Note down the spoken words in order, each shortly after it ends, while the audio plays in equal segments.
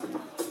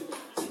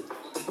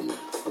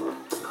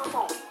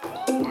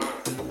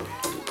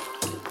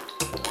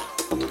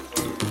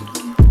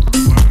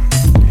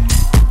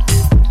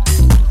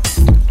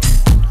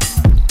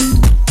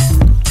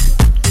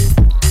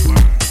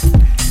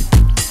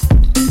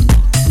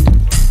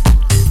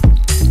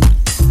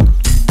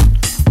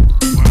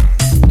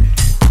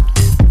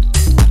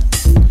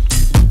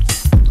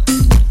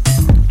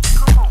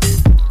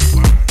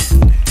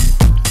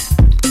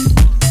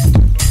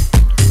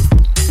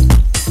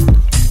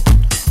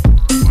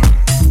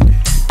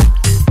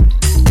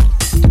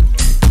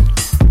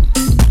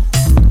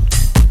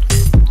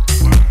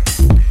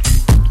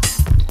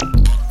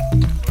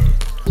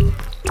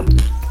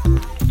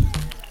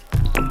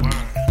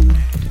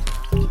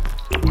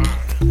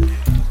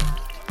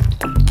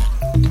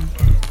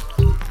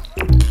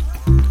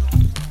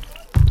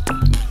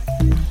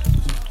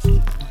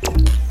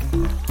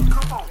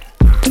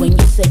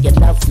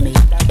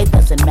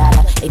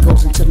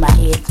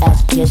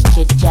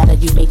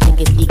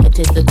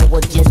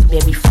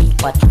very free,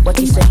 but what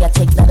you say I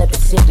take none of it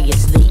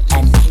seriously.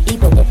 And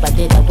even if I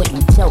did, I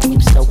wouldn't tell you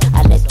so.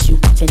 I let you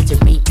tend to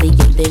read me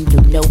and then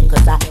you know,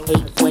 cause I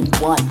hate when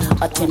one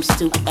attempts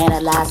to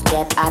analyze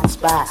that I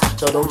despise.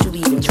 So don't you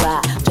even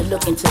try to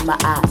look into my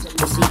eyes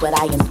to see what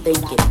I am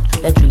thinking.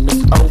 The dream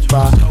is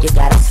over, you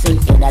gotta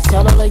sink in. I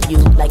tell all of you,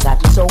 like I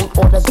told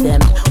all of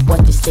them,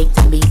 what you say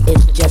to me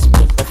is just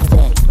paper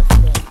thin.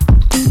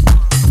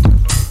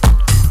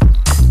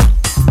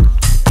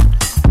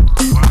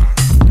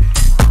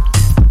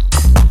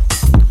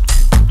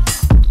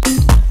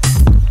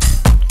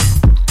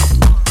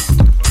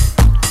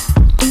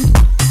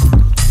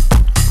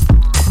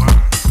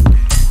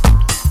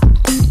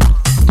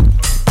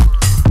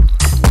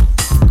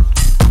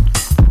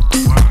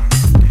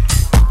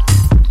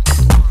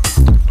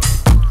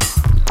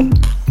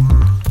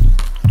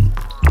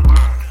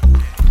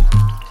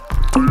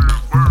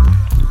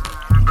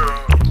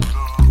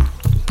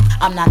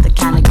 I'm not the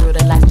kind of girl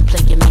that likes to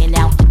play your man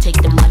out, to take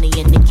the money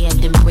and again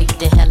then break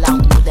the hell out.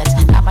 No, that's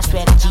not my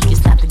strategy,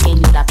 it's not the game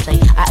that I play.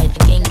 I hate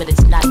the game, but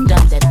it's not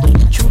done that way.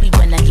 Truly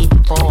when I get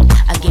involved,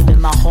 I give it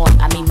my heart.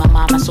 I mean my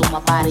mind, my soul, my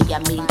body, I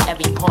mean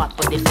every part.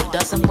 But if it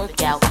doesn't work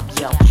out,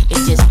 yo,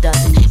 it just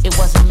doesn't. It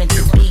wasn't meant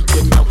to be,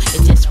 you know,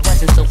 it just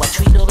wasn't. So I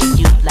treat all of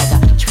you like I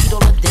treat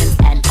all of them.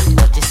 And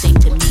what you say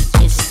to me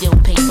is still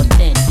paper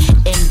thin.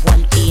 In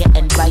one ear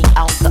and right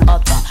out the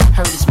other.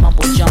 Heard his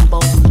mumble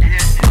jumbo.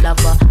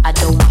 Lover, I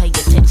don't pay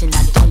attention,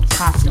 I don't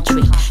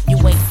concentrate. You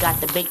ain't got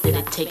the bait that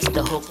it takes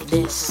to hook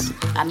this.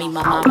 I mean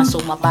my mind, my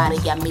soul, my body,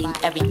 I mean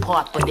every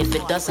part. But if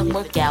it doesn't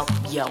work out,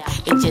 yo,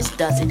 it just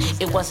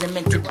doesn't. It wasn't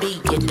meant to be,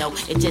 you know,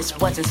 it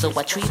just wasn't. So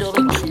I treat all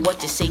of you,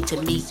 what you say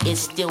to me is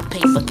still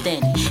paper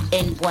thin.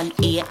 In one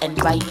ear and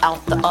right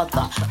out the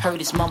other. Heard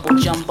his mumble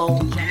jumbo.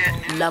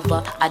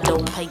 Lover, I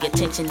don't pay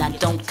attention, I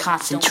don't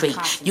concentrate.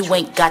 You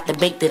ain't got the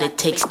bait that it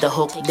takes to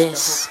hook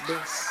this.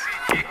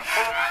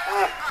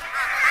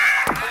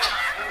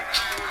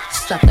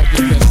 Suck up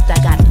your wrist, I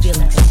got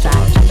feelings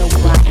inside. I know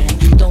who I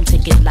am, don't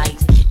take it light.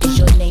 Is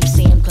your name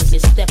Sam? Cause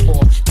it's step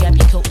off. Grab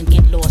your coat and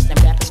get lost and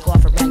wrap a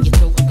scarf around your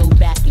throat and go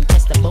back and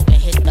catch the boat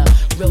and hit the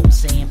road,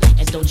 Sam.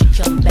 And don't you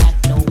come back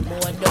no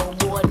more, no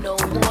more, no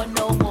more,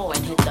 no more.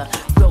 And hit the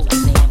road,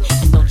 Sam.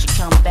 And don't you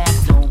come back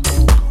no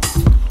more.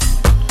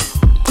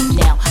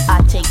 Now,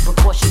 I take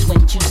precautions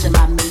when choosing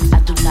my mate. I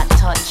do not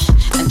touch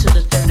until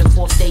the third or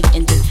fourth day.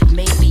 And then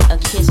maybe a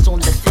kiss on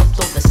the fifth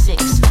or the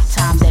sixth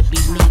time that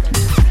we meet.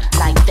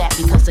 Like that,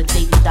 because a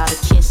date without a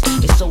kiss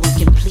is so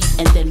incomplete.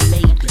 And then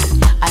maybe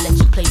I let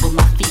you play with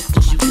my feet,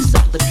 cause you can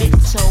suck the big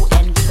toe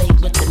and play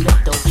with the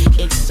middle.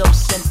 It's so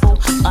simple,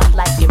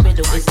 unlike your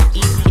riddle. It's the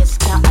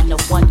easiest counting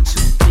of 1, 2,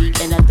 3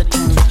 and other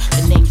tunes.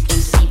 The name's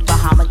MC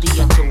Bahamadi,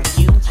 I told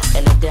you,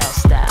 and Adele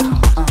style.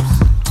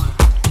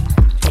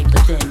 Paper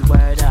thin,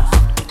 word up.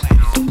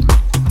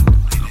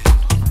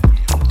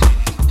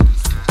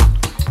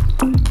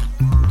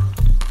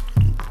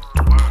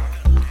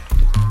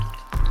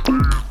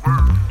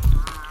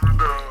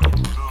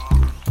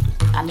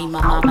 I mean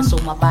my mind, my soul,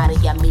 my body,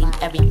 I mean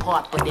every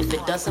part. But if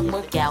it doesn't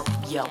work out,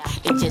 yo,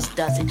 it just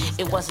doesn't.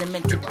 It wasn't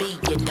meant to be,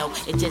 you know,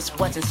 it just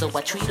wasn't. So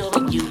I treat all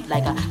of you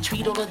like I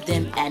treat all of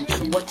them. And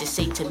what you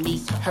say to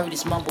me, heard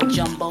his mumble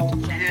jumbo.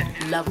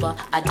 Lover,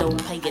 I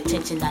don't pay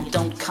attention, I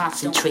don't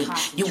concentrate.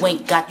 You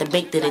ain't got the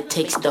bait that it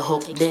takes to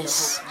hook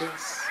this.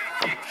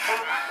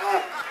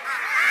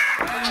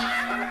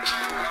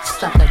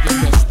 Suck up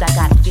your wrist, I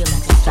got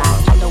feelings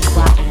inside. I know who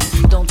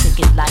I am, don't take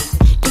it light.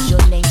 Is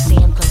your name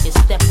Sam? Cause it's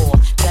step off.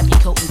 Grab your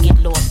coat and get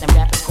lost and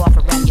wrap a scarf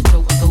around your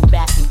throat and go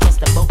back and catch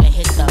the boat and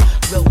hit the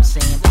road,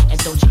 Sam. And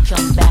don't you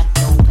come back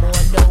no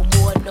more, no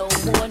more, no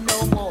more, no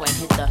more. And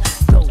hit the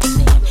road,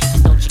 Sam.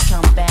 And don't you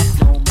come back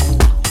no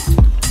more.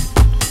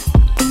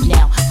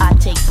 Now, I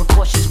take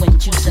precautions when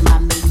choosing my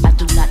mate. I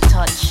do not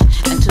touch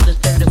until the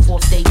third or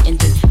fourth day. And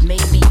then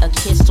maybe a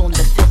kiss on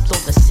the fifth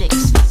or the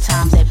sixth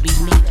time that we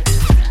meet.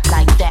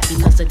 Like that,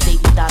 because a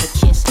date without a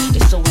kiss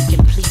is so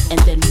incomplete. And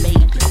then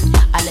maybe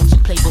I let you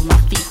play with my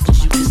feet,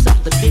 cause you can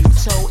suck the big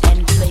toe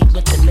and play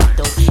with the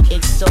middle.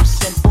 It's so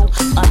simple.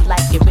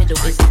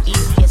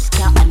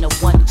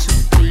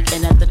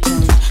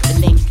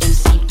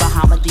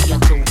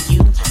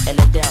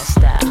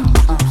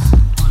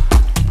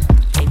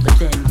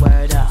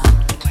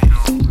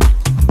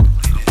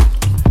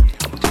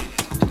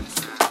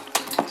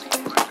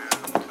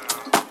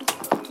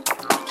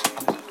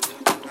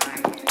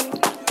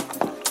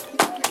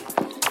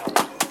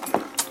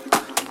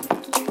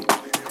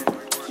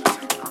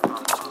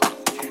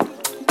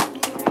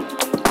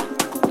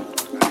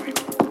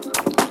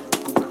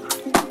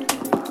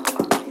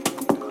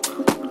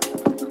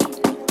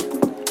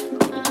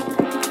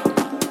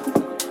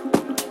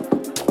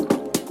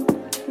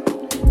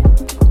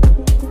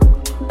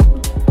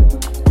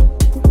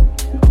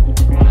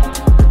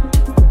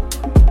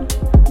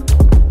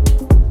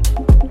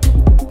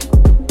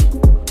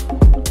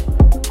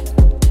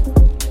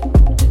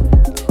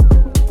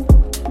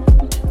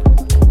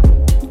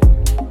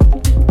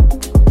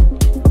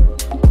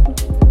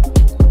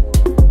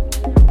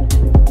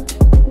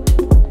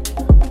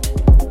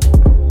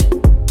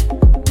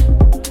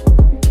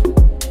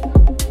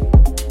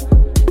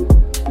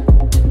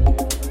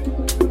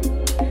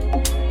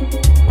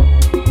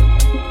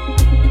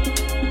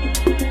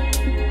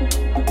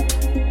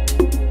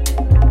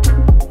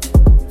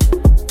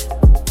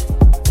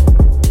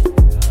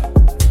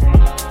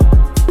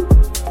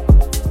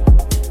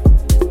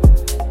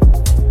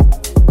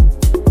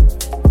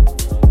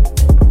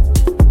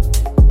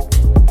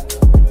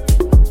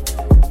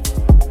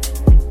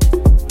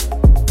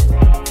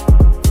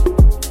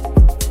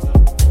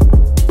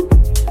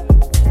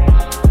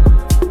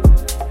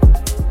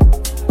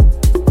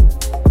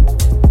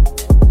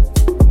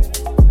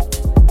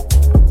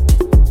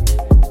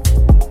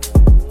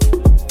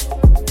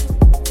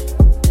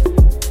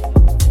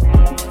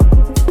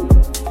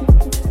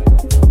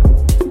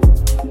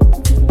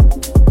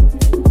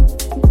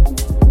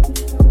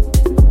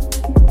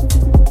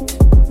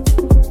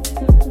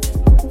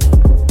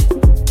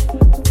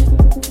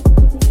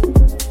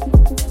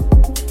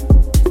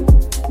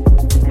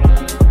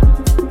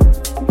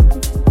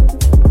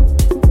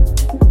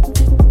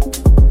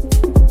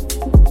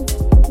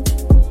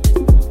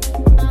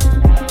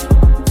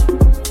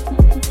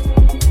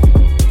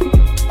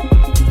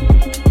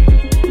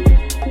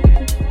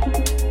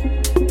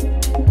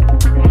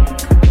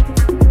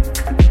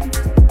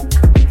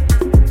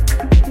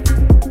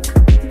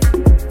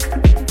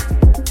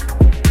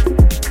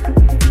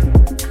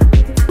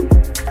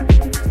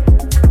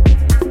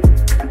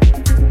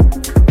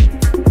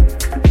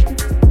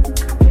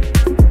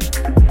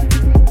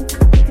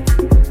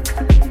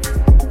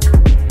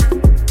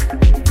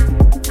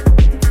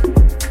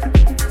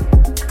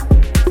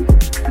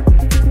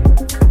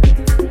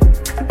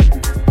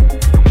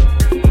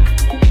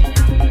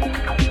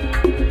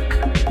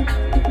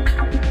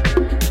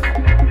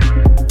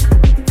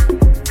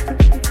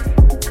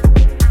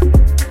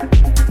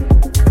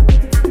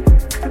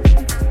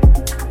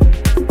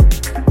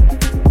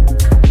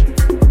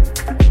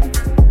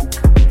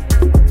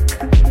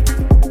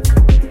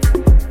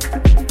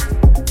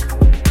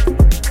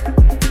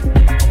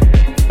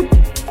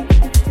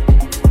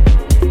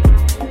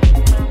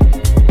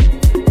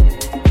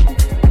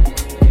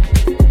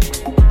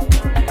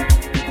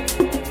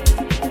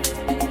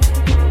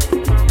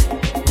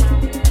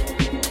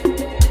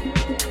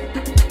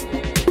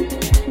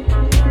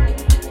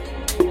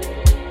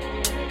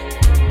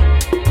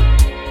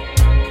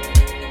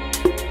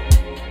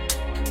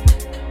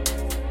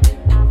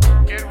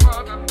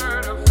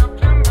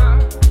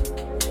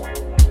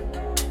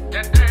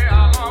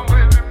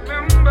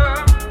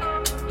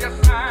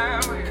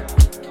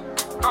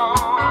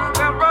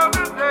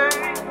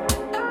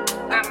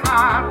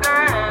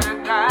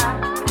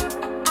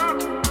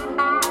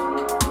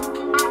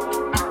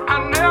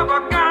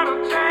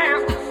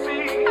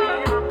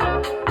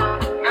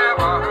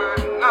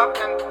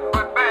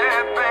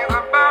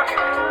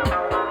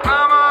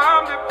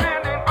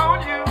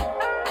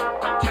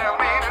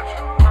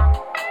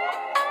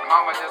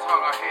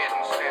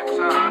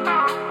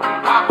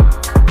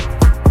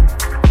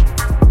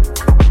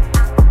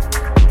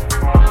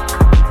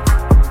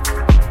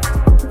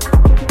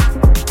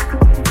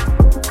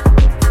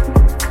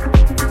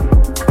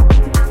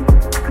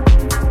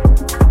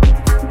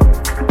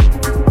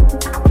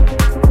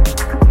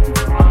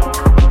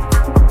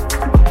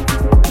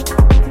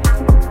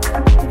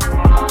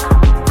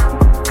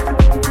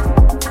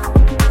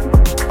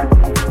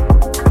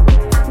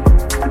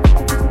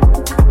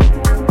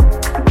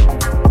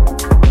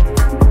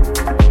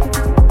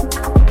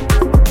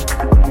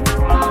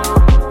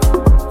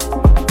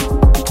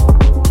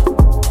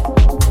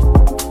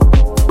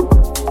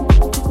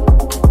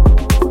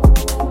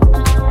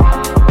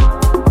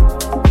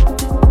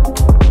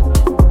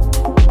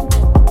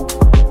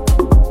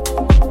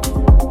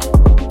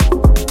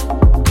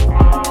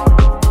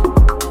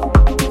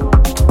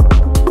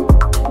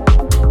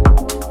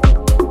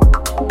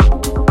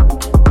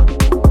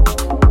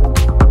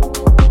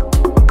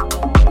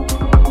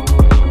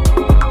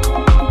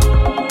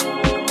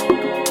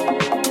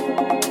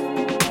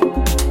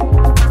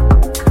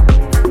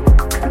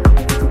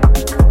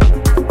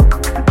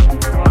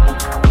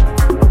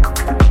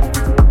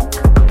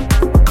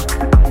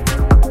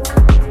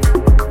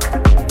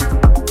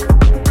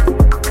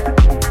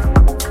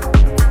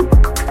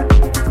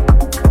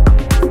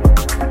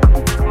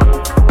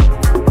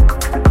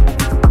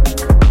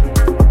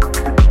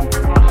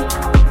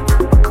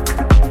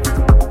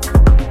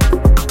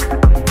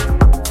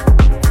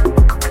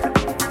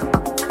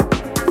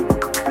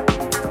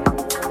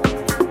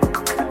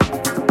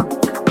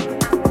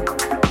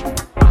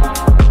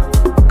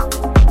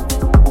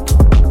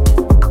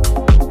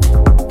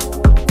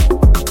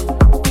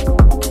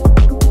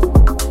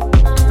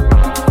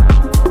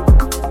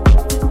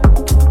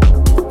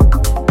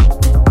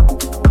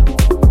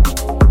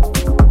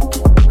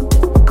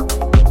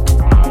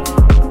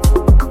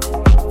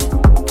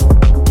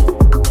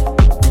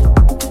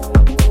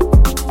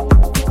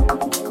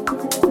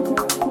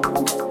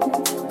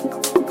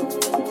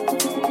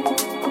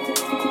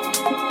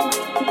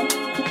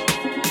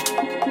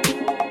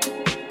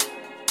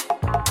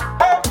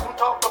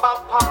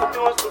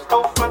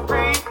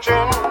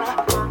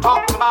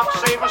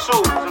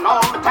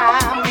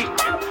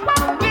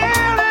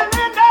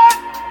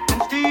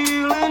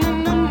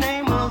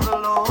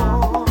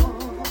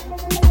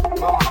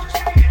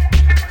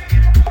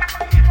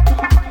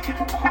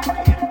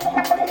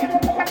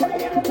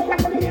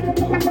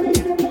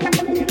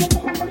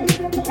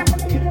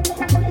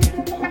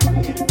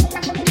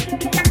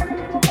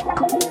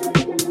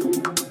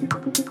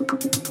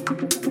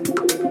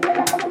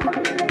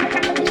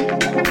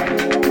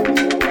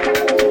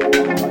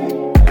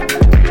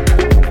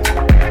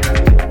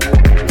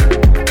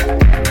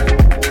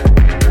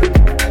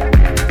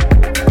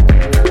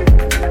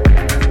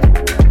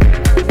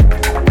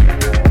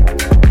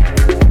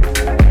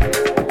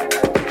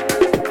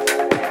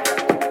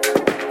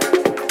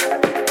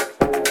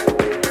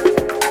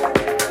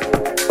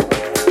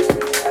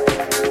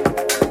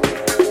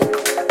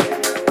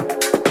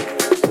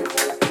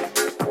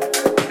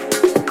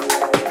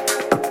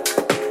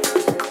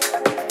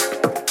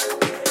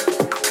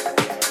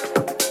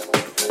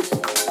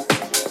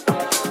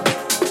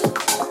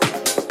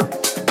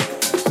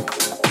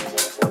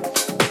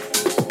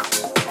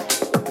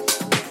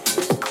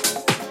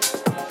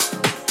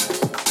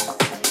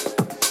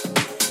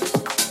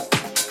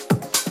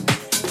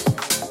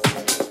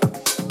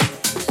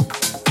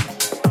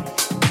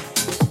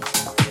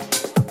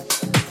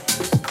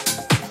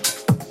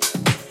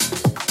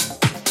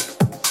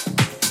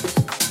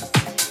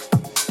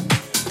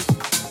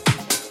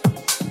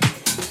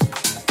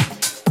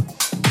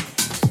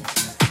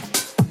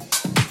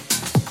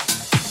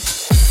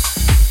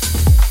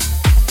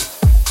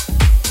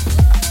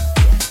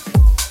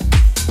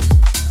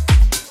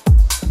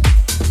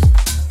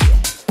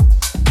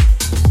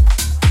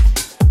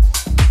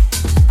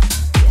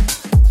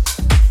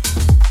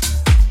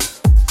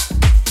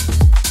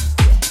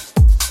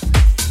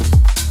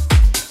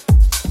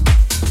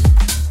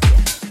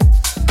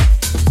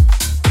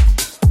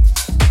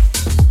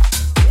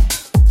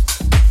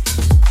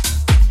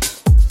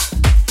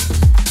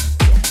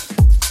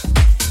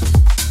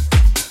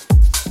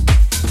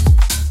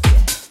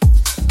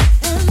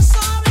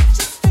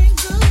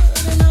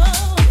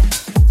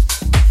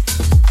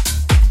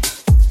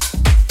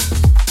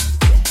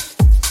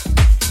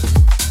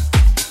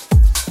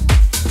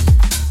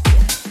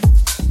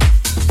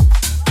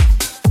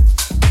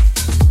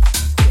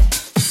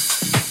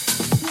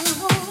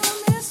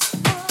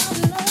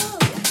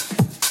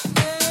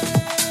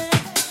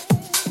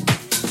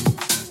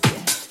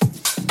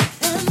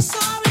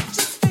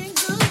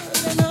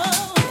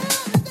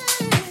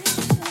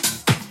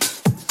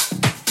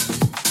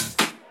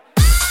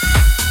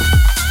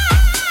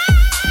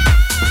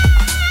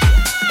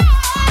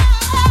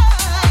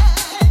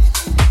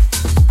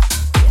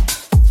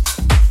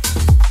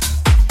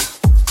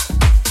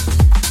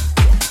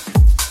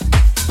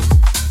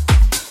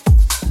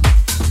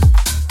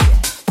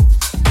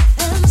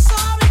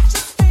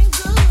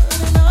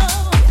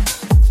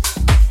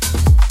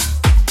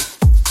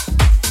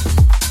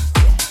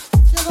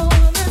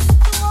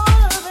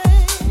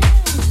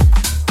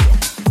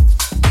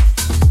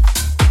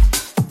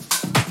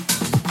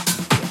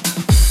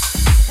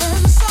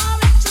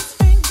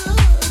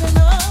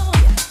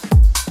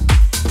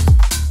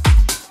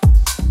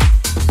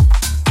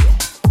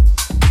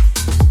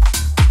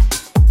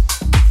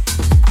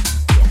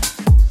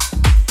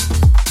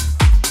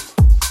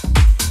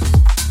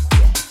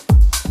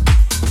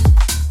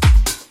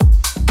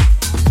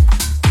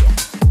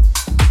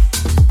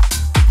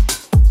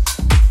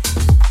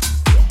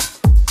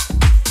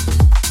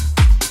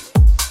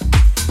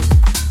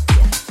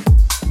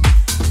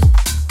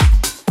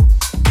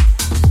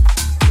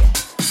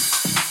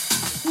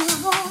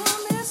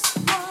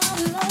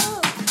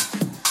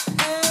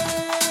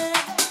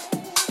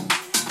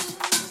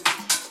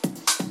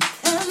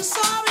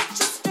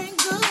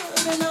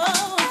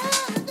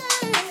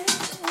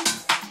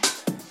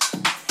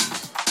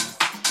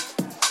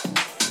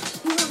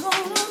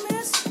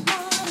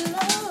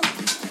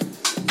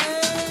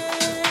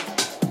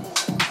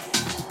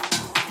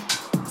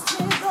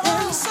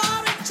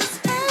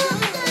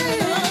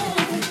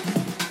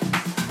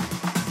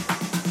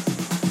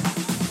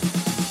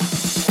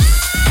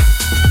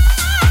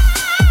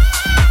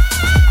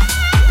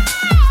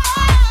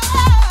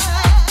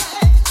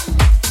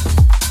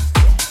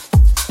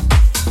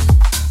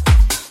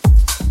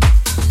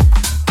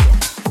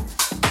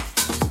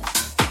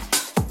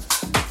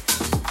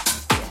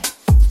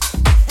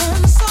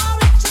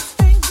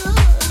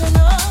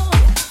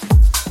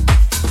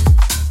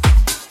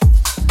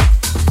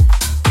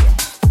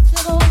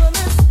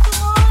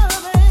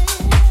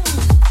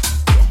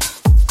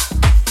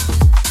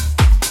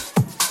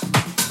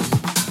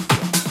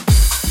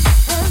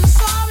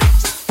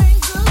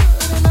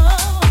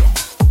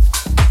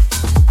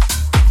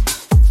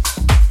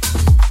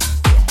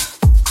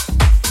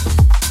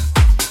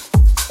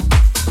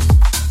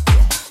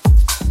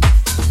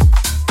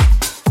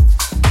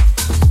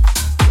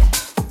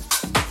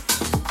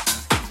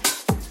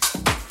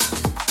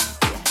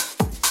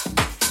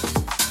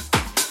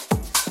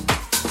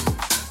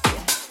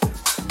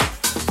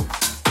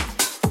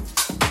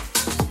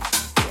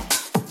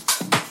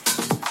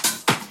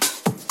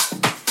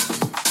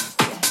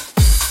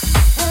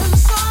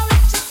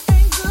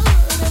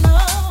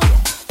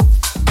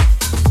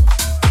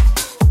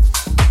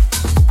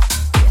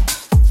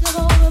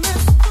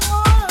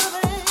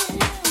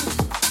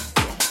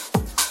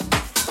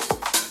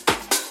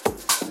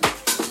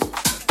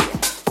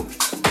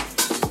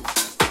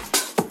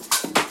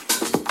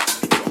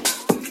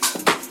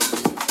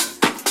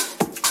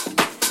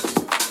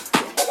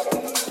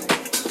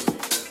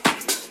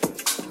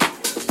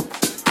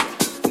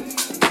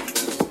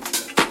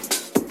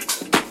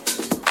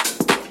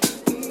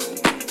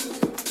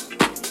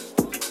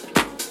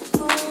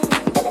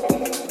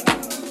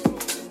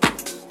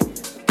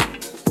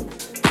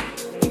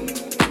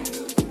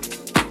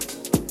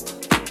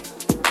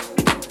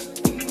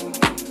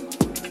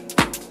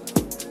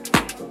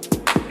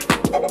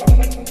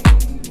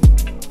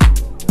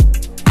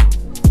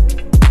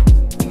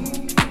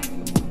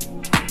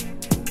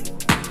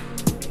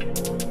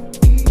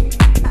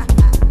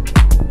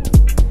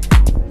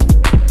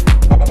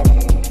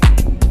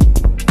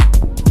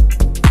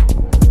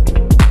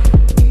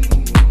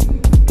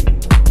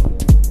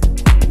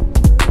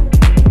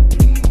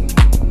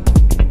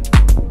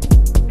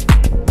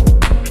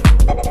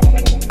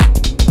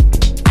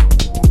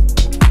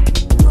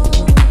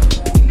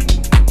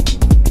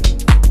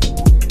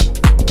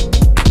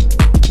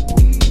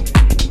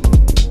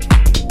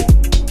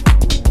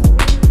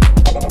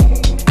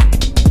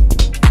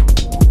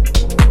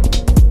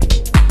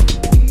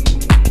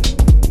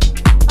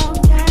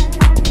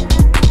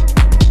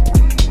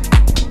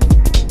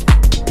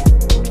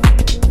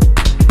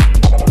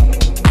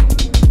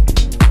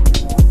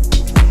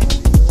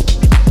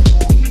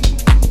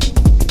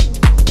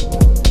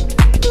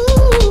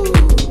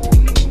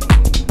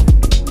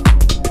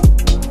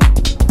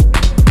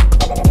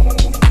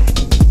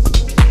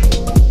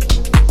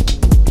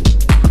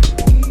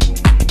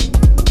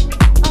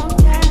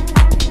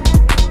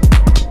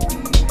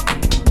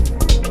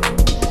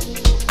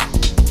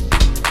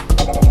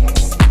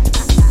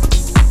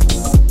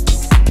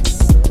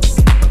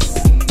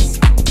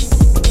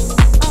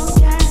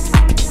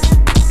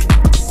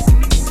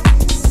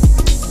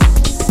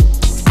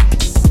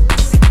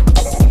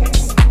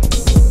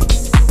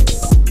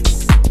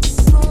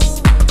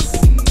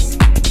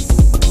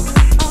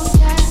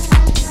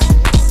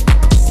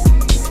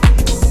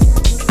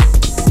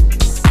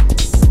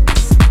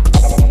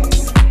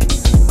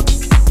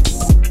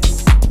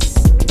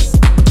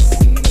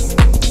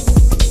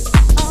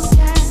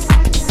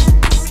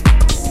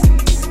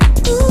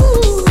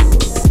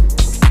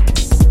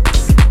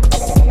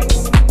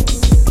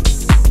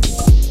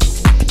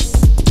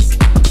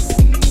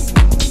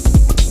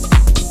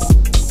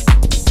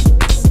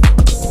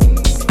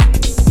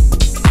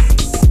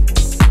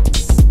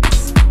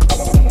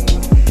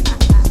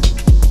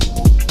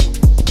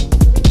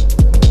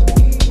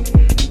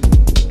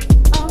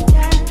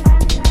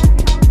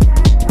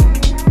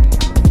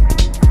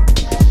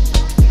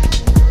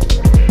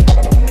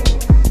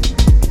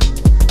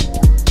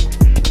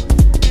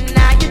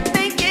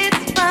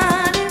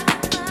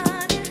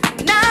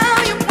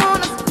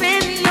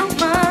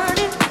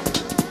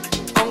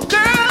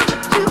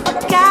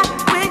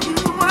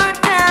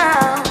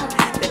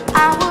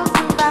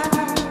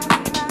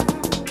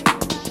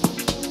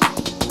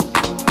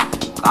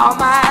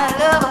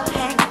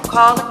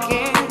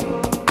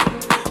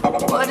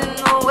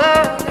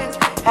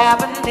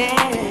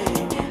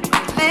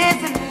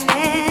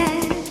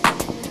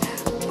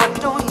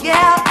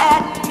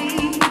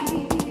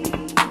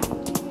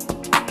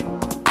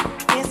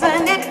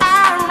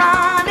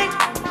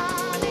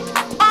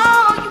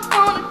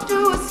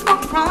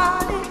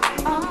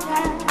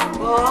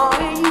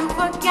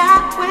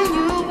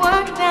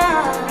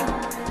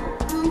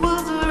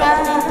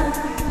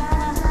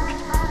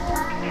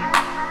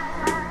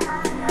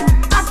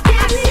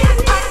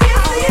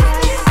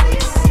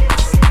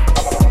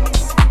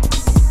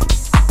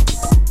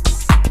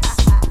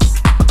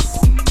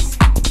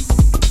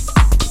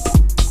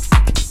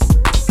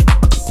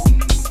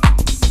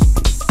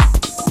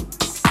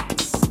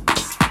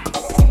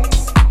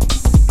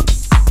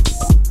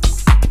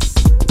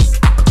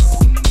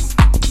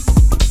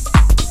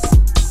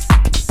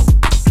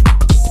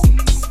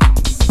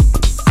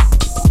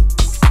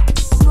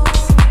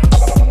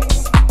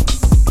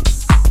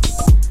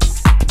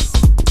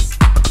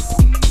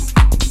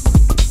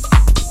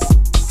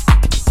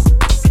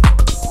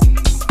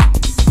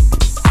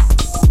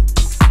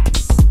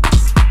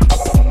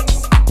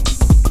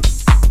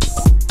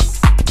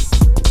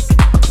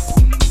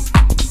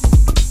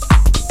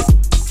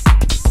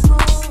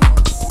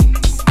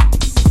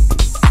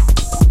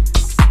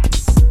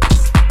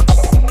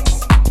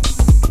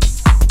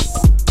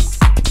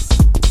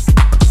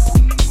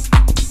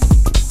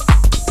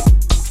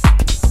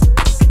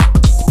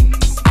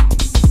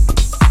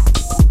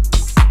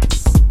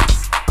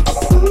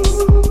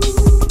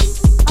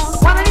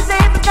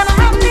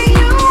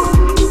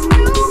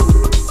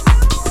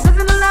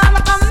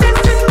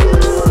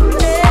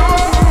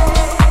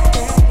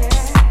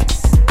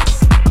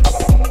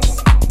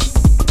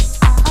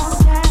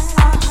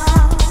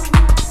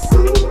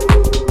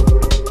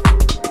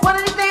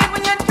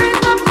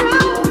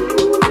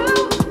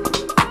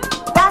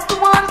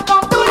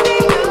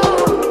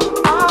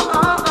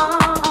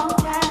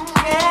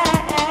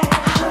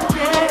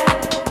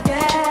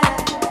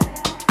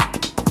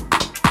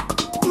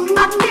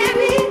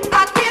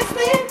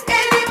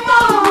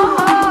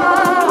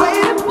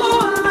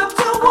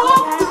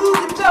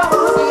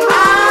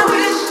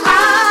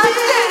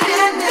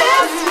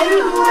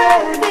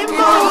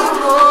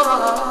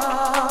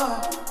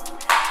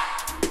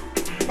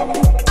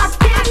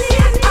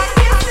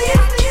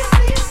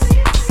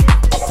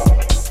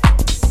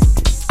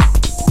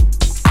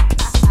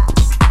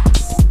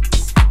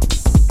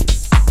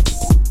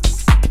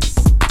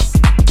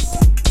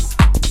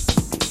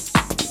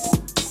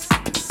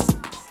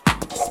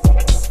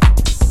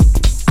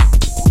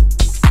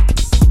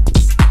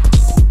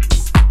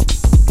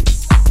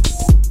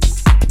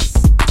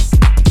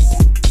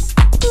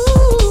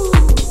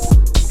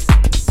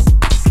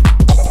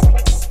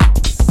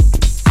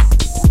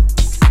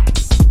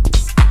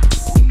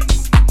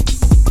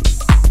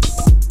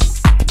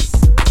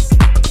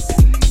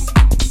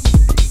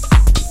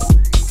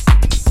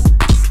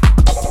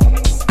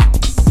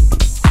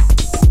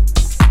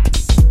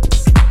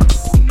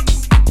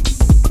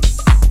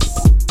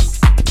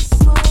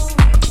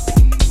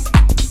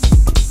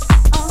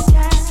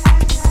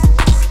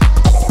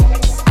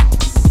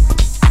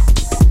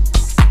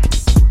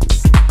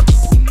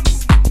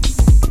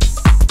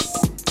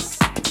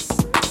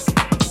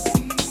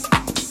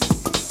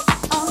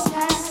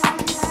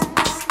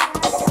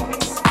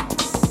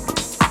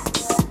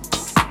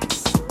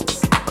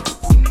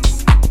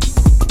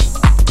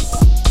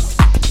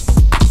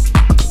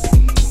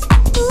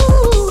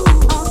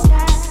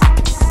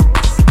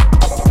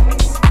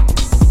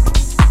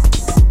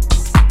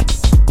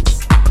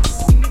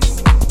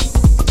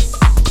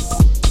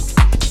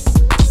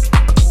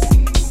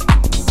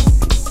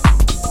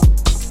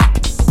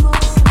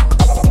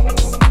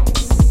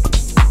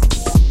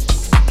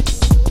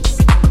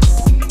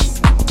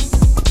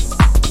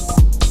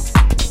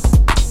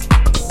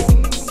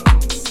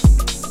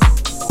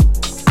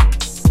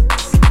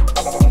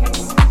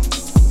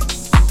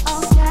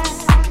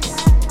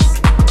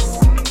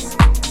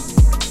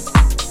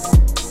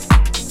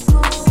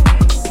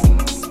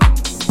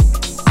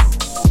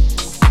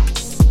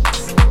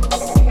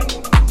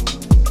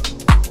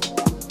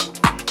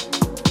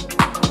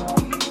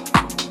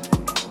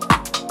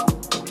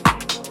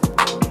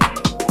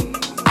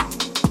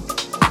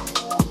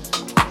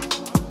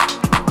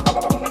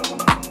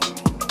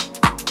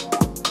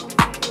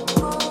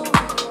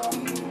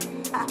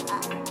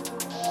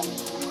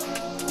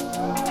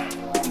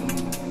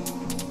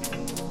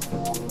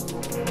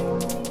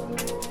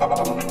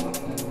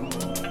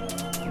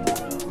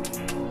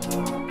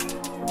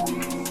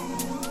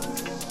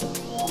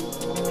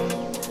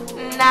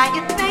 Now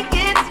you think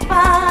it's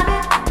funny.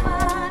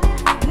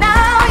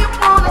 Now you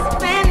wanna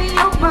spend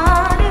your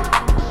money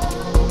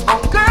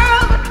on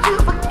girls that you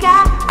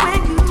forgot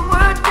when you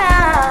were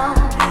down,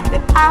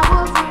 that I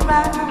was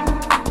around.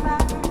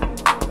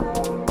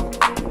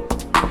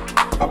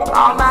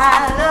 All my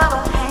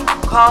lover ain't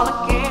call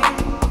again.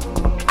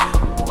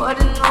 What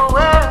in the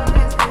world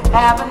is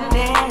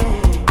happening?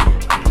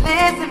 I'm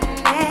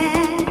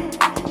listening.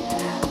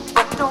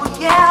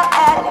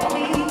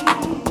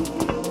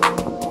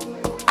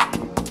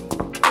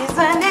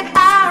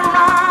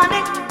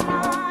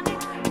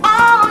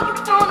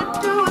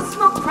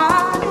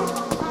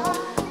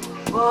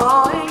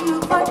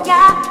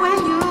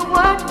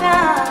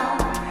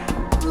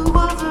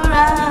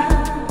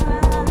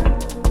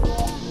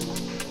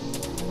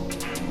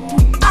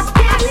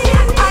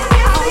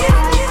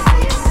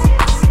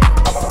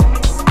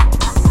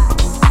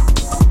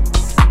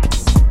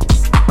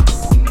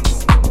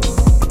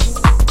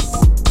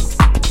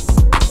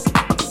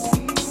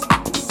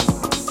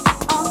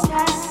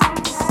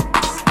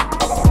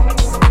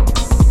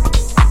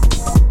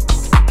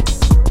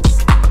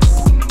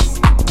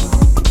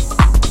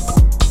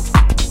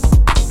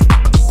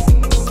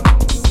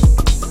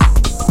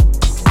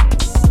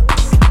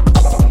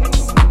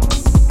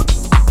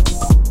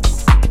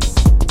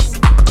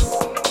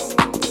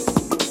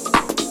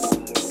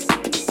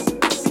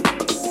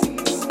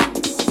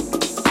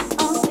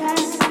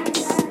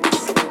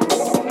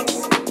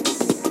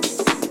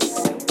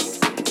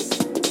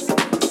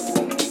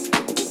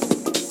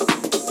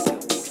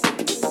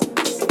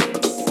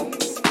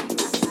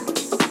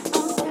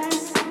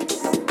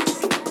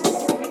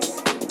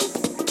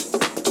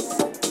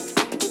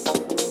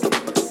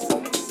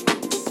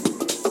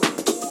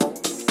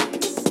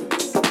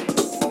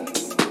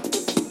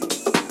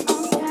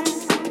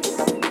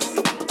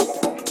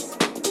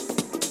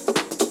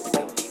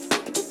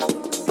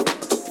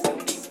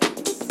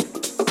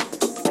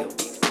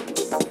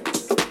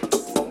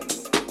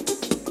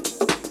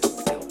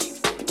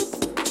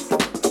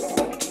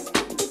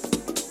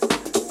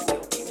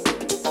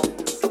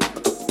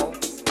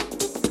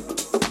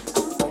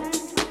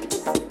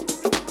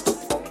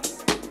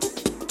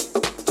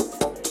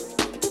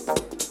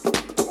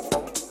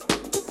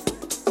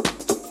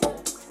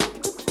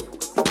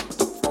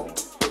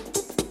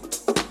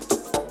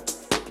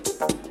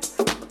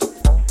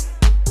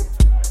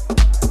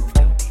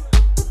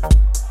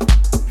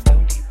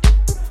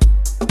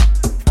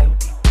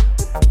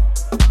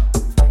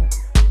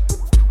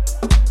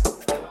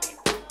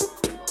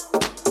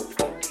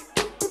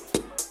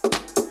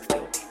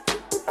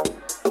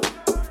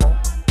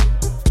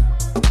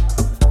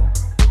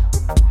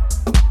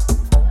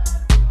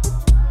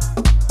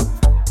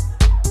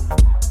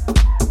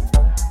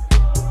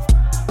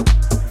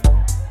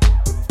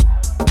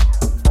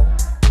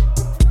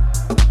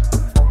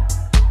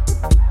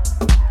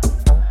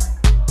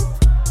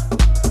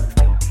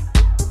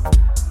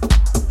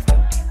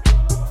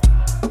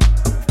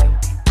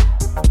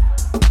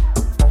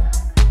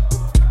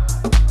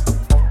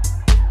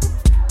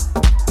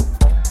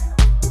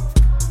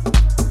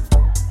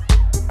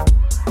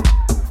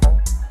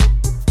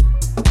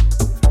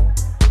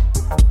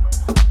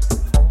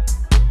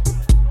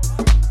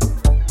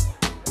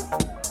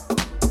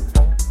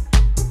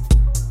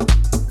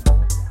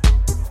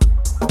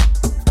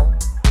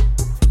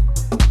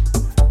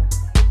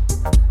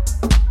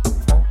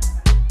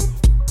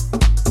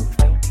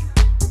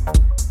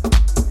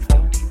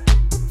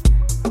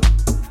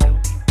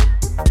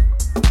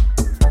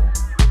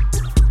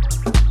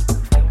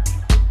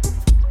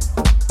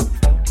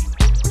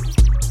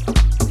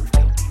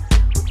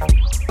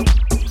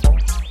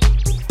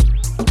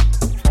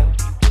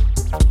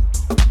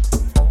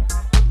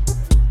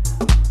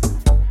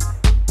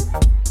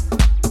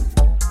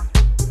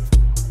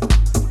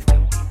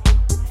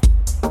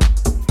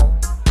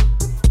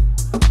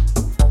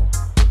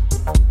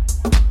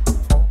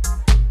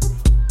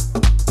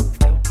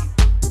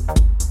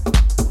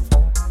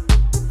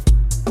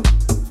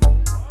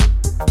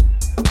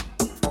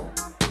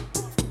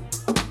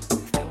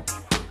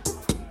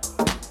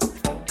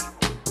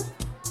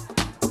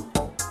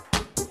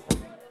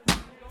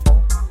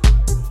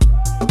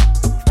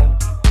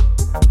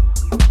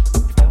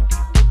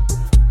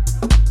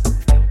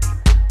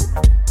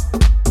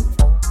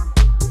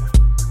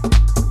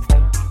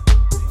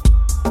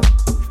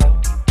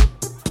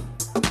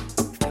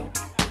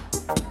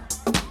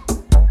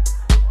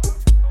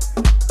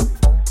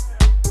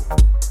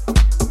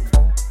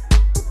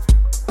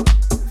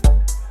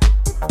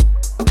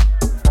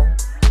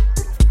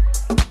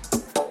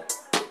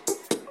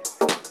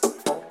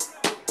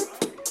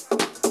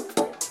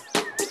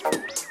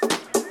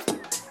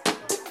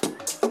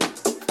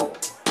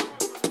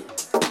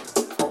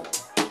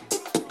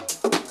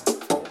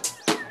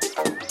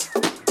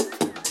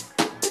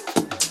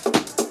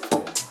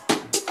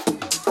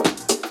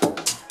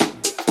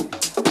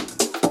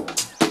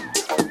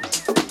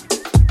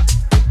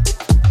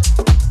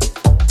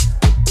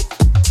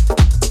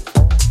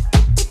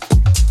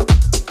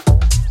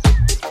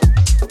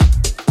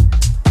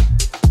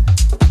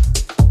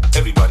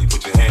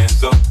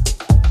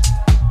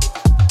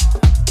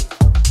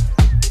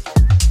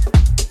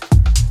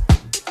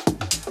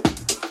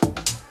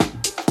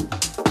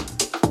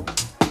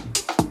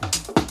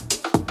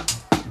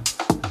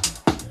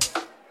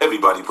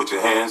 Everybody put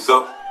your hands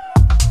up.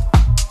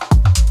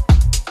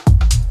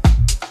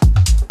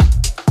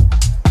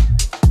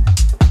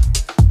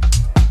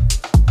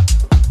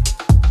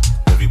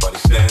 Everybody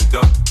stand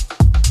up.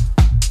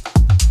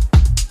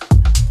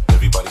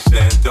 Everybody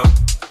stand up.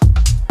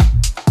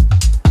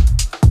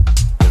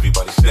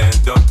 Everybody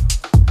stand up.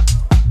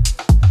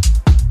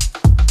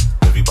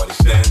 Everybody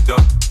stand up.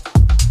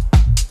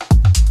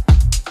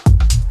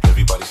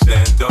 Everybody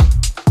stand up.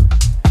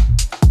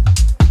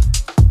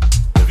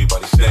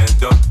 Everybody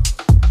stand up.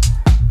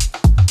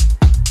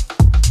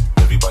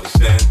 Everybody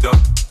stand up.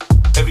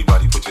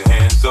 Everybody put your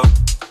hands up.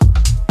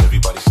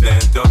 Everybody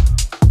stand up.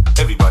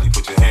 Everybody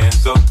put your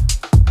hands up.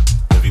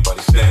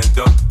 Everybody stand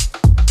up.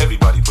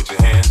 Everybody put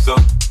your hands up.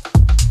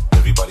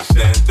 Everybody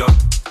stand up.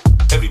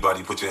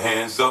 Everybody put your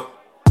hands up.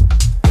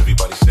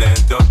 Everybody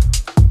stand up.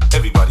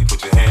 Everybody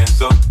put your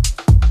hands up.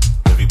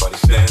 Everybody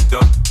stand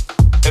up.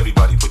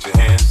 Everybody put your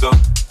hands up.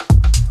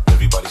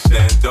 Everybody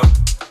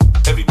stand up.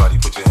 Everybody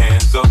put your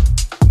hands up.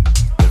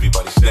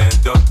 Everybody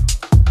stand up.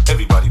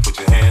 Everybody put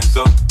your hands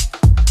up.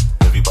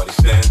 Everybody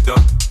stand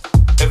up.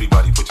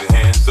 Everybody put your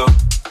hands up.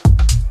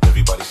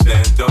 Everybody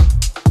stand up.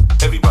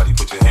 Everybody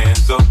put your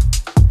hands up.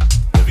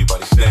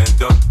 Everybody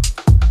stand up.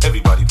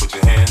 Everybody put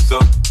your hands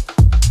up.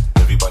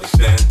 Everybody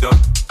stand up.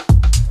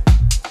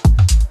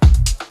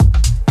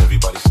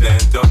 Everybody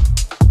stand up.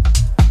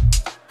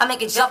 I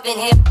make it jump in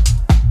here.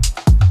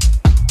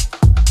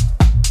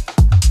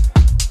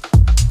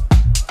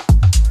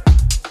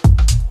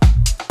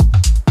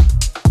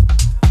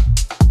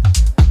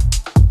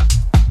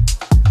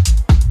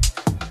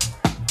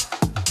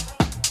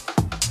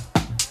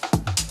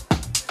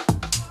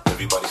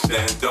 Everybody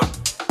stand up.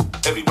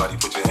 Everybody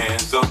put your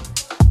hands up.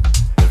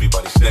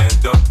 Everybody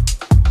stand up.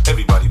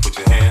 Everybody put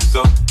your hands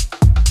up.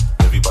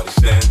 Everybody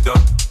stand up.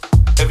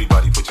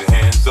 Everybody put your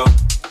hands up.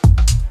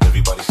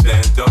 Everybody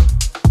stand up.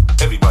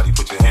 Everybody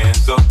put your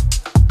hands up.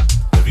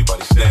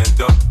 Everybody stand up.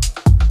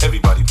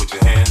 Everybody put your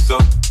hands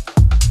up.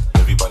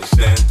 Everybody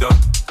stand up.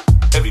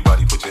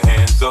 Everybody put your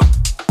hands up.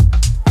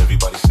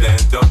 Everybody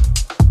stand up.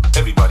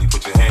 Everybody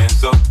put your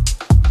hands up.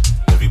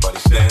 Everybody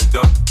stand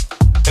up.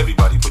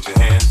 Everybody put your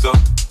hands up.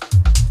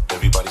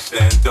 Everybody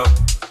stand up.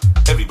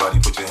 Everybody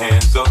put your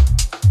hands up.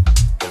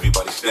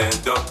 Everybody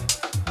stand up.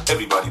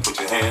 Everybody put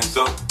your hands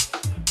up.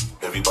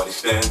 Everybody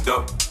stand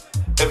up.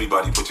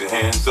 Everybody put your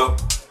hands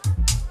up.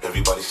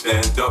 Everybody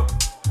stand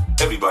up.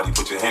 Everybody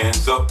put your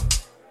hands up.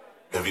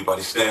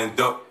 Everybody stand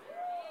up.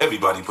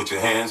 Everybody put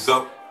your hands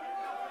up.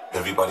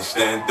 Everybody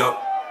stand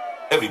up.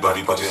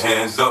 Everybody put your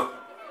hands up.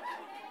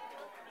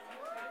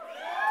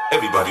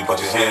 Everybody put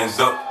your hands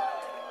up.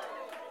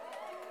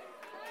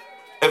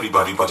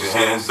 Everybody put your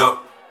hands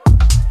up.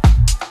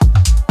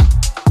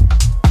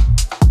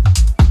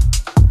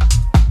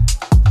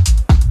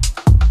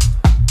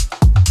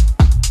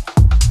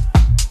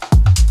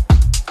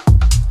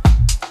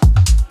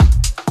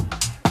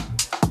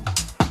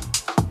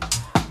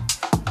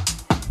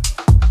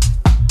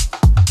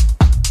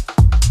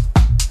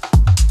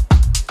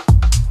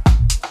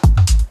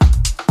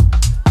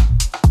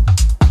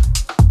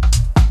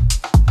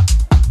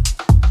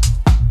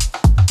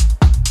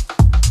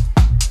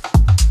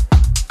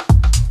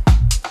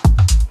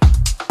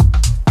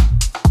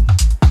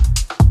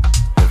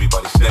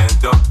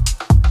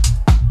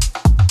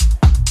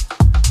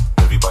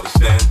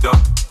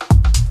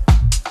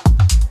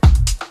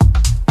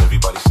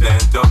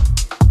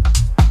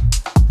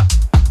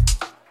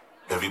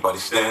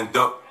 Stand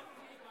up.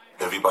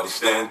 Everybody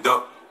stand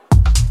up.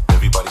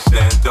 Everybody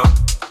stand up.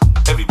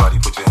 Everybody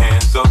put your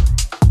hands up.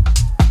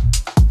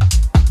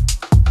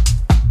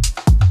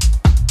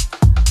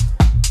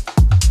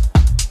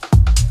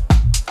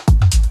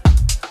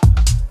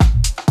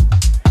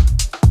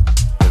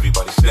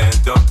 Everybody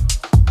stand up.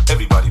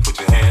 Everybody put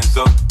your hands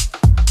up.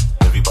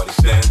 Everybody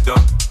stand up.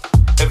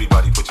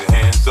 Everybody put your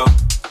hands up.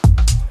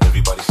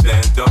 Everybody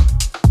stand up.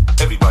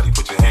 Everybody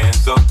put your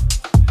hands up.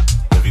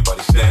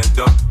 Everybody stand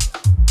up.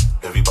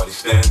 Everybody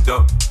stand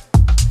up.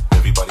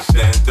 Everybody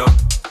stand up.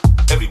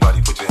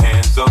 Everybody put your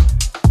hands up.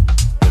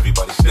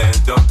 Everybody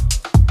stand up.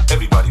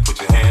 Everybody put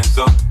your hands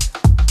up.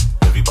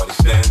 Everybody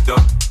stand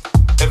up.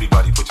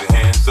 Everybody put your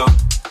hands up.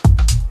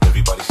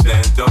 Everybody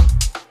stand up.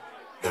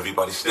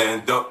 Everybody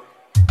stand up.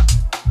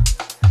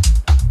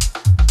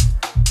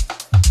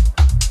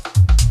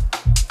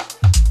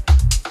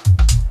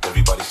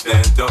 Everybody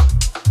stand up.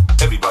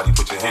 Everybody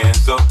put your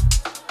hands up.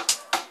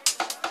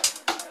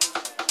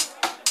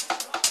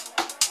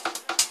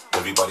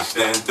 Everybody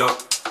stand up.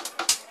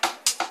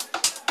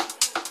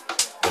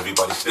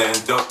 Everybody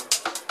stand up.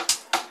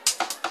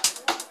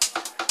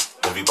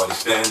 Everybody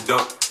stand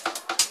up.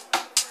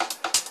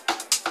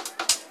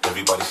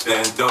 Everybody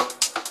stand up.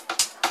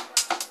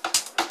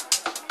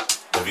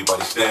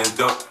 Everybody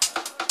stand up.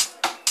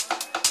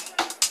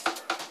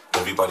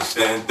 Everybody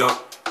stand up.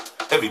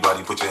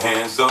 Everybody put your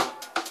hands up.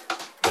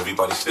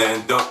 Everybody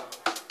stand up.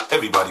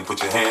 Everybody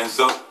put your hands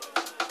up.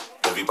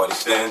 Everybody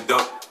stand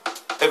up.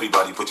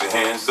 Everybody put your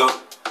hands up.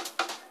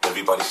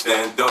 Everybody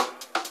stand up.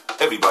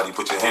 Everybody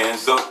put your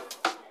hands up.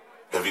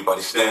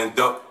 Everybody stand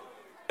up.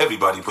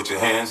 Everybody put your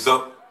hands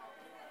up.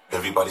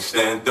 Everybody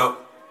stand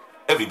up.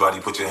 Everybody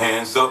put your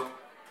hands up.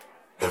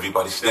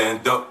 Everybody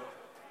stand up.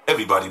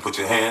 Everybody put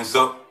your hands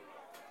up.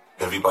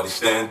 Everybody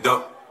stand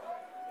up.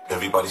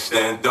 Everybody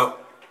stand up.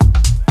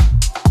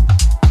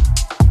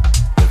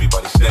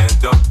 Everybody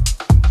stand up.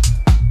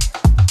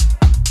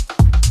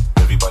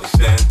 Everybody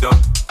stand up.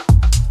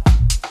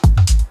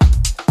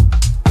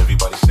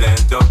 Everybody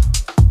stand up.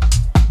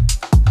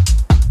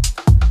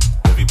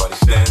 Everybody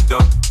stand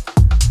up.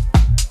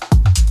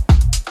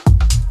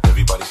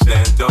 Everybody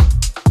stand up.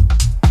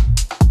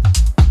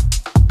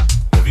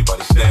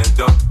 Everybody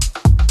stand up.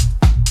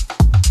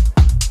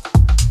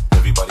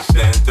 Everybody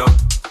stand up.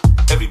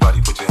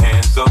 Everybody put your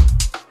hands up.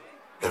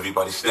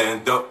 Everybody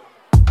stand up.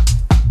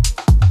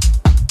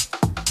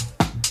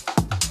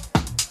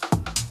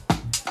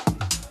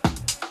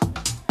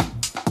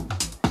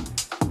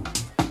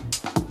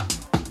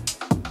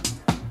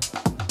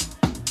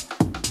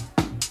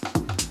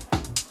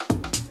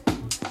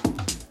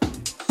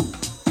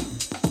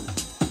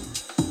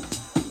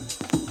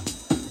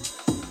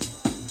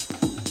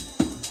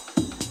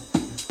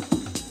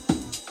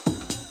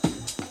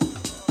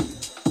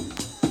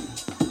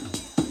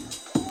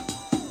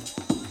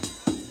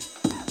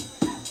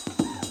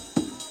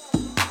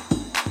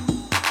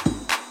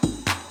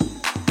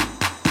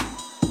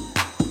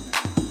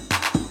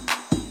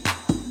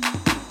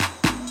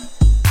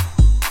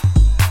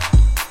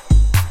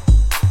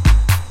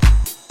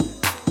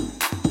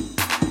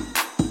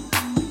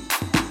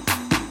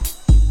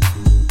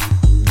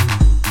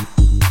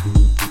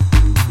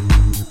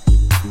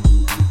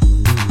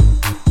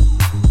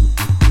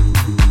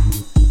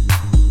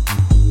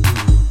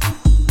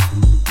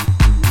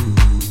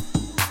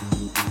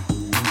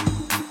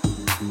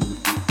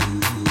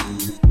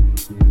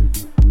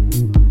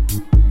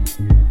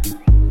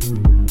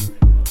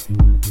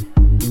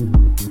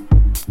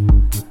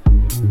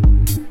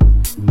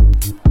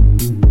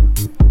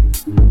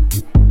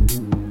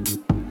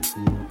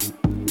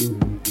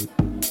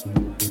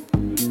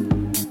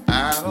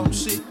 I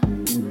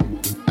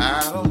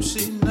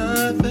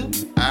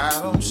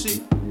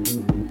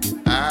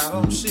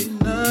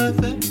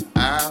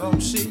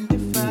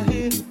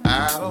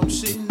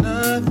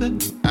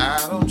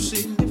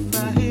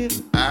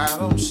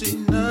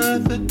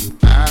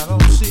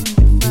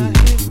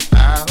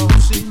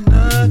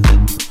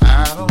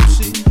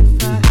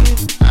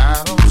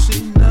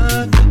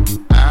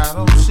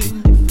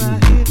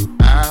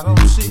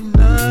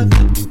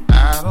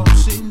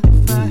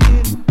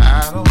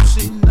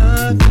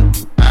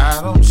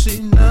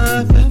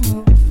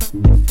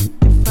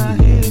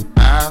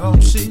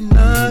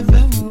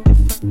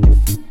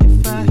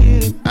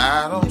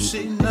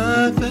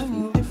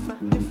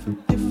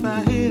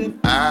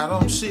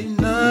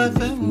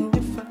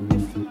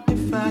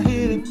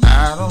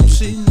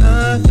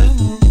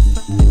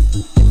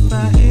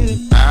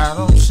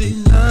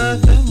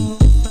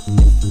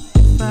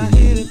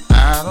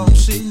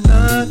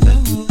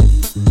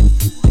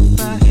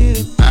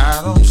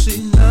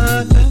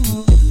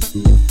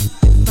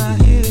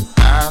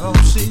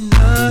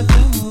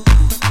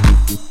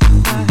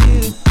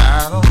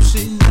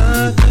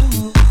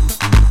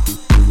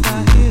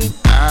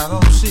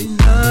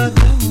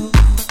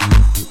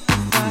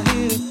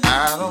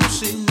don't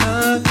see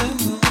nothing.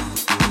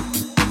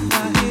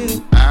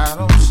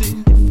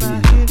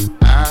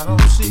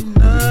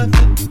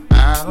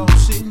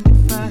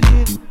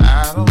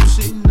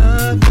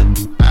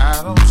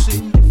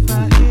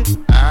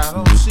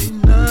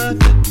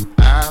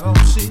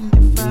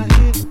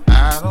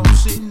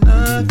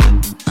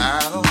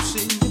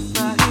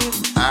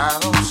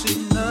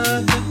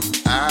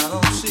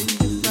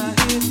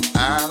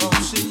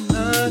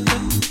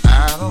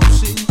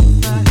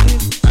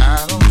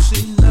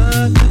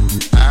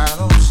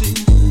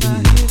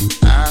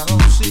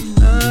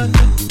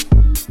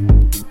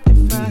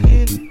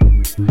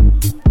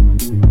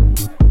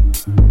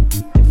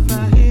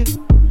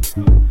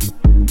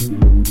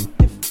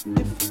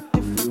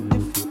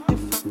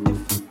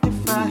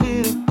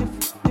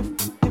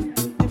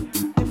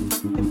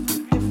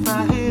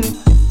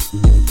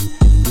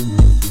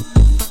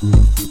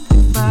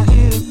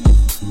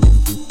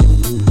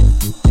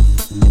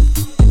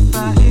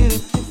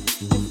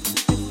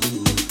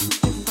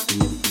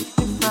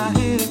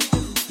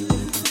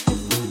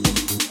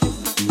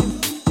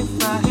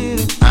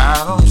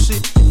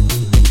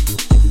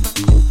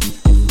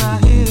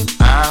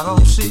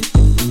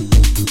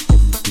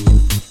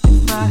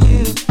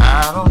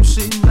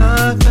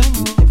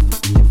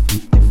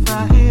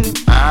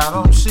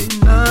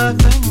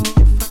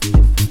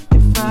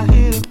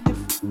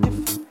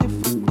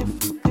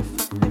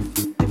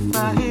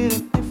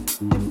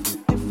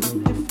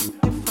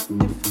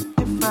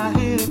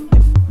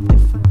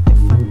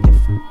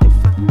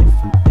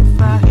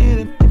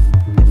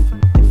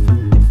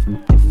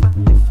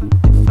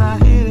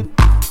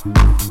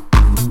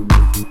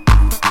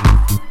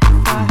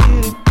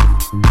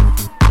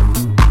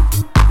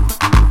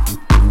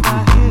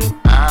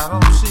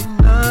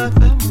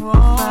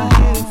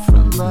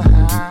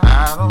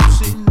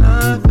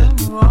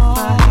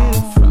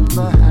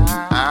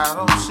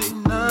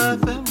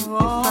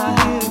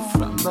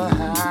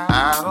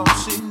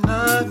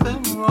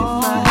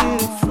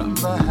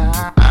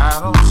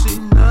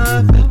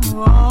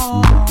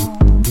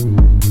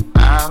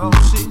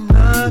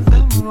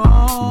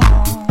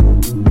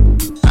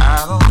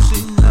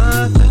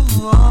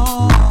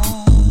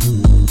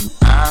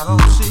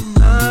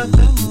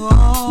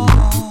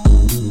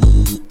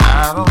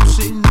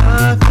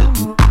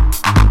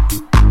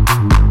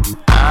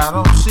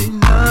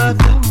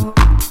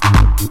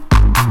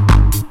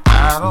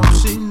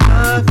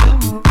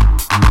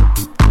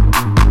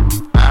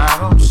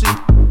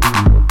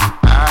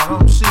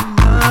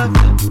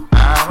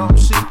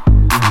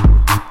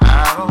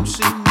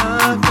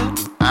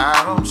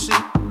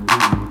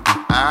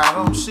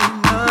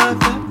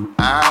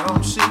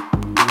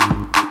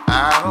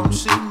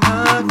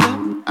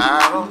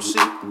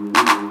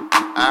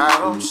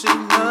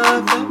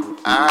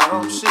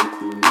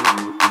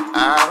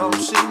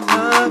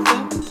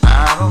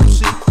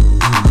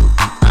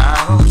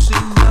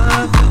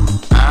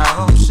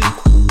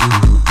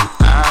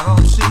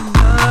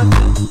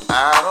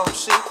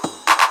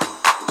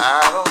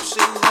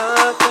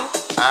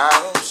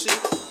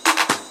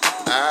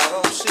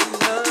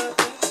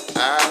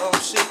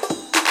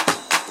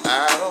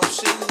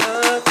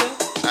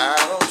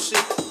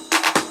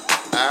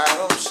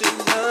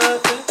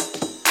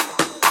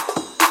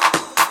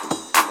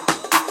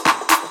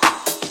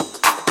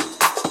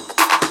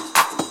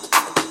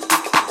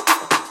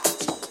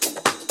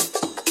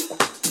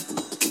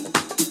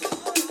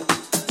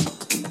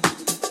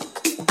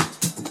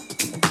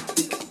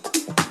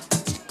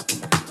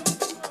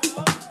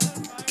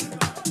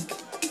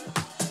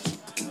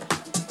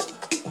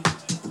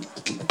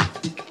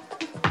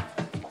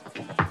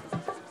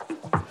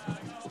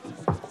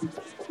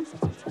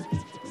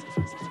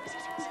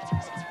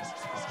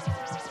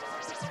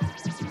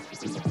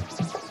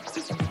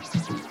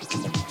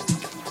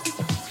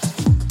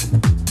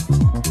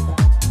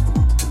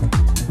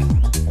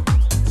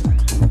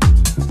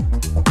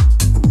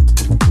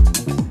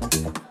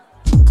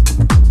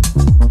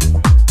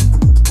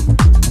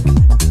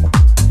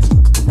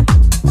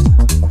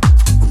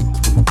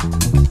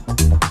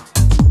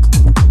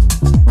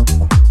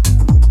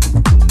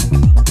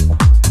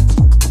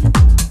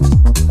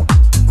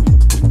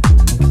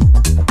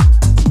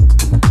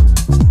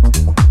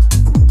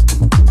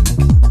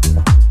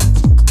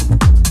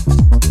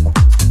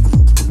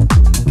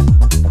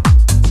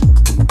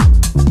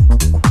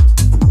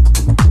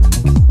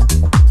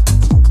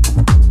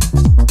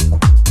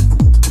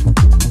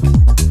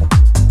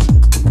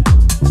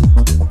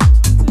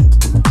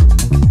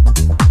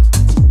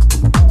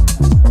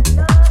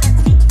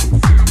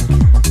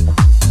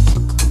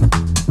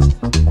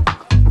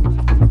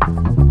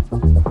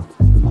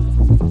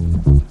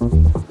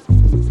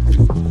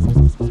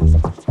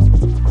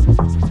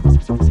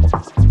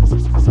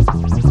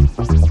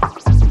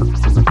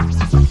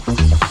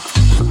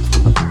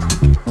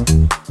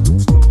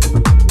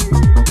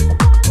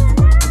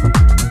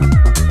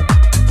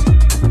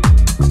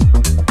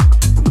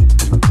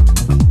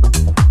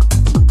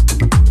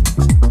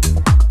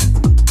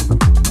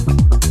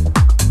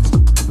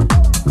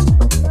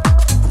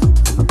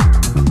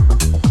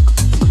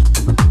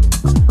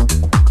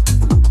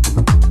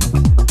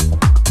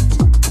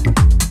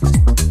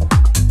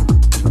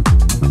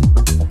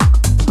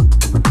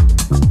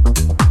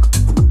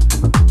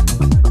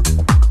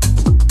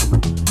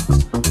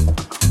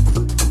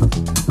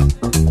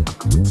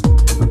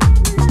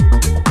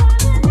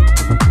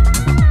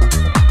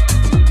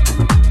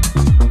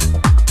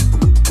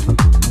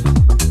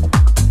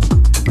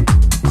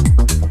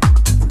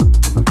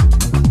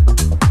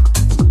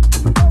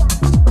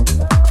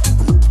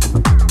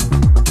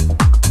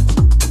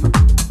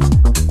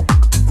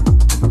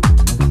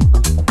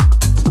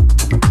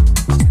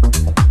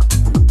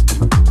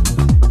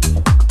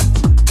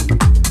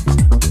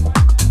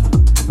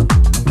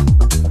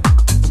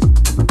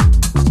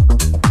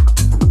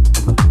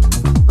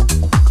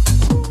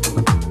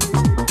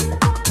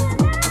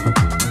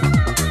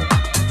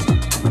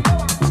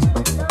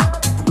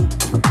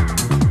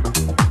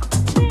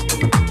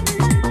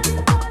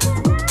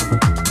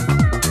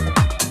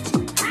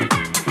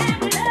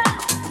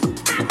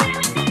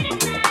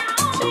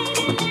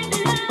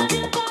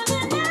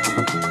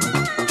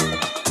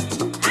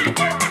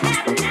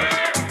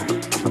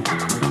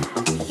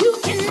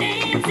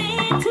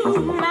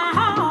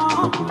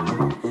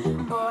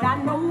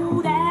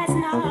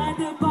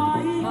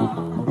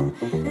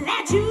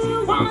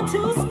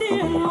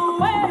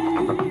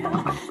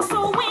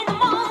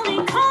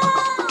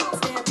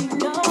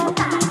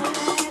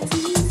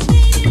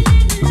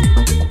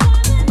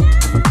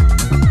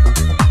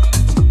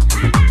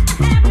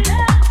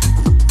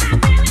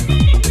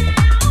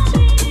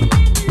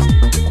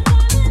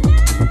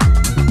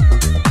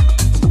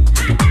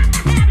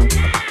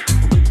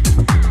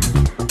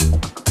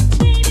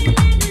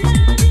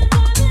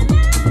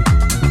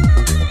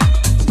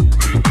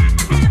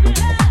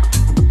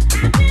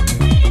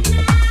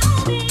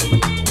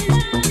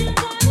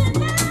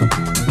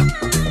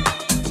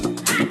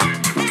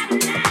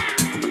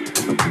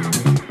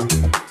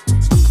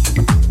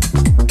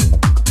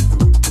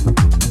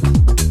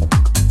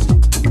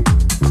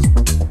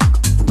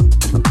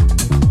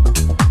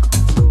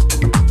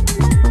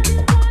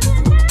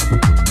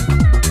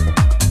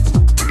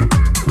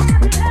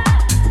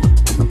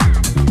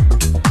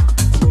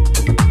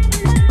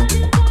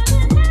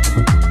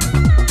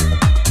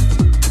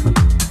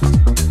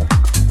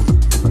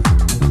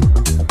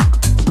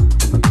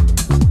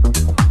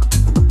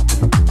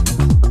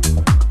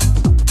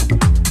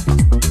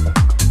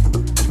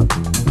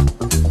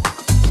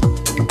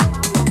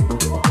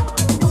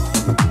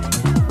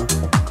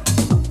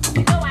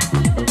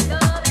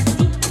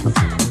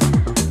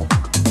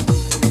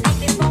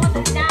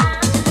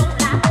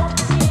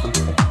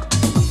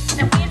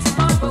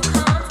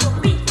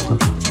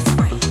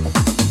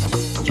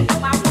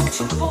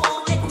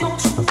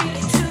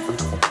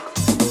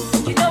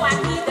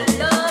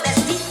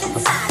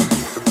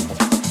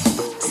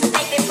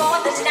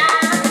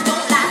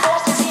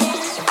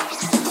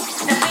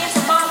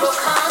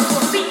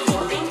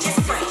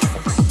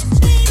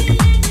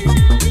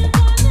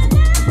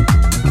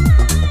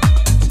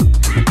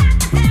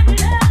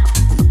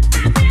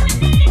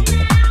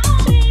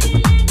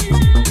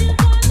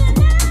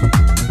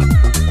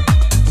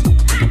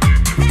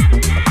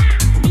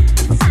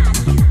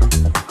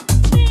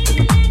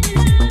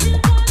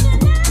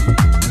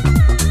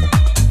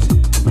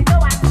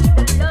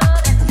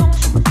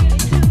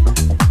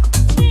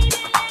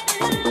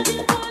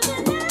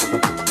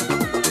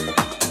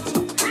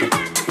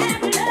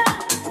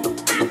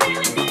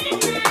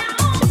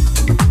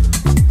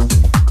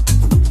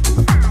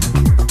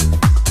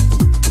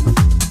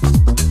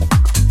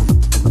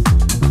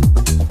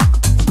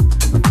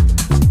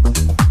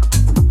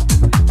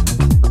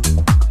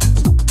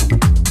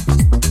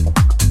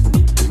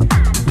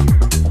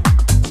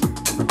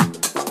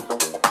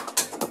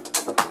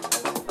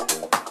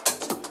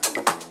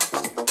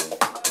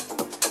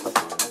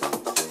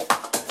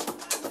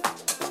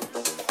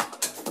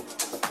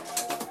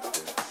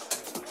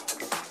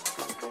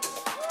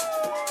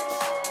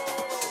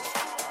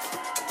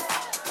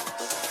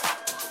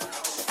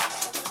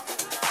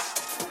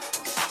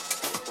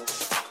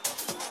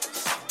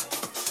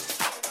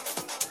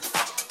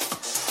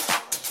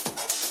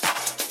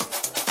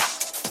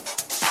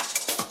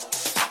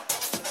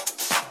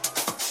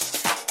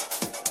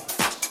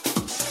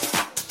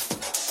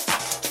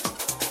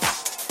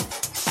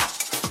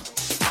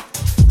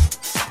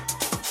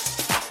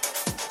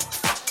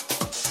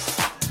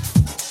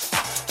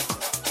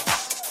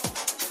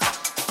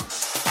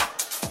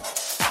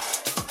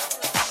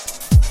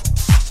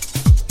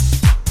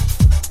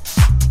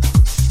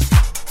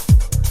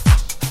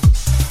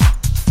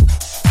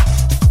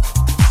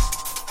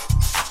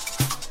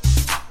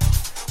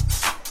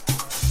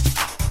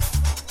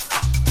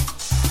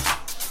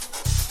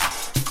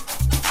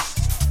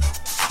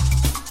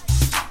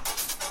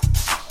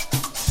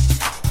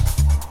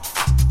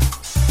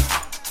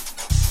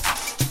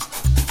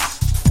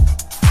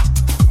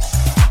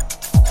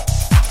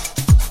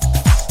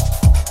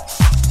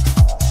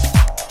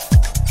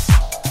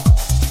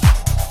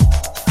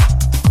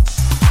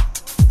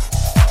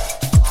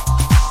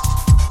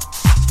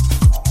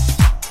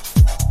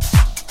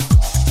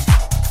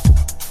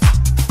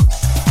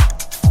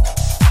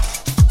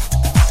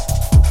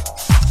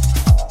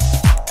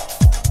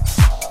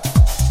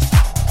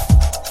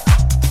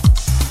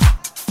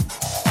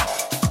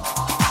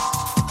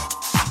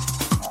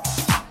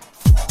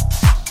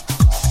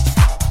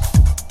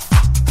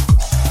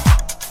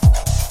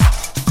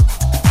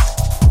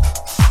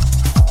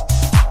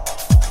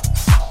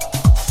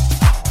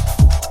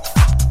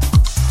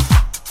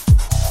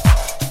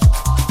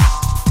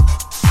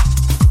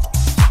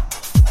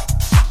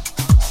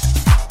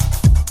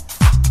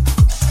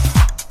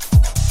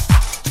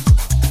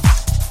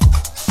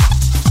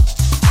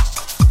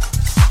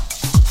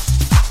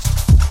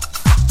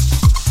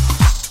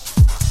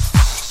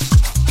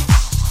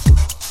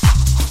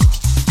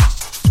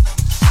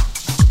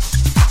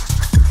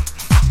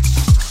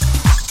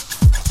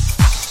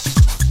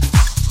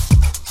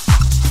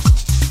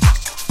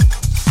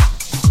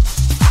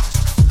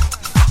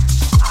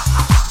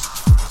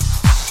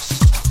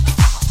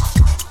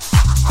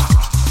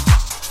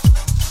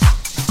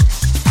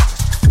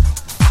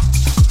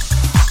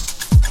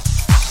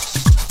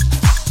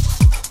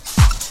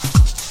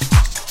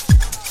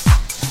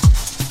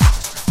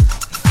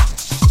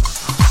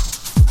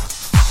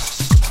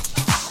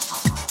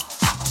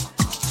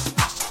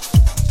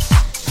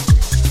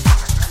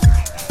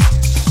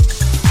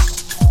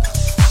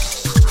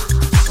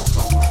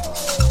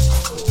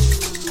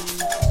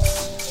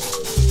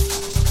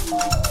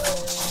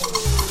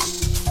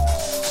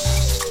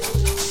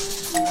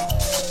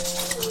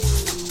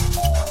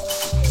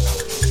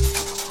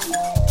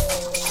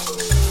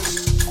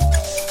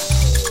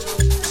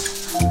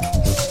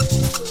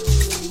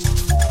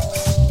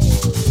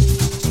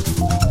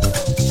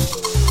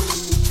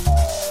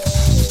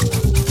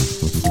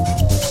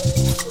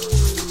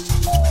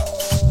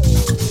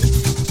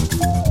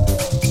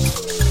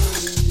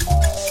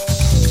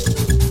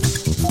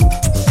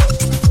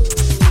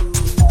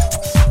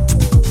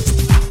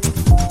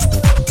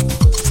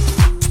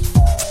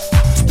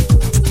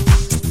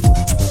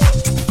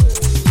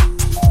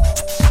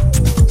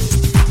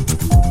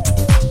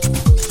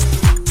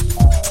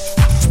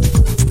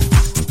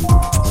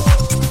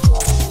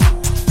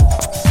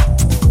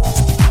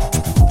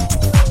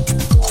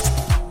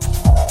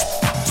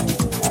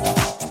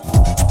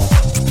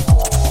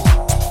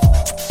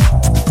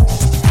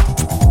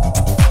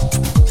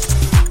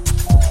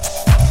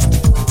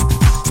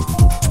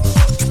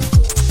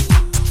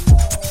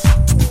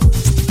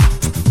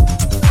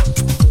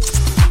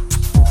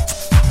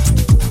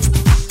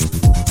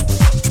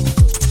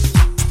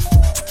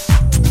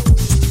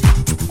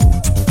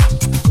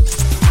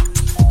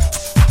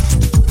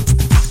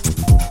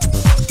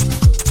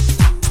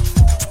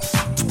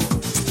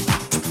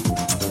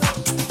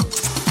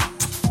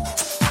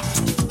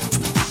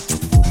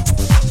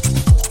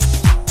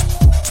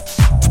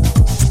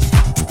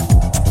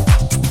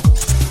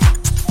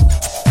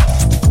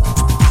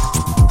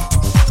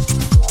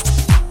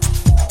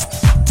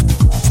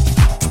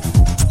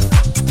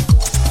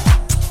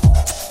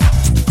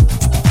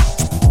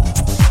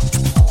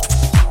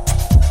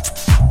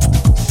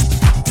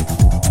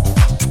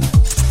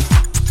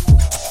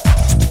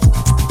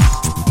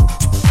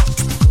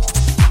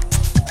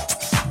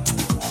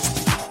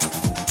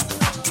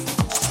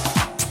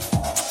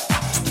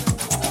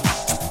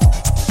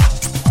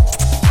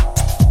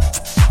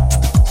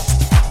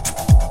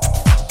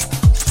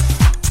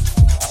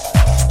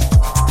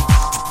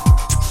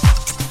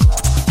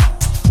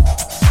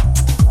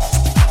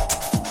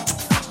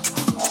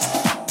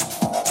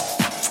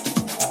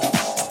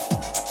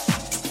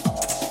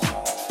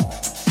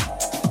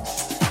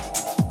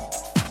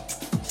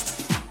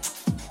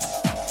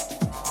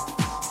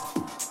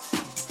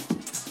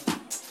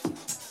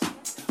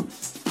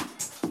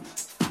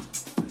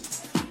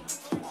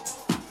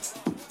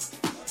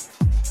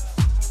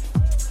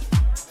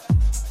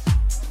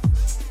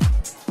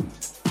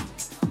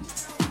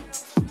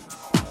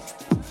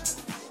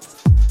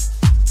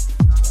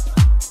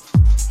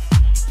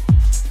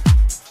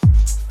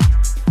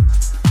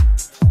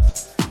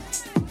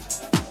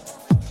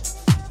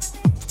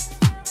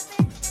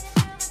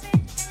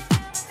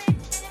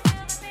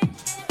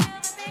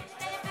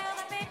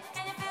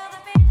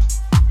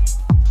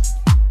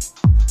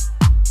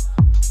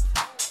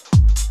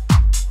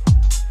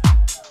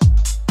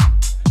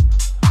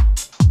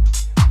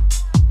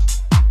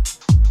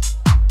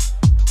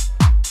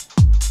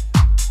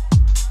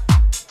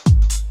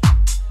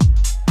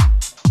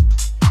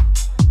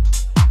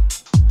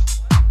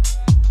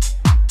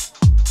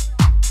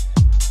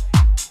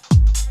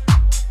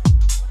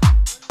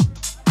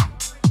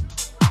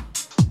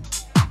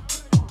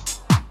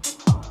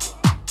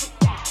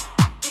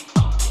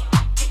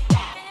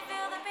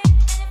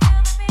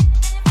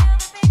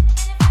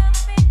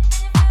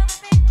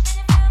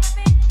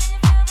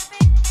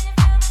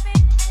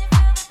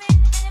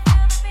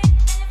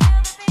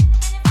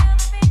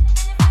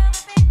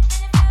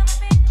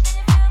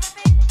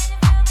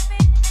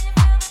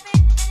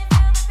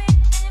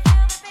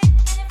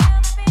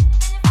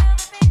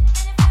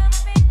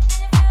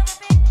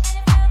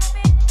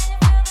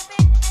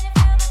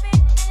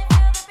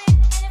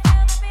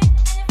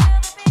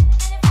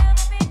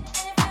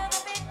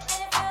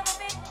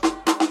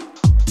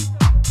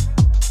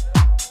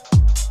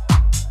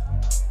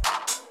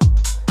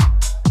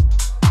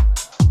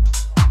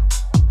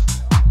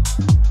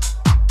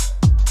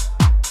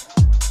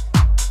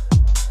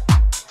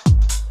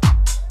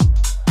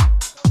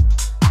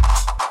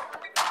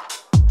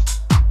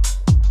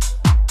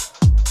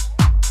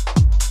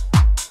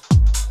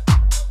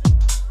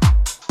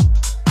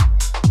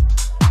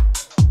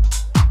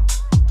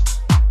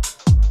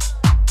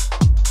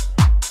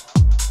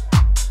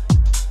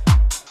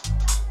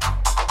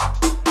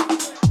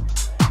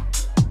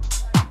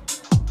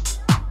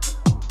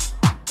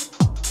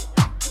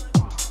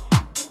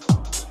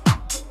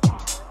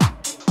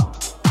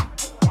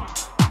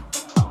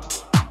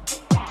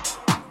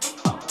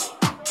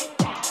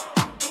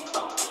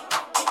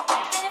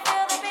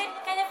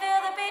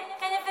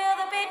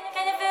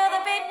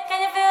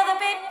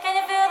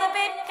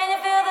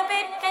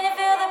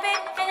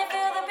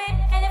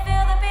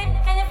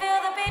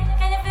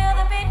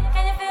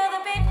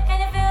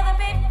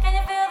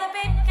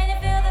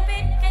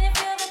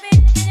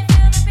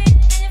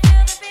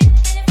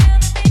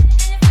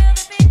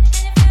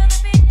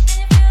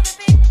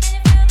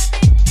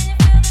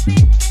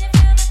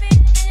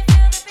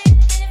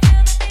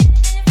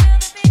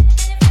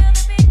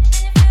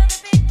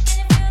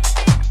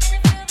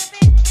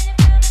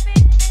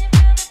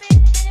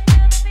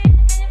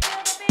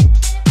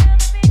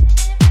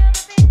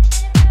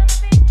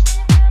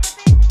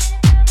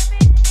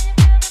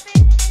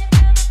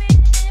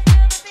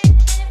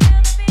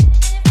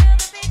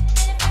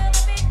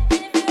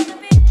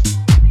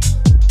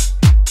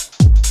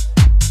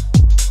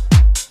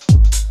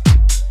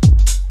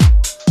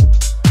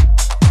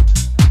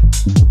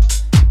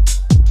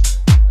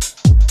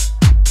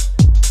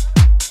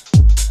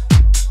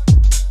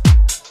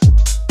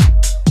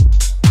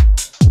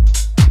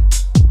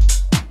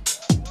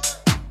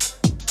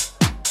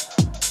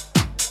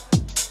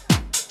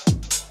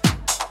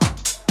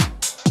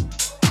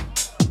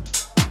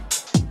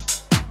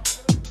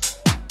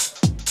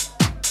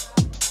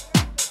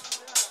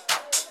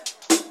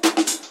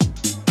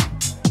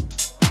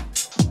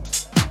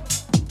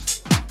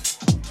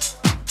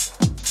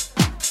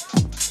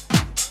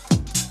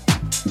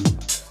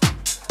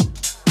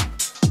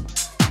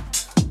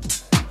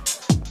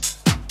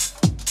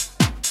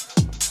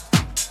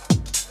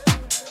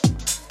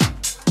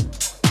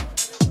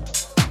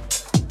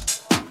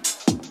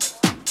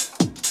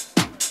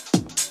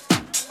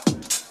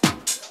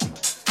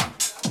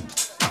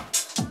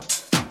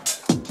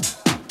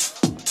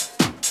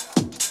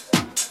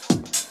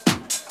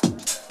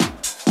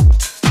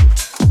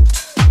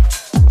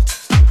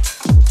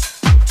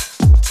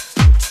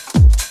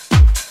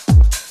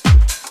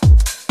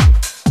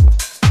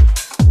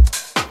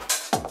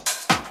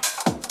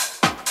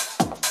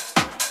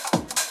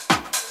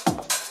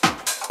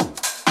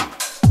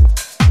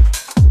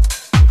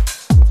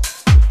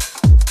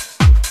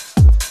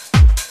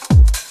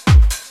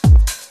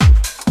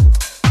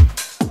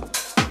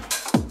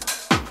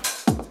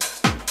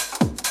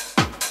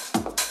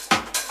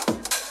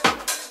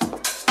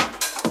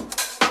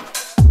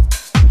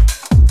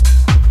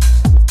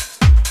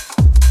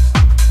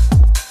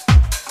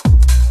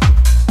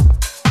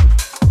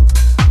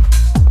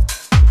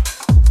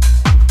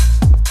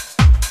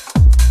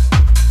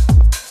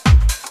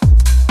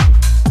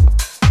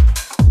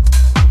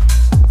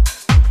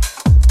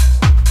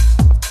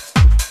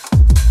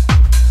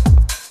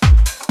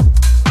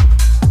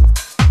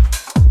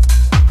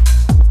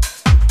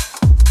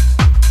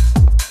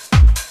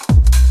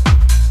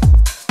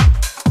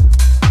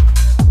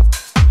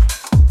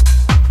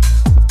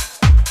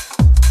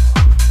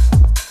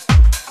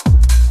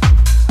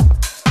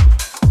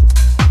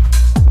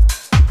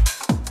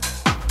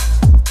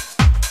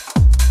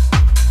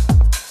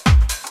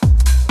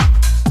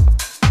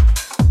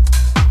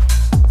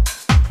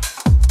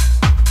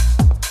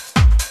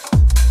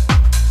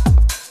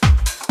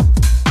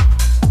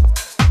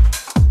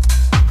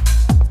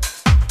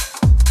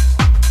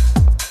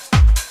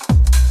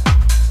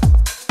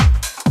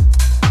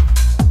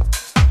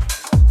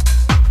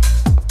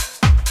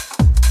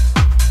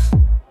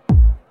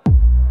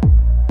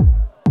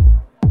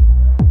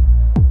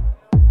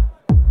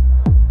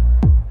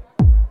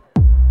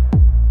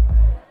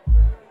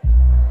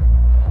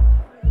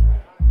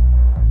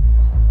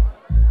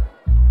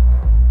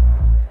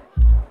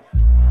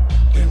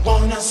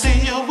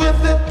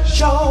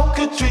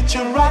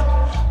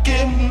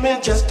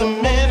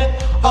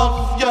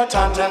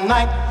 time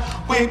tonight.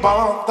 We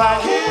both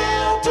are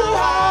here to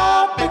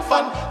have big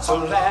fun, so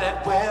let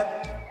it whip.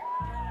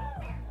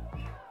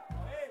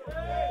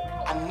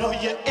 I know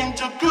you're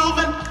into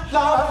grooving,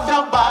 love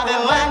your body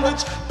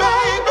language.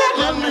 Baby,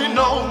 let me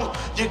know.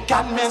 You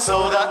got me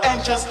so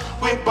anxious.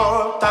 We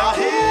both are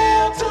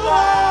here to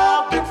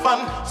have big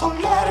fun, so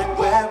let it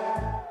whip.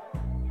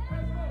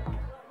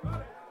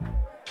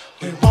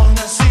 We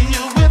wanna see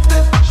you with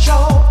it,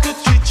 show could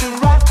treat you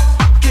right.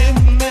 Give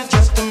me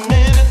just a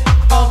minute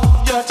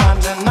of your time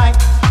tonight.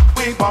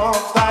 We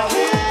both are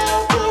here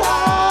to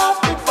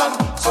have big fun,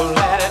 so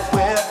let it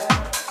whip.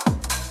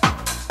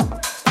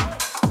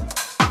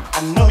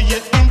 I know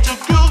you're into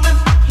grooving,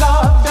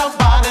 love your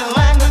body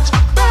language.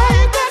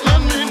 Baby,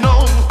 let me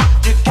know.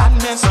 You got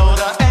me so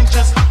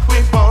anxious. We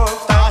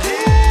both are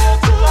here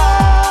to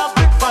have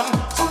big fun,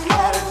 so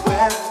let it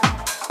whip.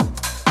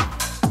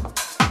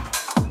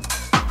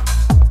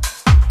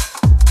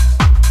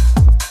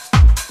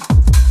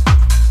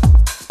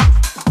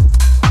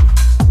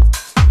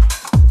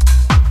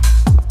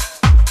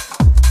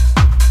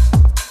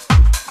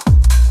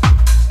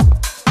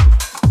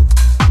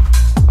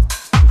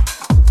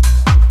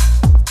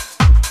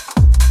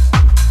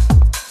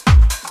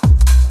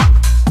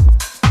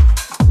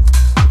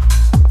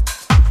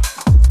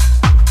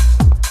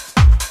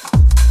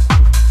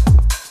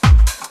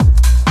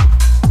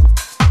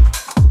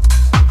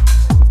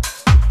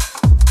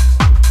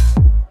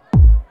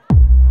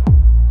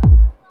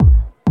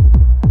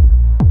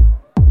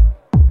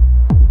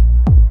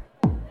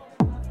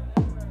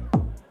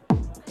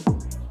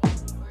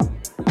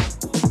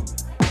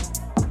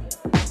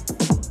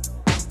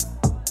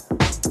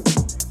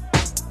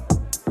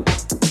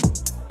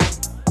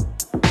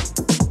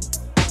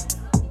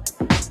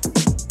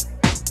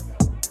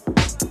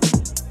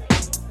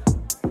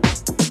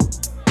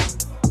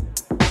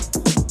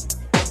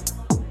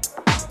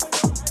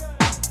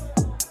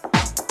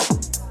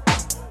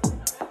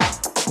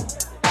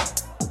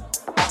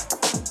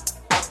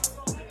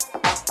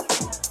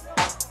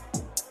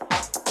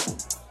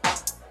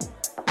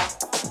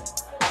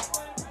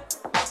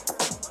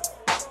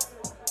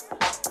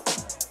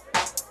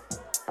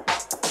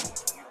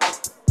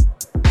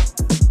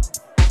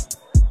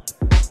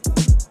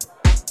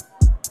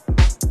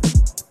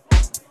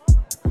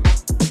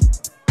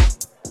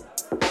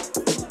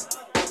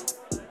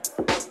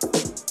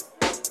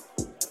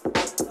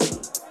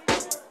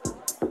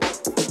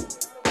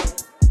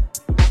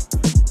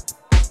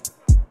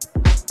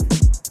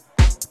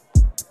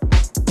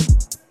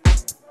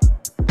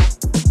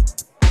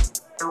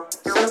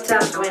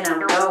 Sometimes when I'm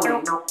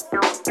going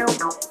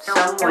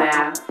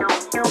somewhere,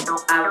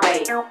 I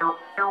wait,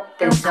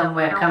 then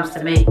somewhere comes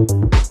to me.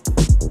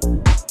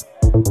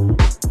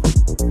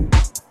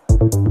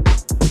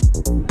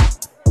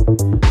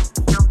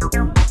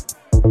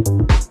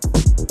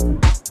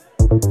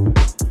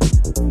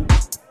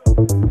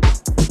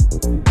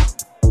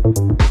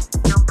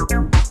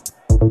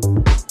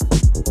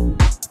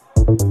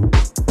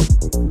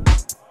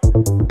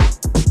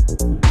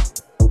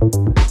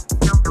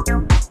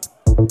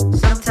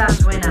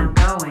 Sometimes when I'm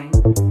going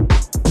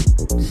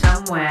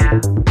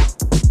somewhere,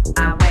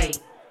 I wait,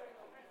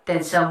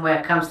 then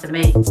somewhere comes to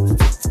me.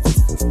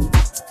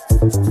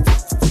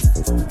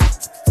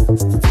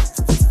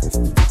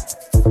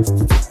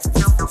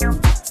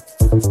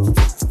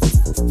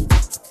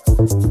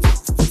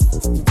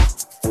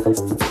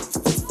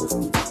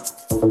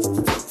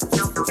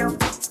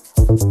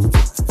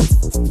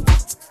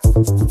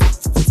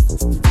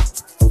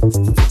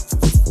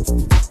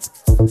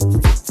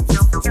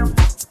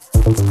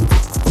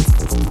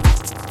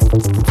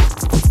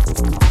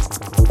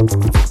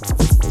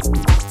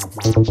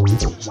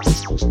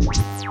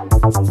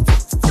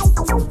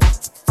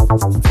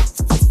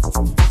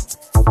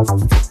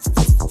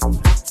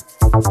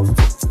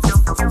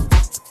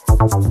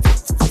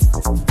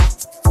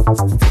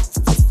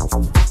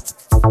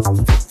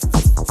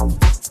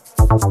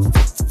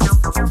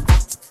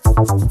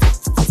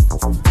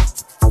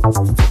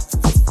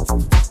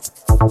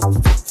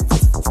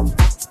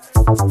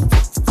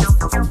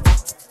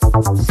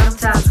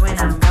 Sometimes when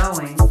I'm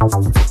going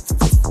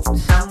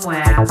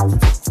somewhere,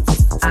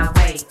 I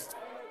wait,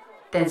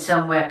 then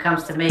somewhere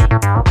comes to me.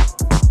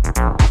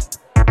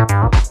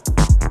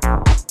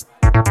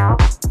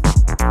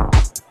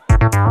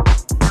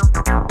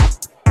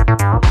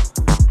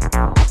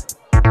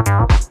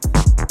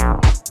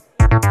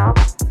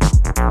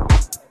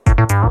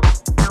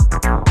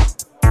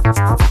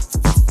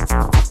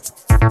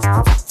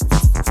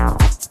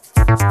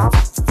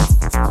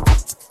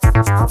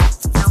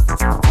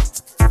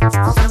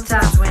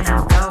 Sometimes when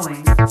I'm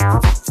going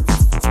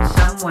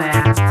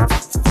somewhere,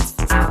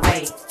 I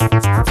wait,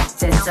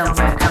 then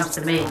somewhere comes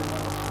to me.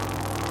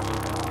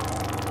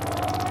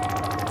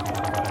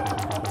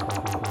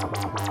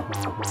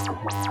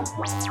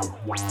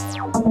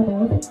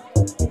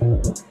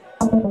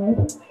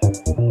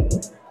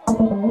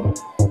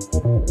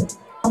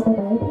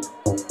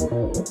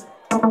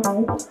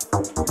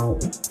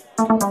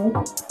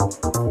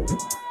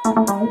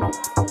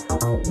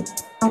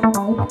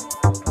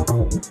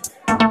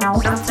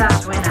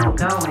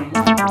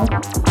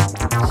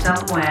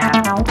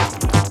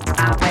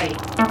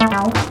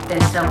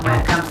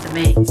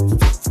 me.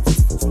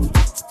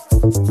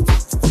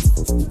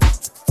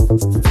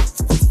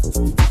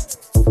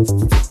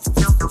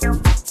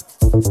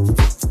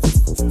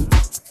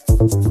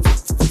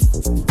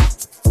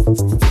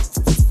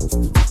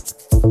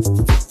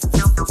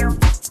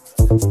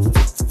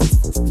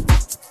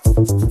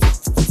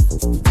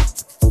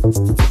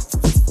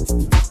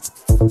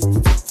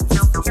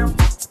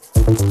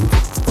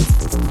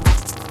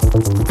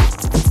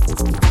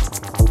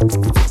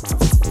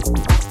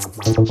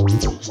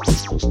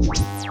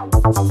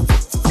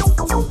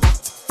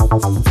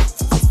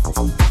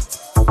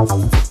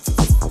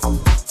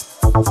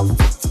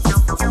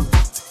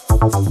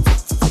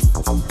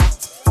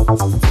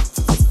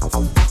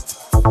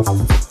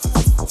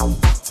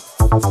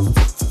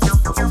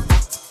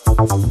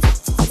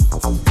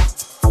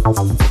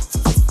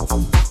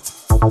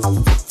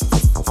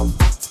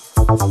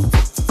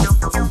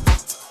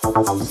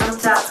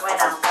 Sometimes when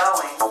I'm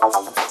going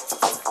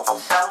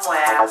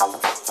somewhere,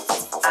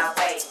 I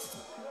wait,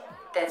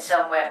 then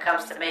somewhere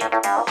comes to me.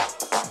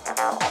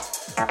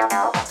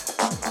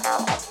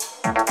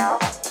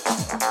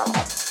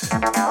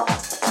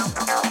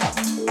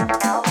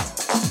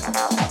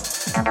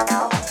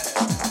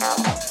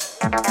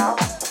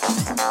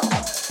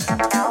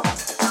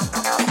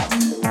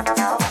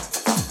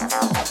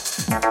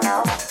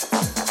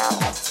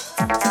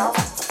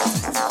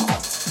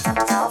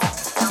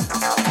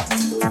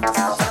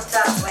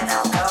 Sometimes when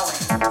I'm going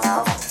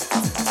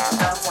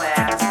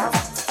somewhere,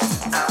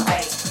 I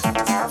wait,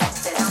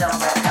 then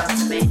somewhere comes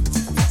to me.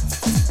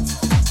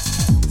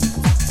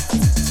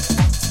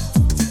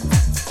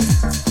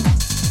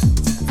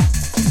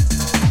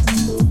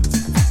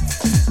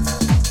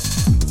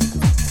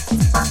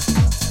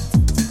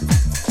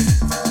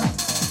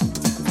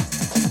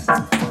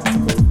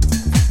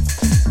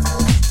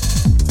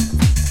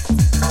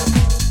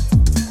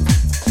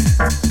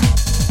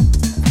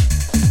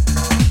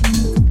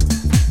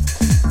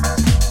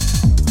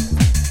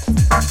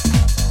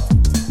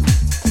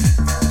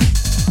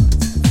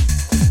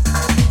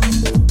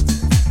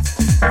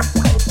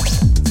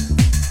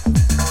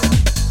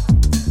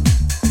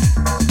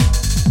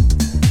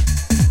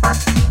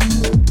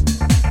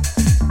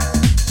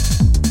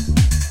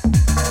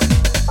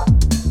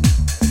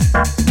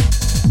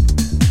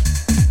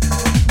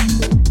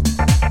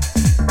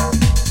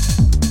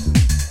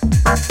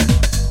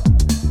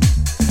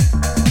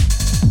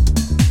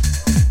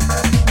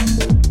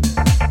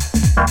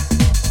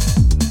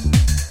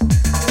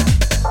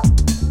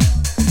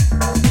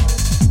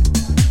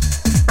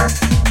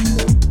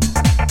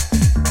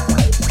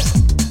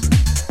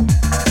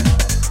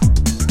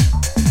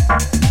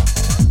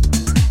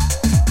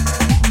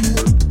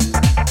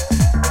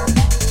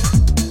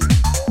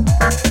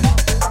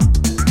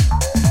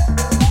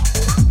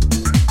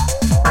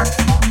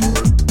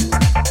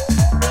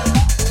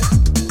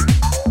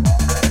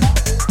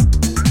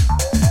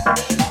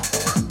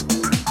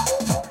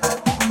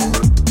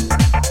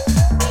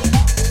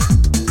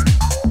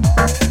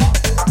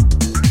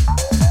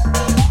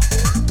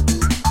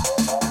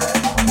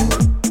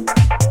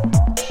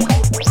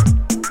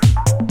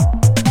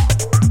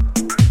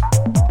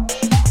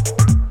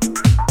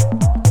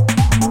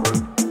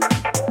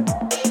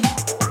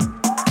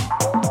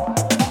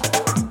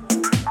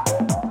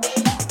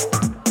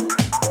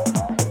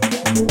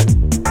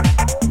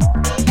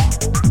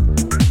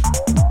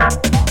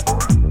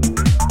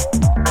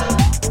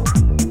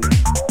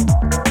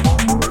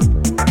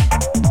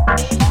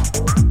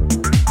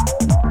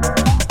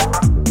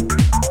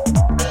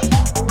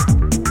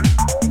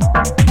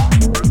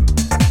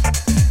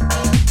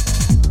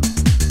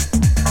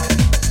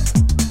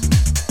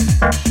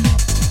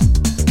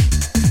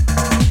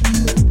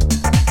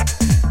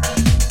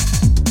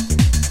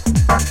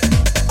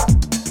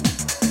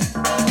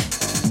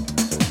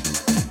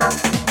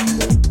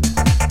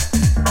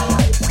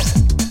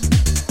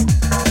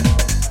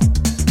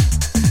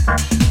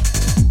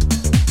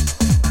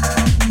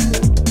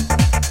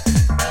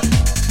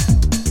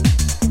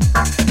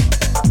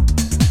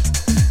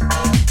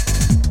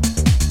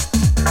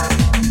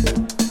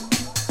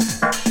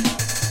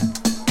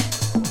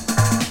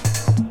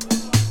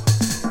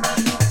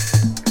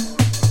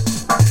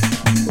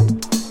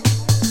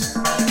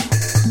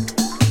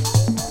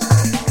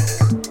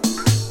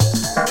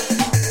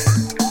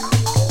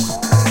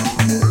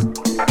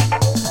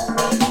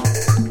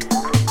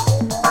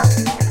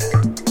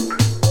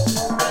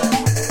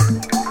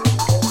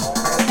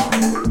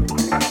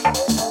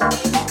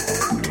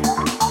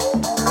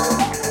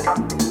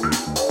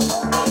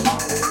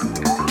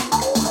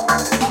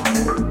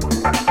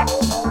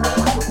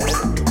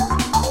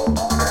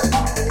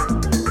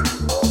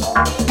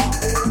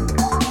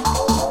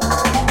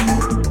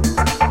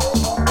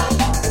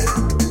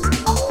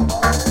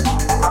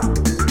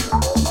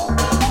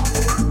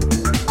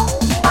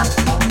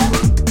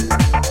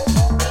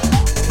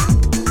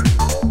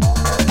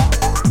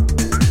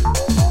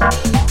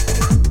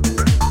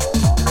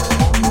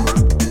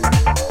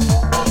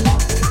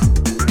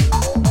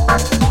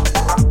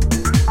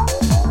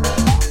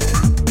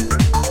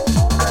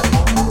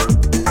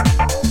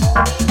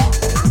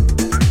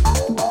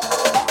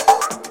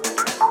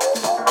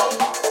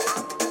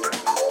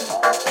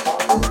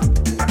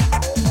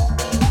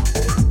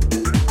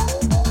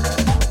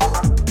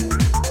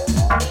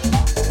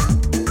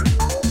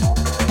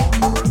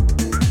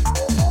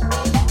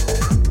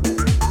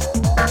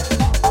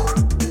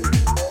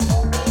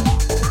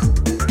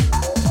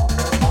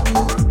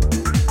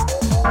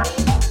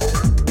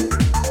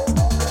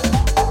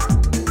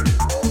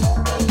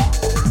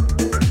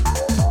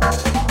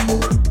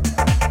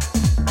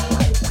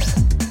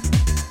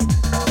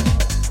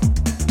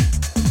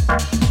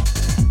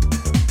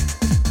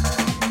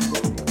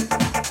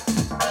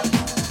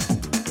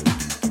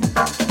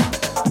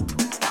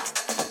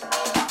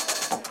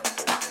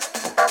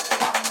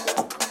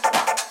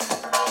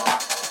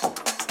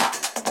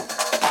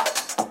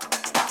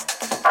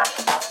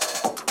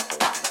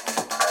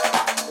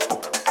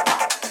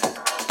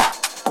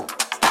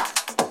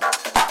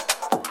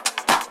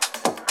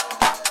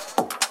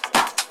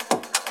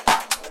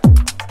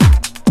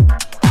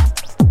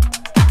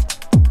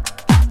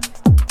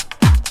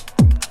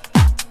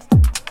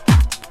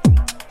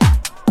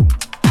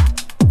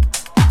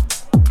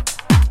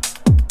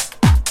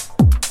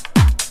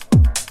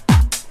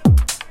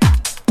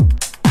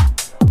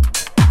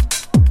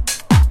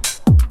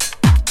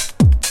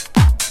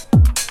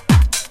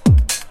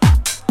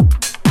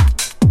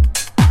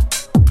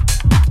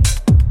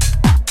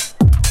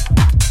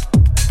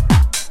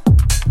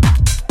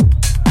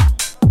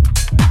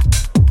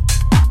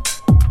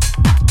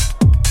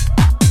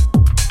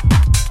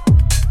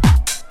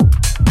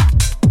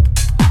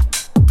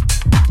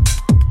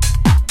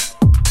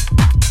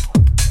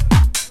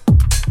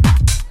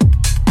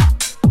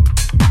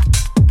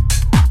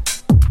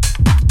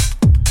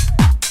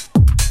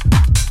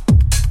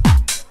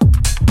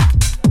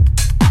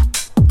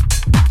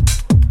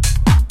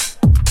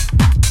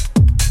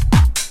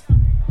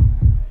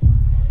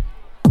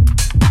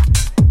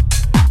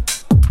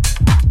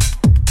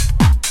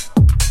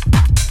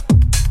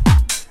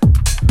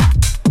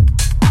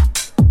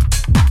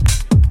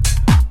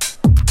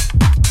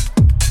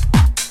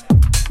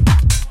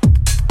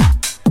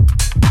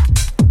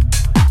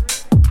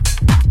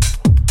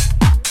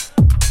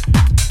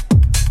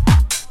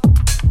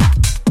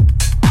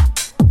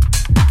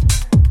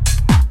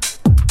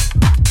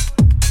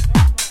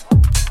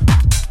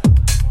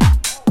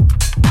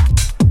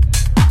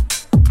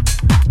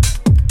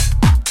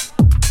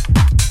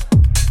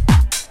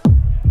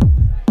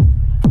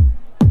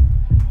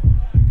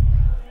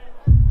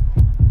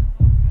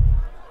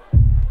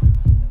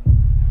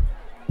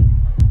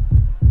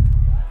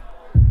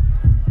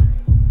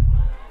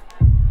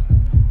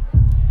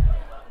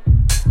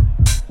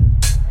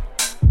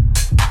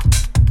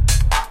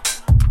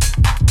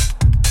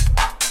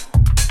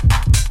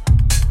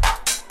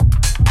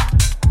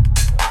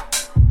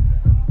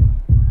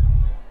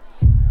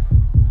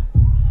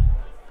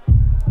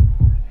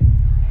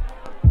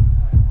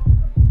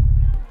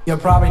 You'll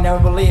probably never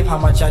believe how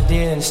much I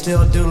did and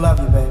still do love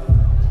you, babe.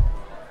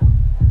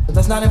 But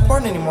that's not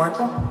important anymore.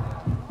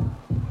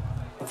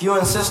 If you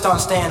insist on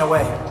staying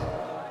away,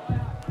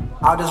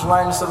 I'll just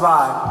learn to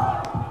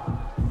survive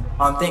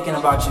on thinking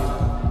about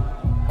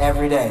you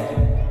every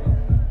day.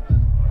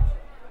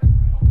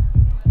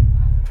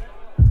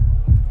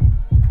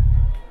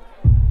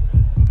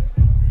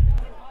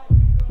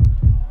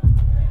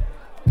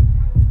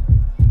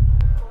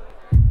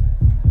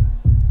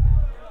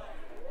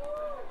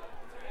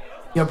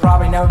 You'll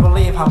probably never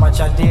believe how much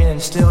I did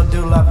and still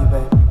do love you,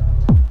 babe.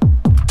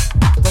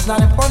 But that's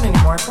not important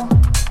anymore.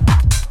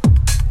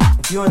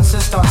 If you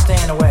insist on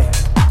staying away,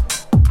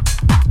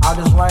 I'll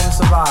just learn to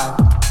survive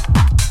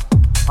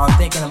on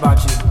thinking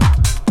about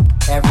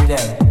you every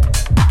day.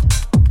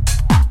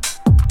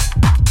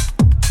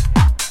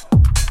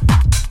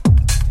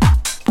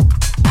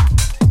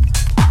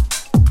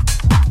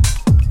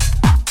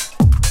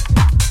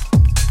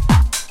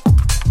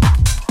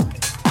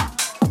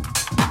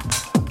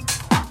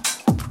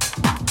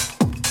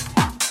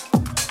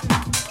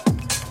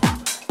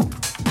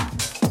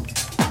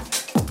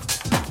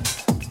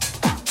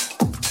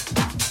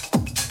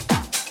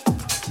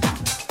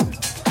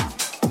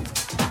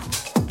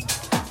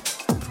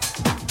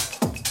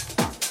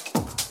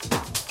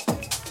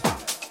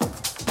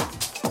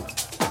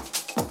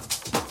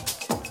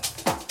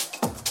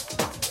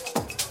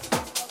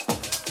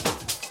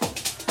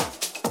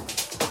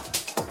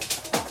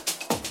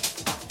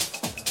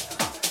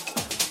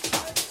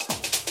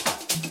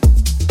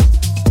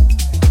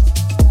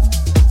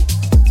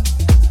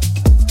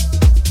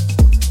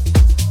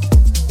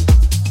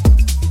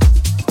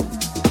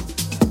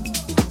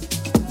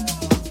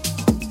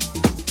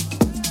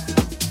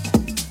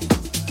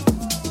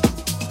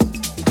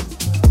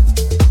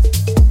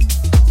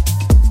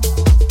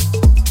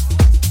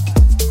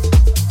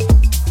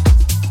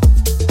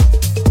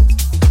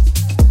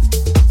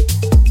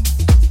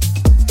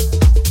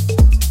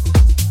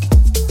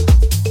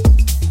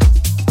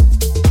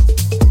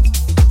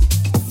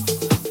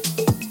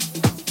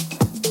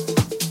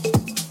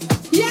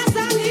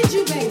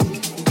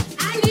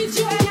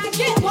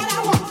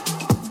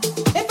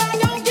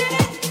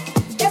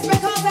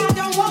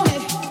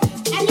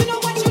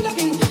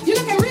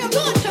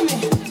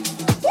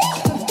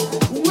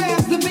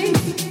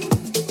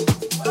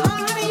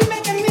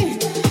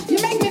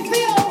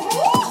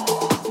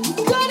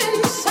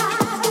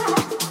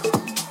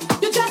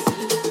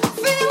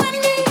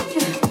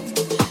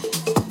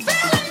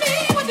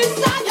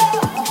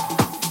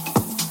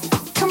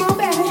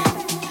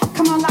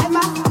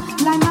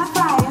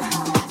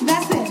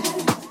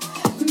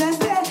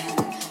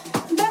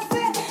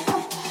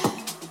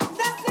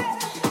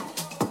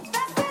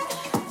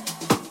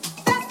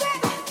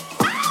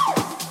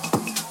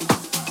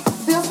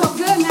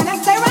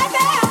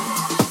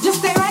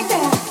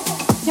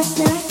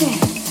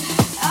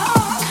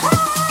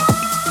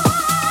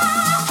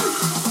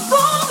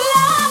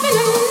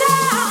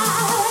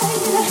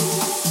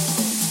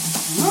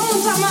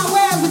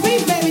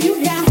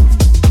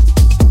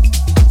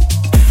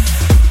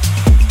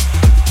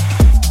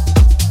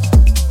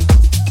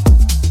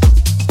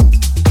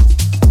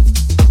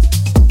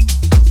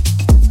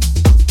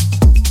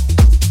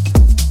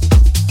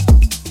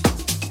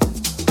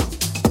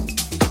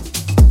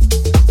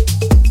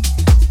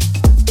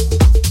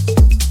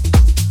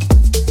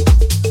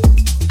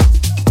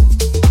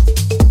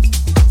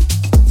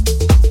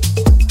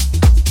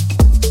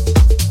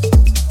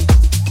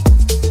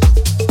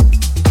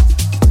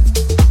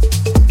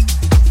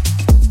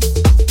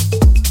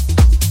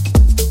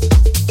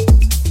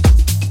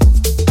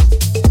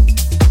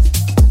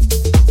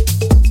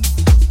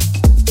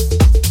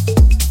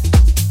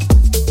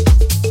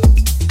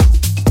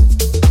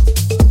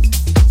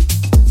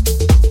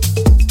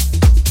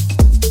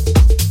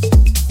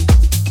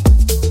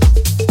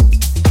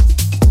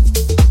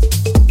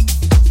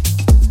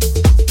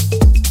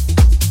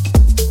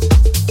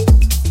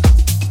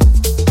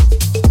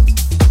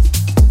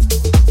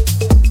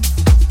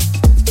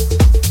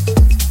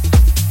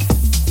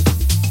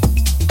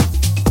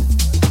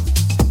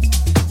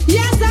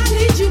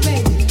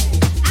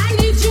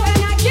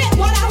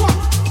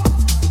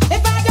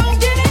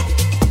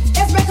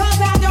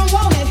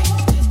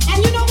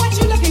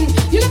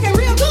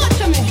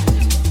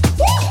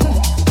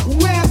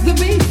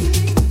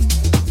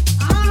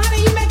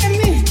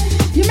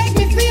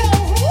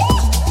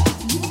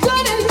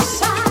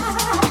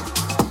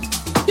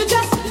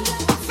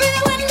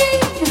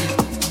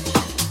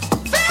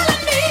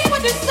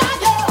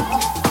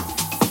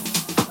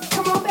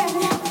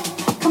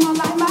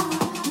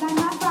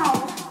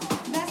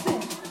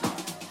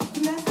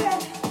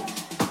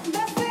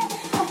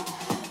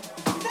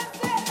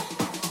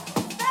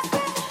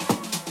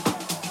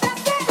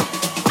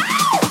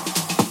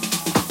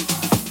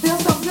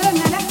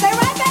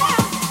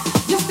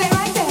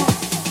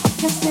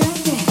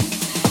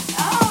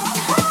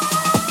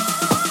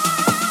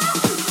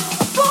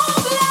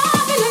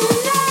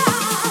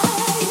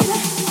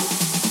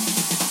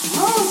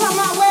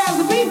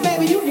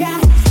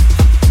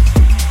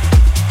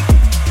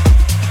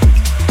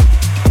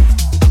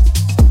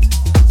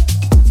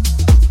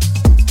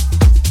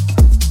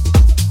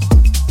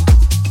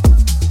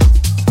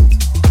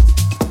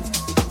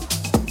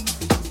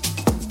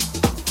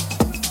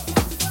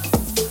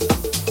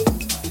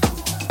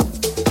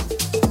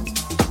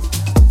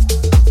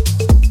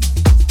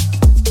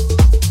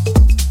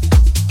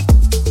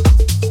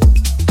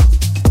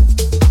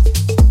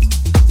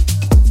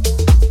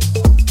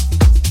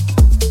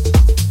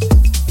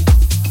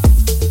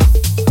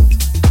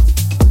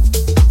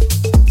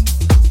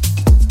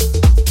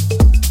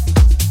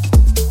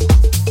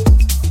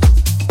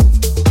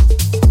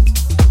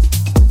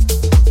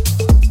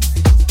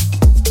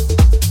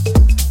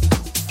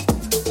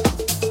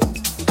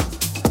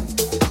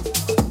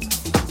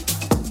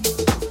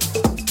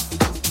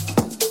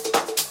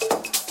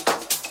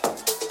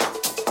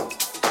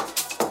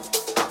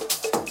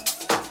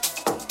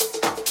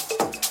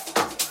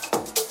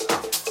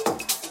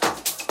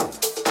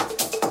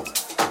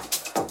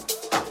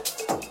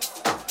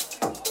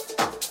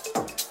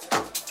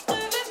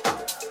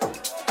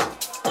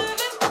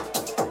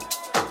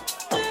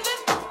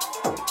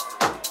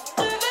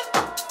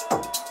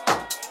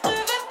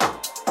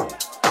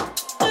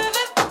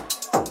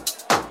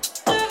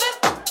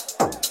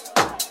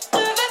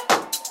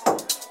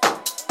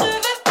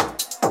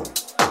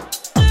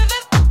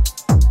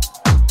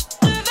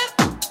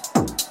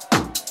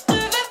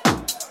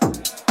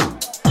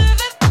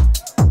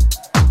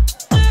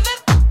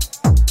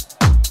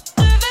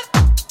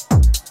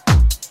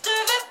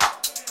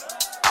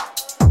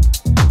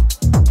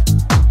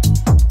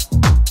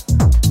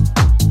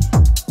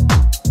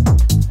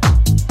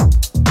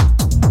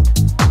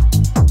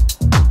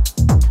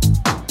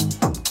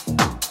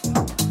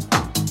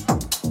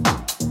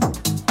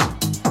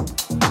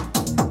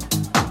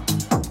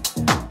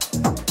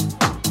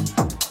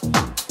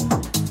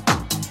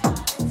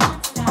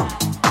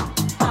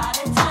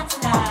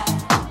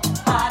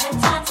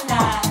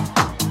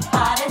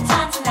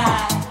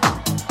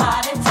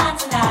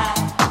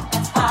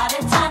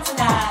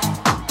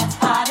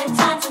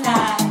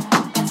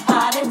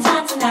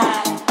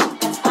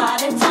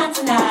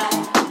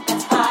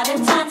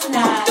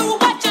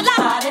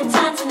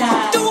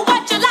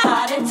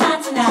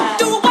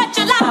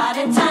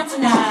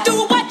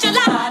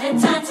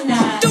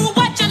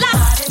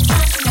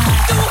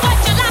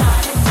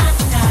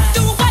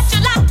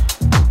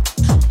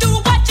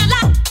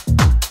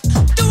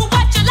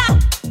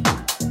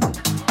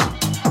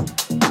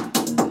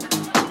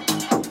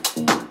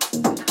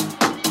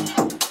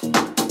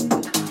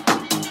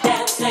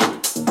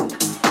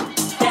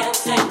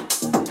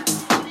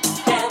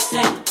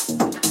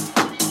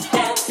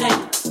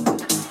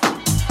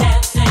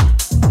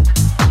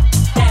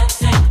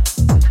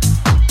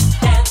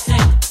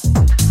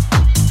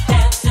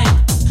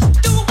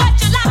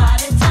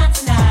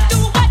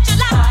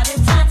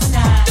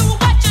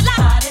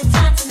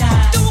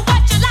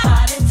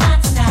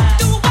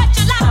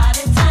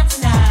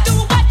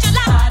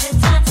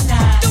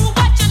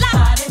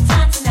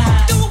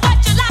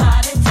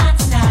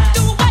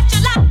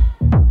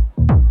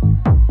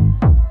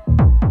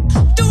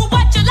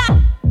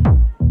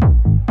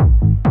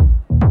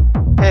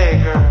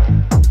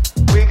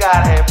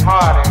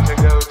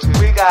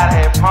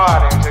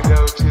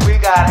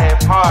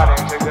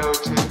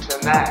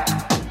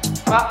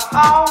 Well,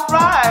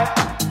 alright.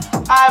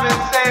 I've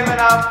been saving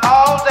up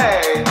all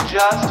day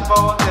just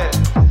for this.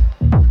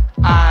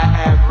 I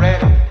am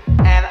ready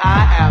and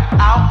I am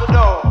out the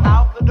door.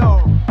 Out the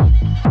door.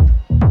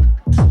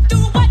 Do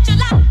what you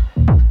like.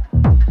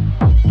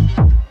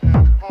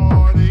 And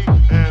party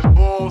and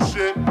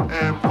bullshit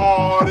and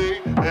party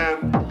and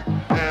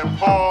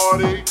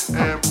party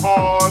and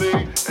party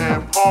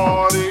and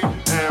party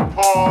and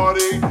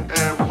party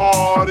and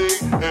party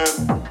and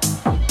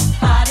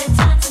Party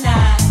time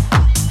tonight.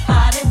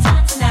 Party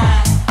time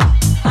tonight.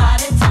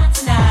 Party time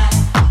tonight.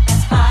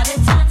 It's party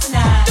time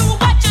tonight. Do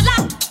what you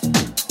like.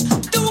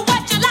 Do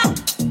what you like.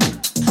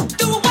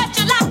 Do what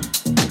you like.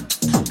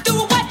 Do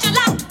what you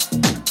like.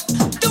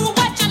 Do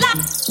what you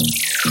like.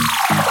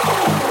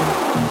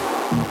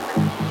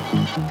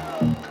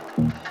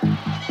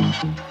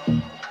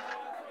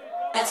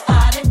 Let's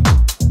party.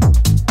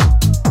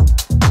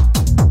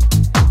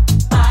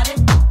 Party.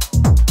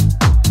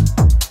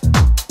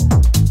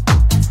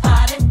 Let's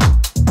party.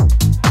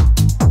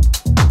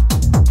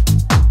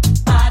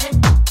 Party.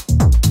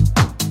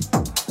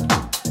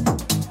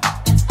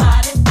 Let's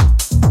party.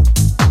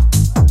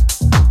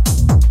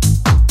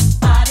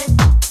 Party.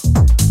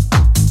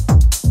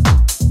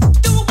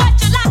 Do what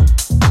you like.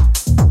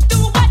 Do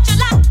what you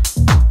like.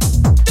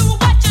 Do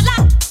what you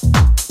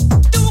like.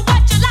 Do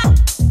what you like. Do what you like.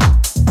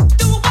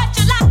 Do what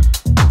you like.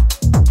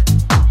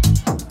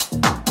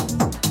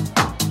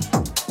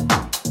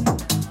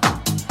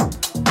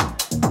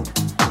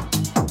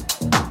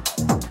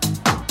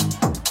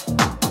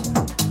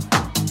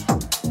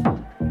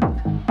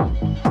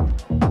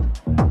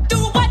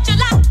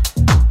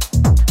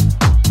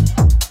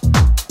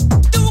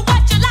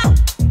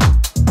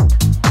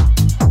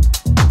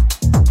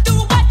 Do what you like. Do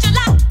what you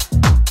like.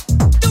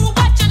 Do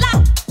what you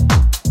like.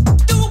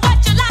 Do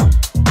what you like.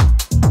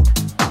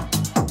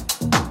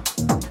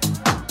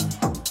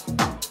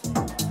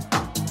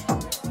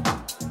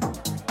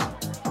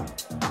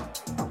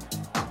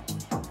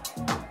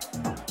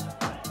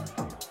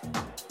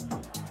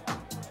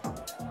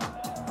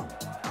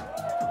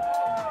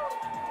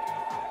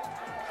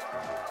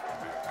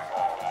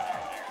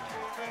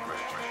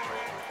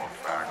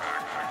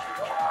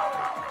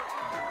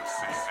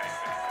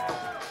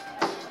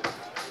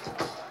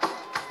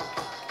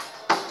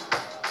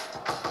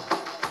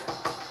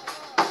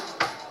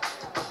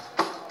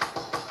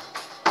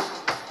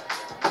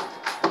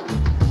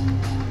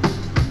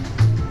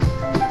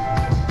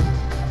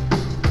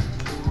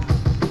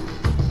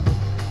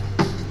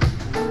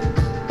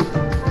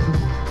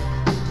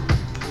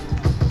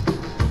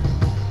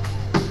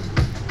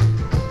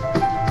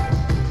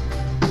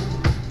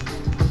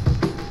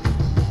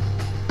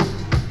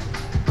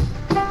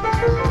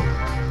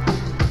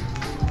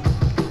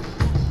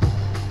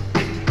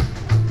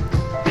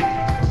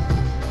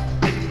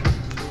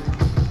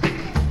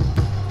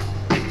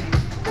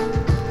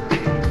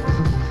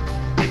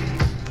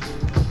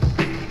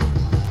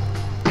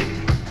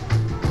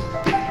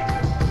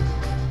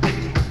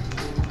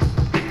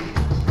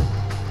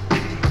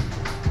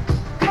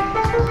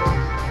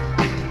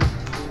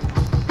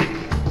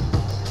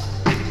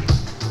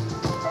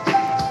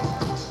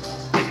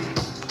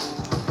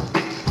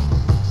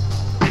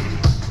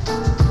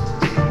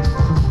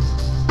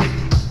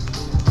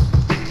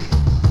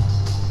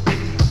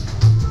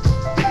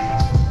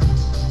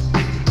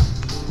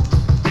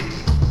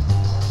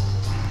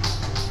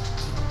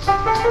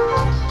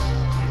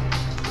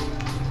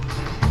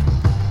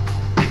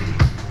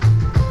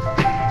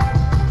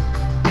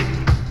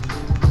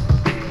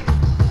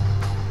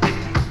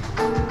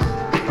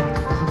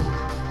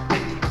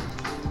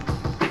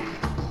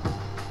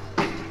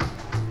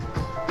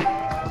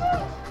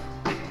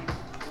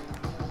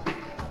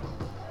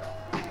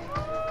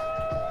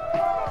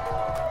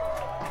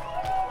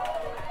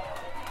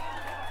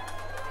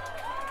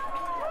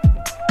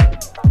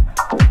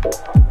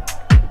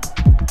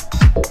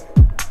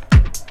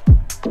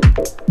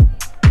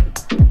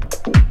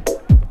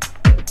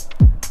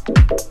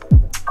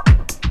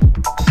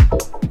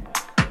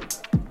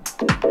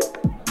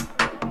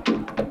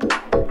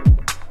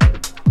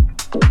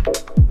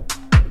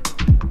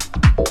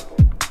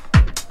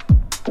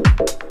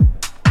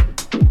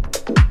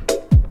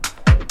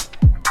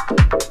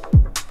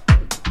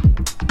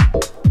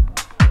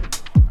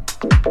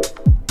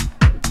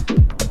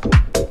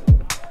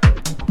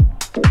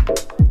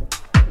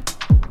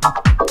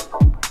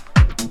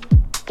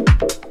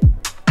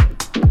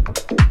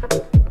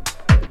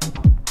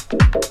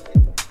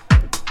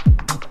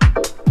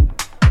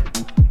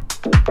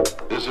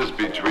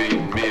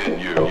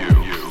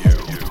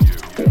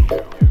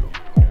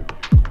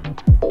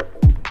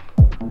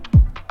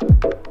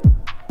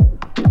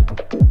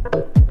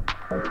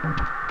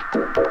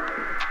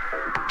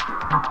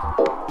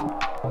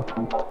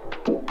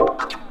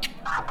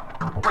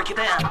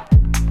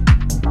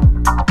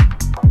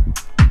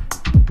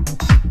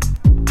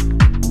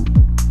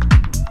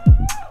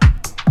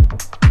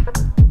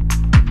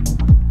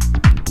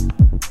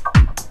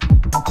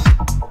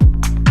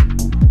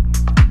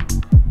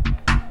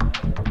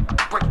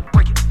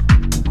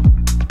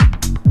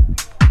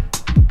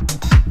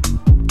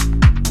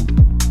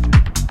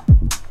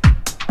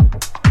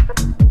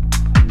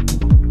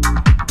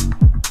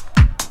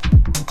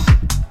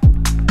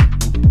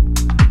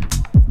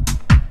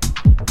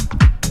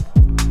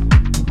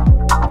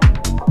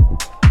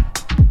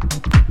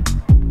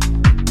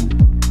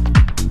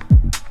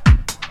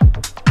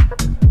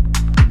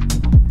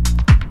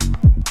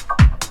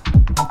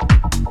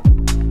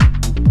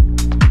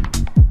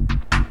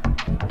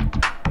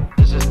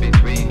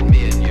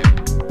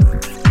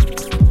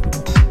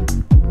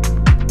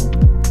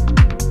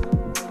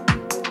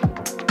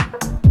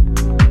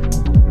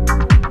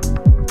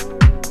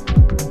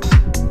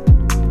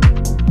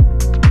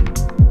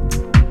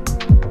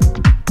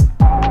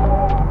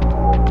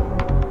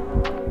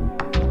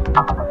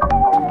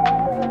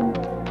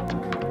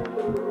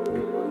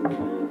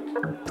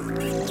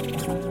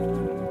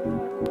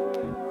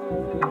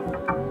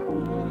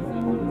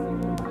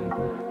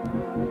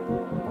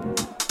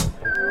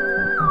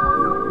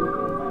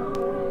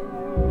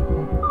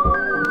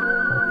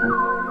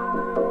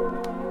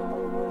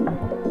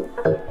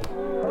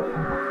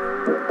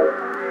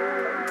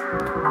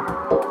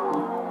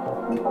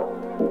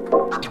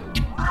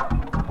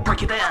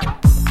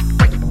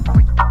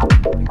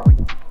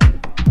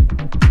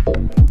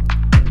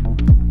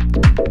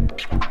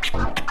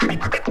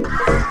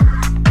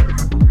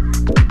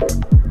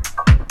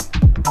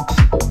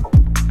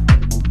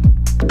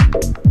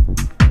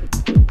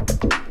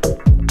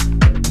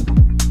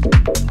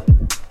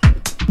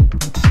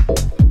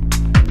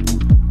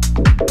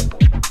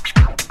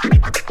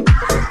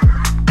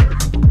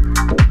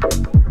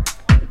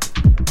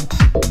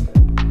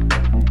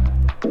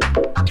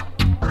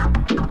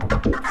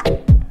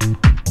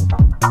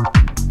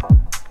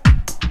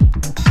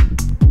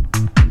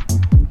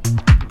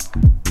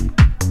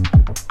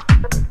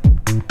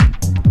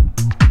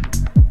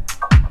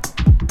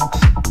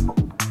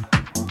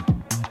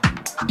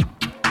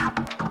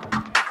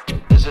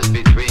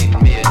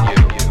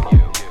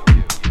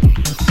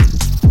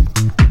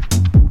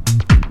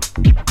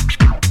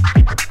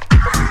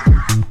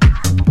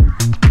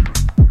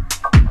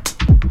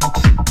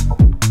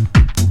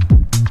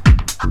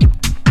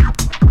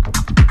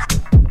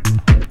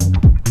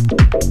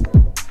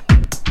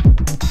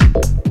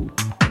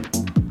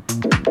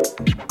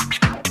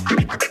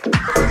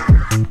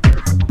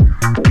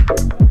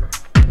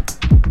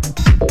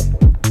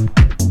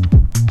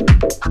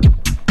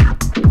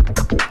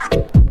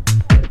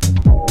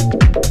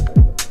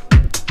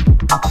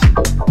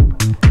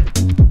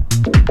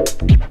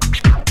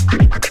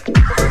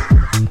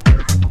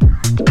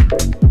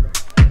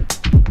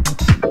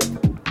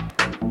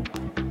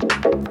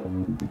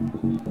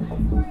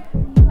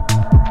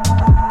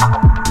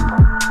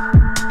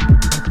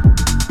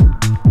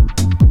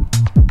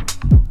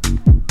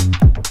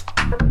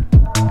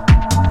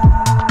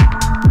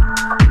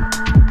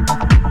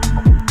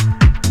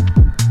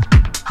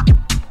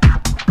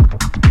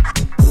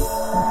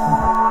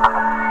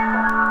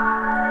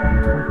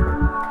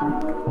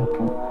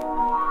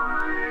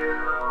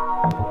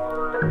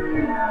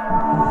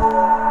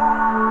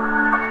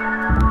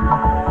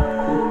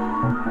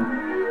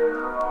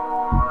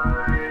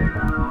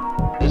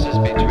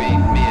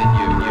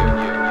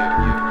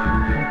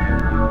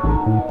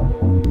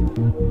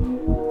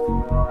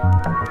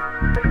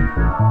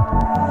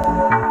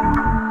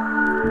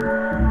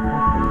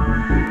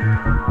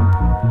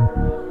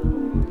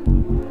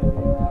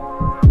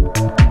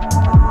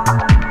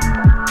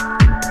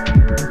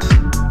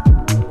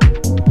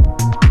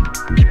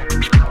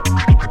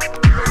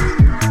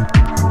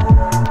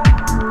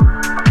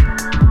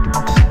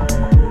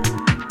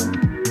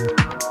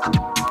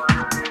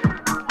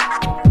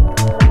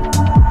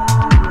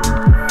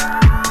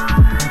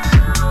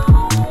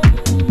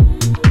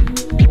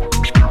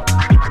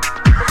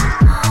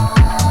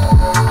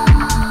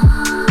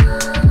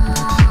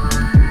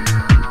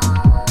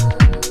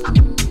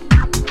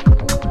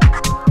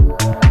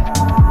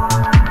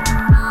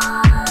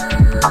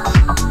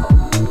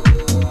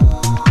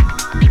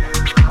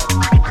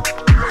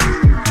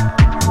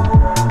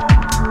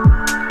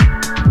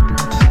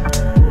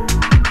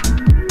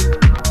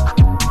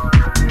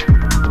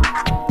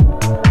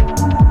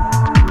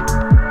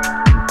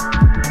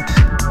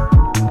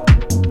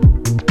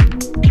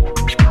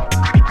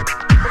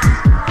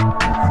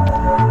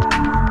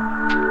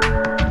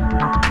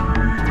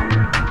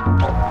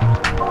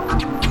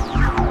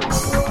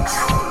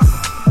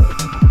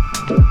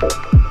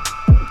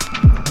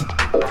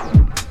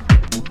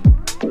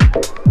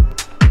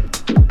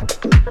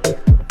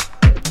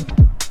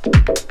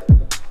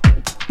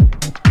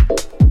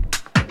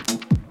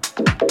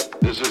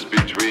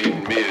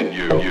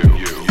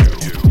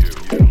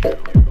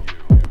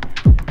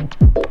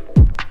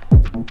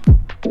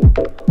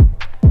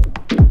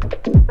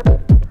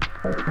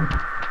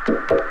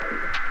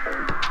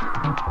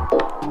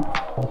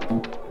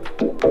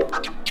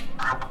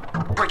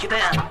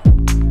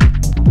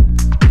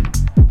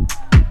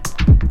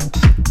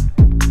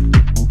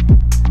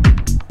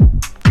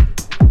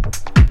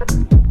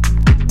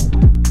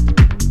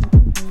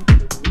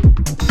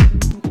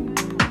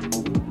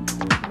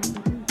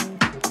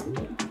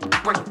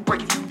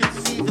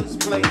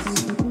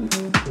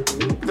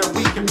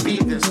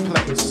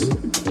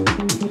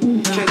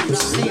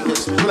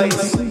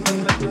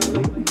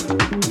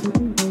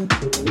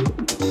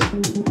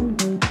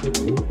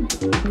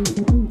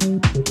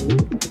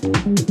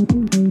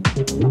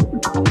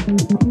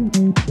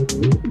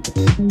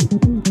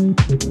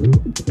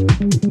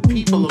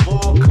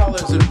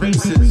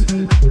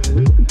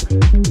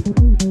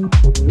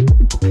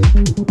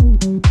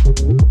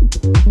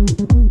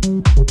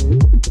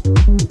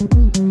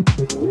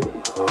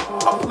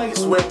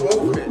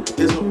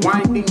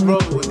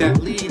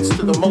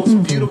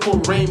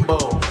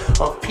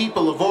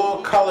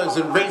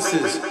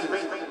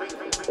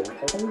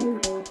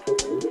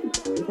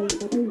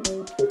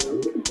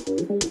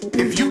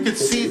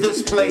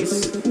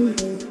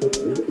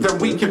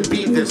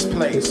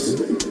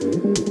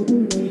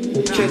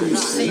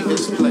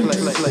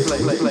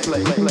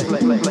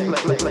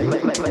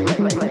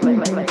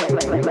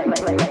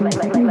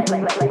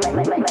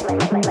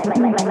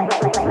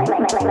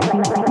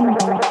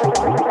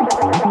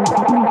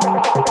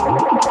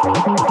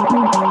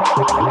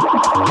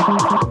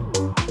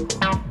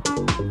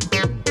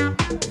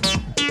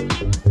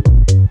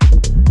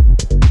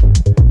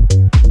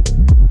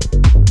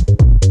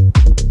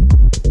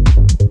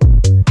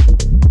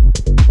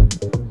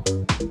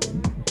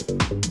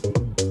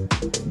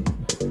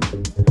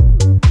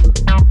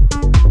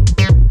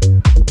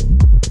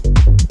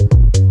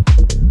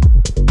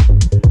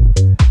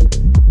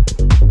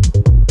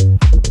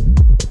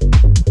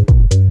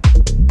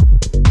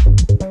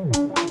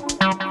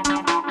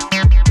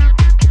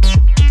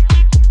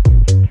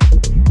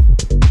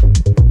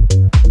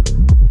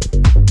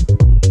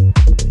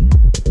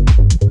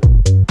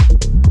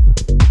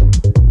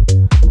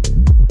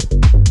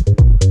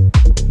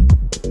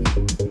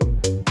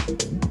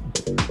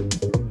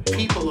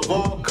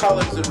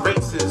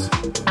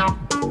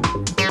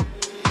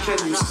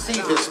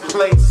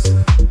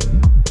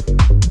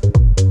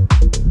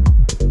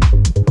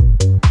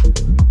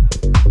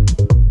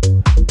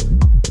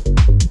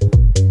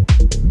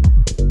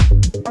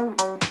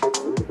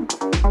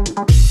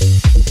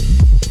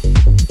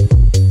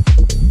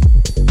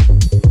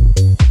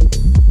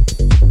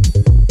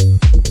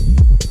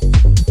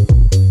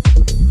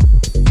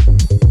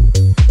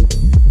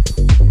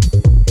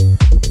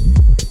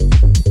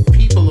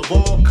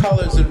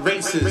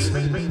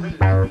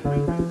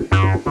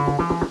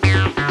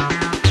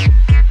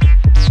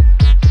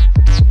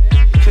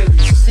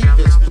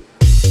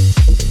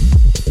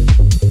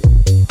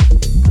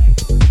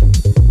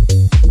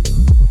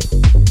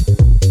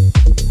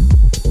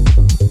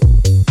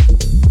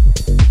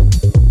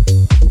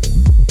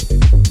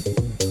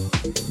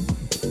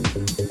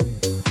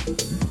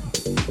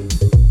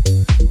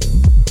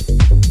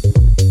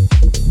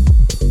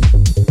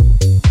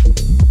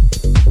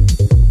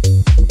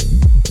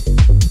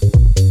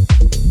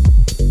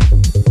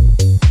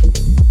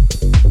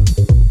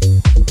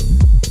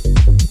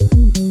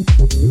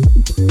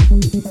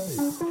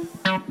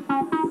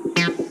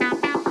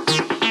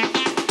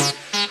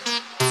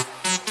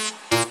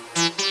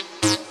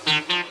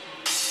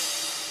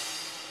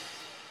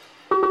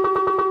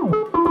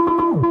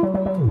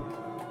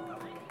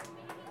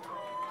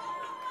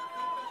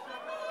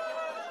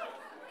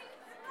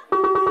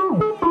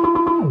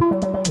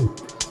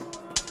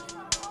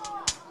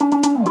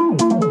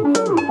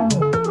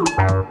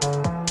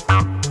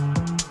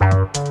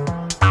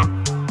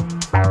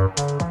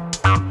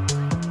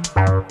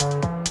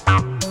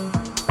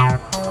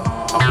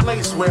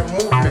 place where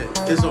movement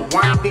is a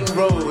winding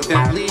road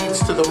that leads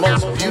to the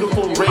most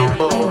beautiful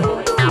rainbow.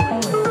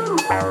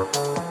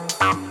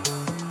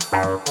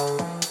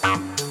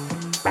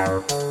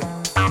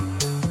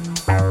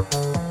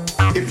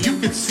 If you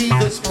could see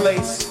this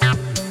place,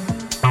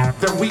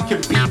 then we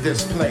can be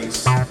this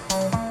place. Can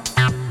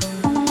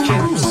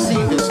you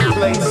see this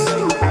place?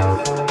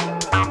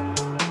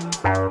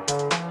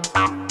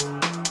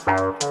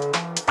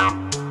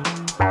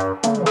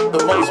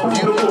 The most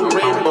beautiful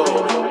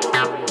rainbow.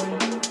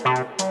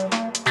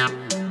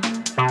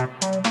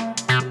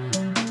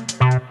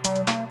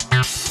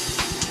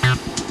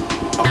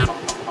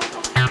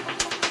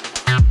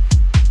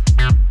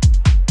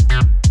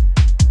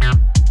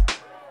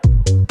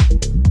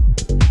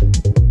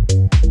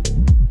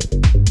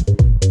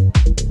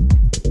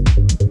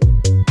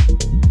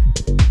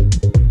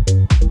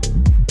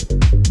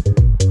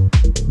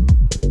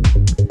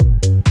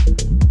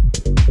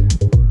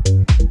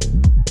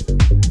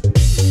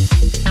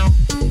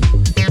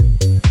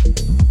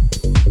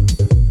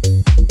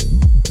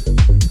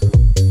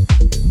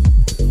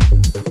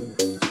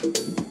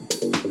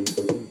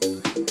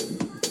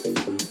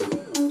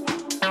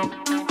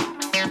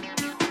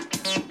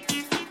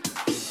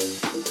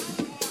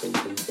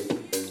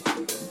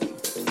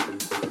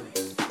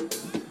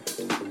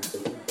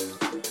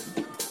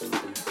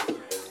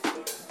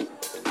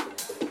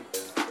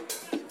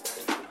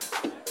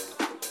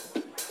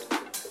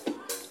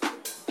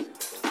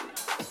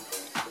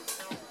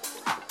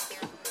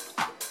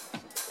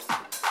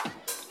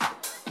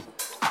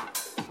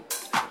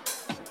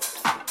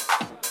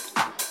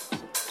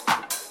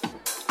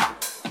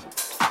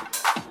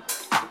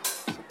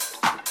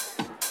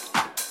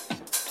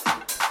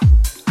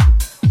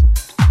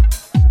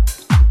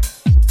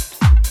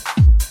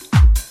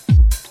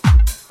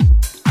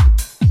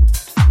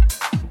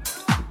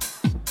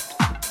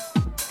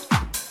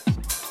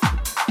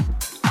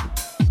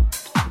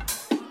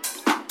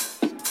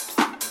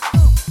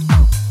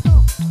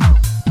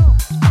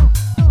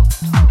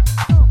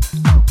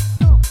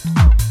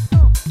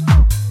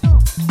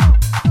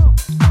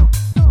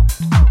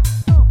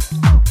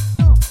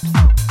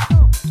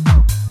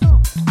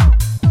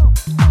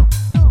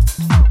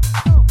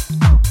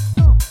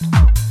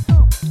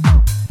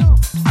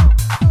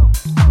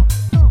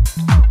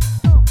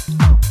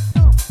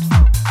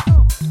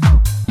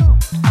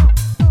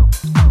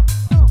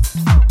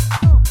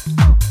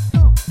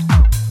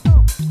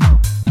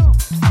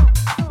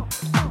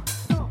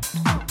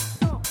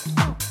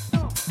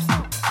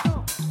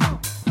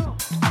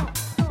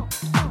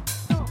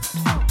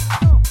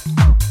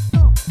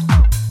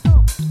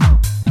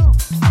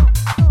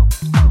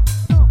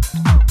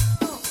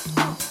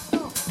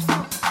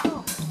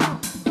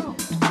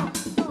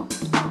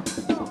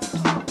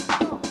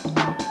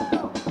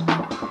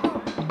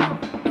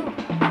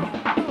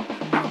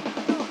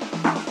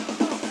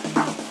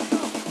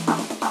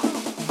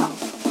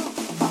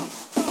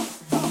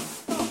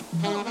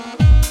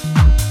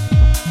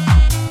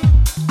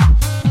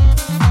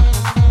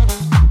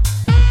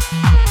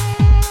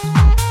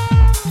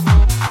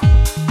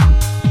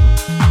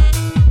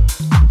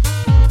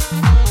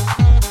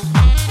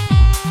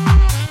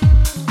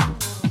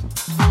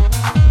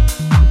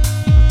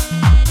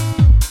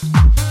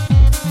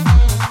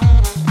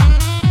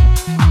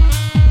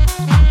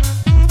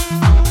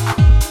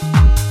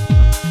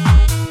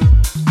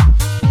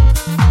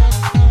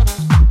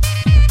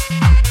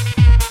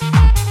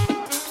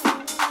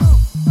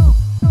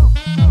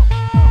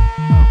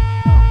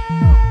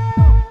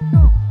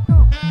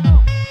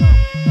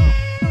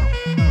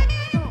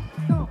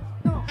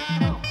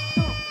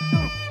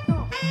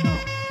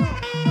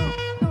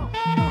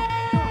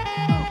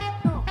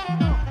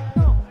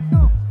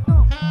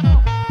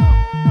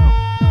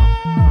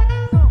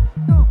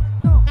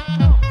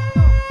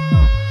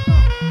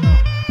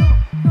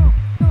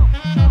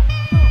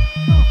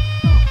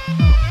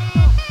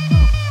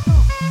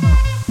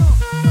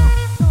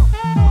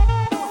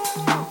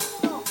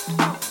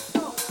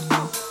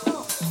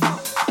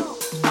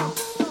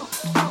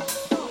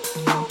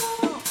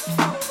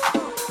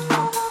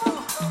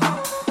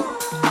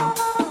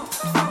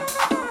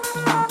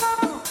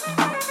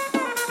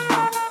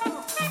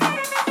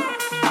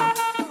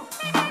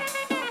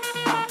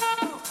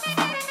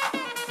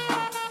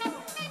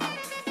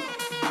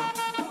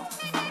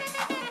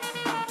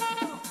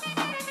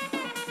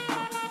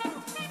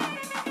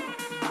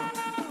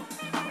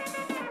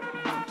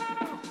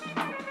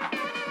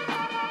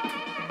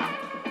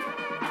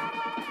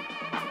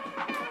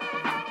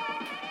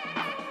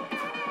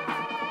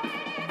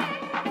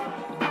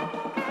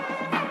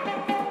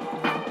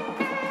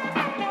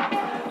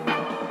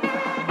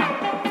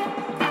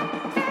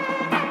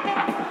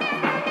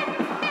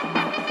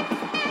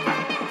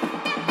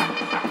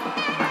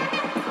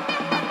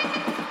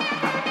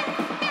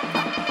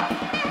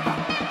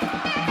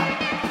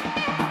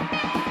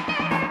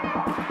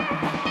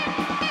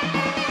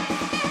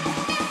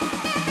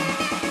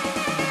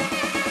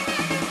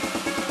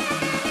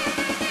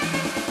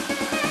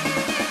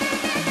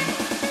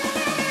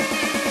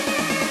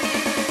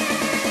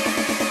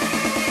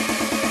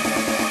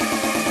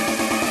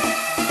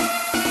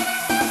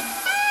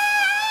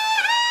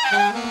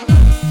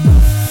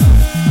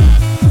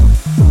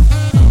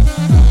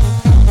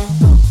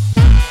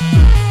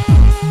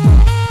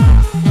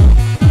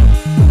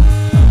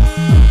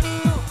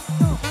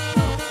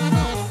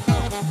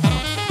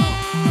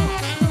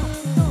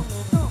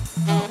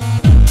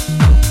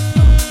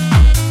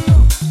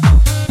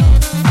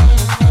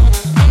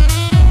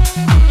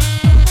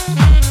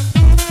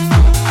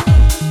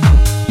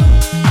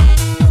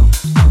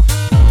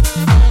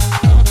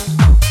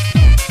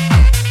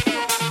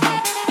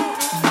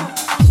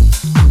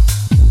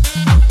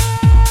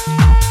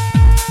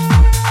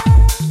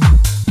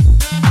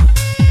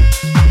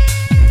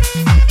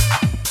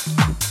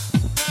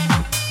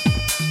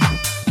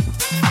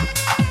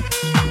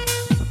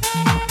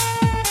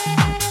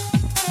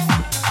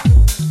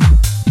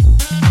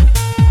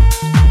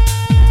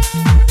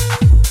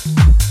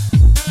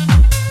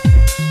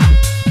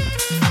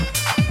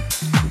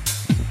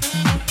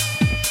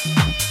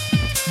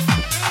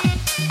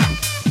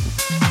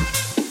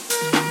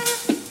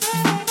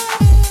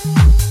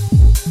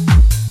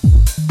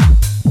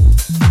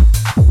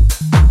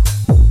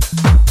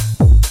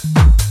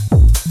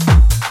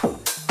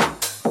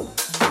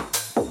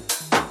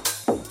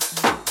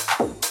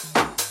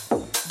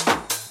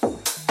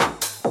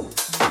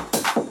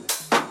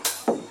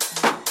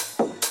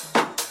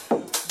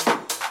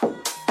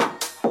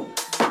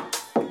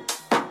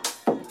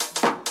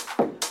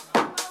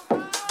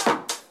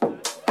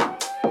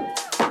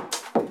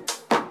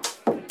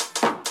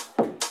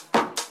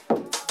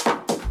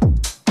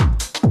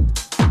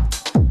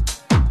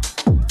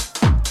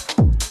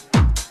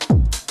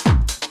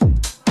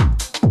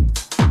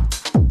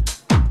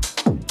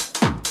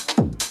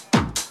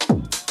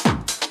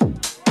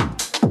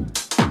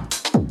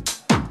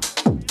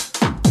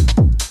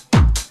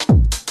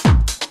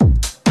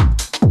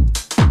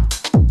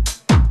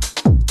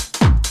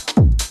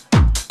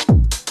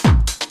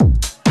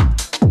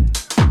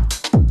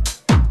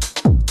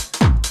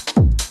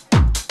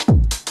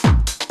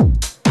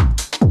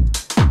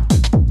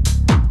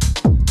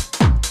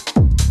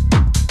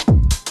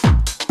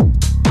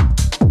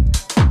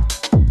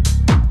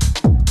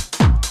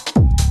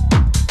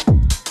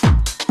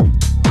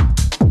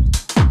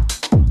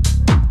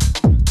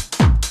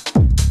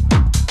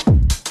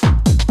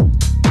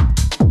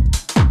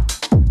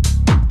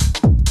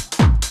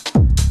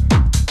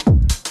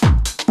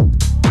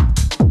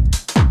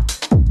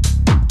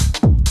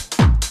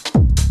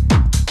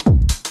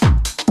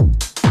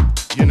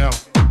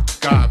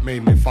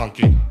 made me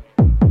funky.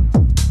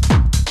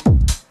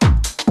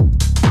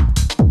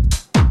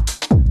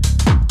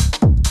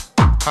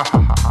 Ha ha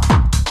ha ha.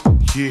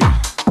 Yeah.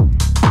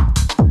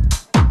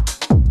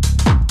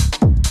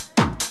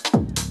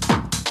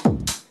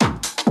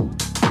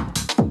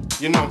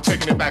 You know, I'm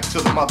taking it back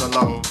to the mother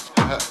lode,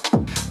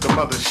 the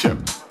mothership.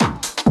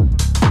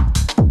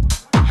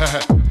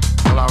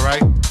 Well,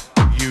 alright,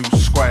 you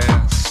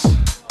squares.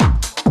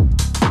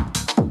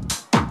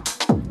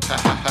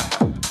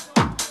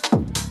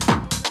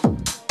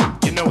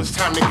 You know it's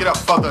time to get up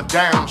for the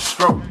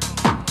downstroke.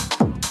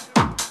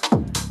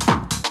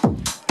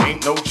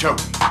 Ain't no joke.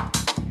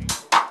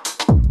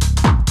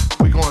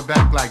 We going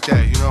back like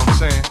that, you know what I'm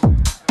saying?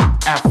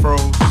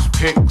 Afros,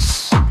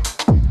 picks,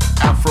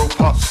 Afro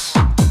puffs.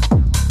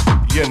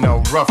 You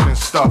know, rough and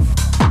stuff.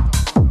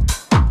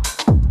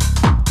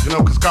 You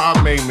know, cause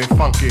God made me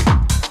funky.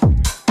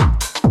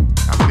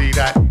 I believe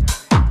that.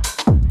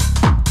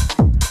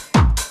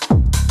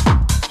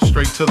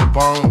 Straight to the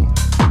bone.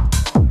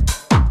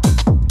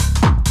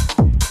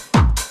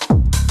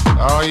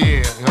 Oh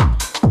yeah, you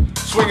know.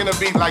 Swinging a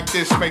beat like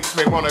this makes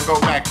me wanna go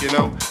back, you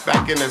know.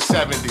 Back in the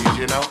 70s,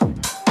 you know.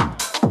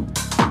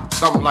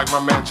 Something like my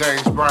man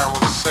James Brown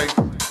would say.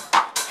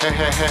 Hey,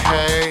 hey, hey,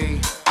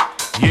 hey.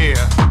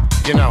 Yeah,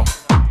 you know.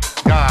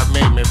 God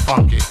made me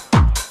funky,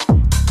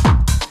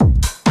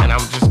 and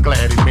I'm just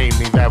glad He made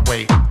me that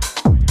way.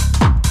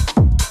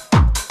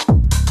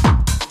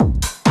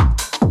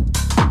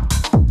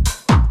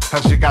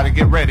 Cause you gotta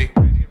get ready.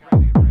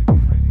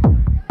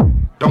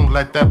 Don't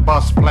let that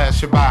bus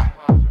blast you by.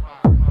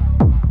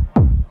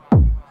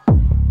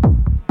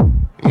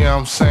 You know what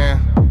I'm saying?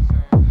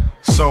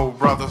 Soul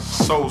brothers,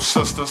 soul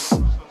sisters,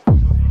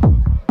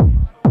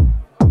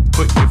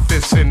 put your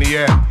fists in the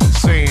air,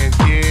 saying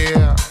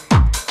yeah.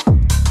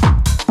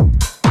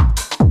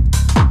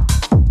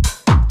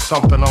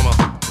 Something on a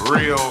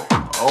real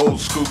old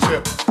school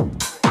tip.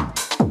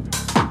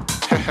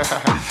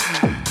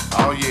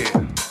 Oh yeah.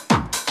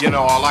 You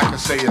know, all I can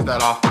say is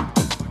that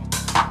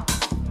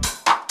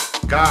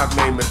God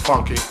made me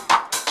funky.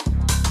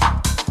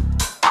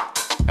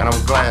 And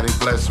I'm glad He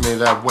blessed me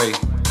that way.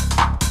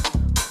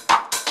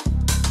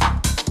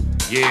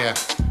 Yeah.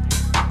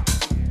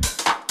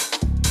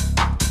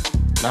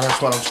 Now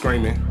that's what I'm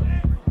screaming.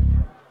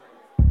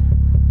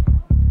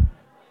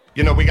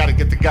 You know, we gotta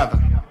get together.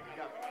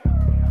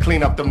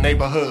 Clean up them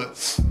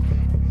neighborhoods.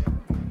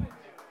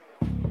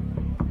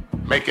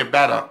 Make it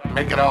better.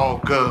 Make it all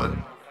good.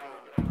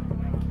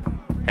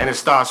 And it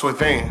starts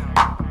within.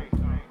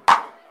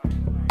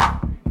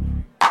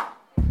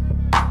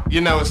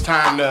 You know it's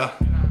time to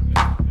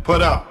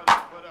put up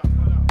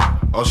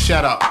or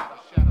shut up.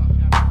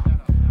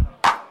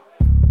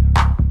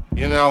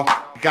 You know,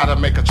 you gotta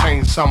make a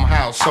change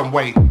somehow, some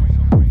way.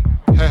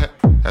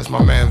 As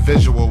my man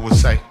Visual would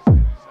say.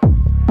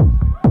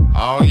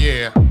 Oh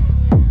yeah.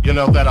 You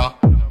know that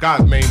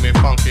God made me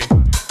funky.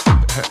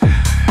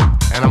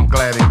 And I'm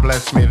glad He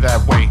blessed me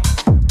that way.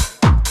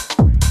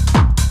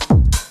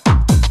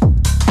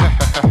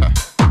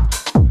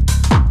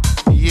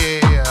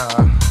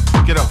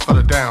 Yeah, get up for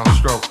the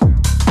downstroke.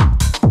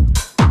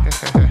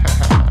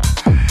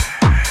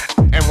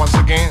 And once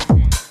again,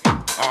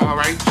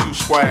 alright, you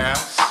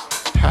squares.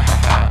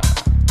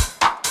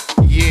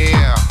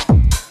 Yeah.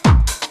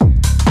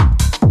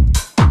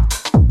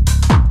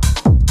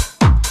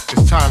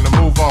 It's time to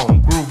move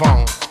on, groove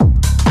on.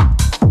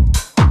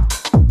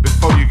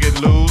 Before you get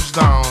loosed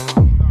on.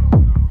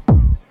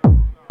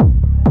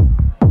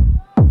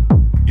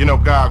 You know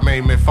God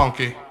made me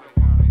funky.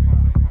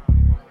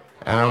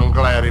 And I'm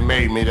glad He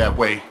made me that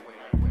way.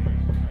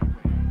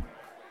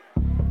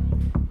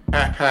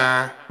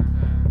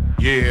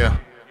 Yeah.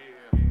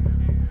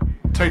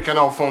 Taking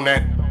off on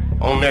that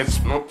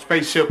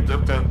spaceship,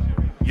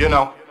 you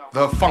know,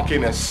 the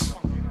funkiness,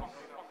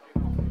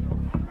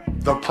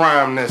 the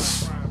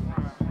primeness.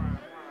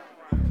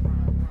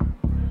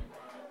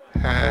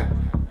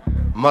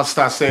 Must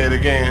I say it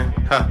again?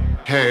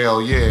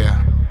 Hell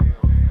yeah.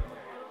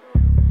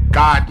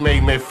 God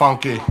made me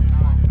funky.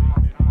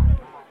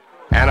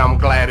 And I'm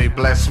glad He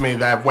blessed me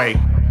that way.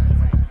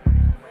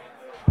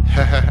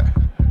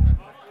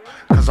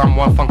 Cause I'm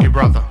one funky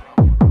brother.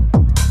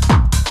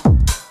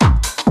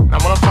 Now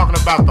when I'm talking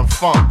about the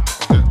funk,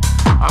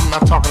 I'm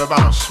not talking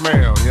about a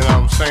smell, you know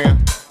what I'm saying?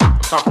 I'm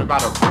talking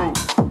about a groove.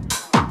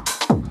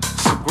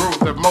 It's a groove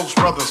that most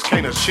brothers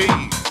can't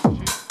achieve.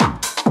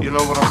 You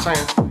know what I'm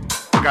saying?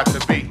 You got to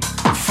be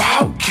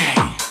funky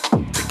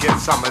to get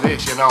some of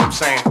this, you know what I'm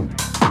saying?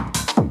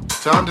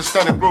 To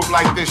understand a groove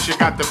like this, you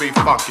got to be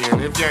funky.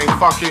 And if you ain't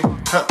funky,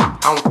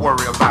 don't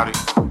worry about it.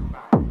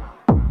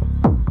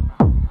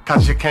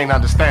 Cause you can't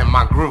understand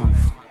my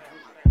groove.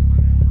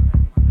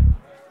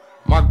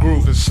 My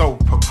groove is so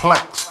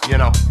perplexed, you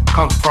know.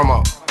 Comes from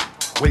a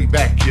way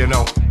back, you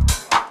know.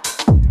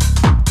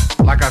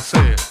 Like I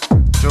said,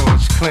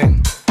 George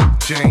Clinton,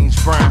 James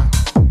Brown.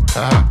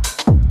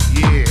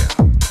 Yeah,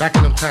 back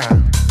in them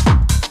time.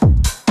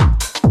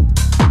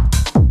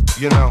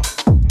 You know.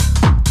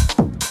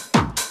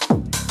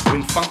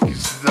 When funk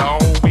is all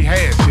we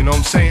had, you know what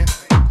I'm saying?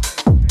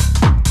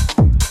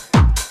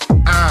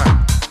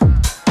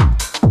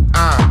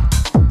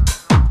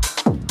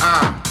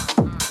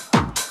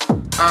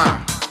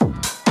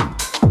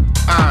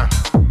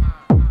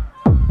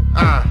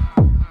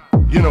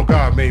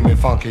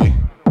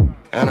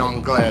 And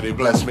I'm glad he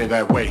blessed me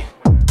that way.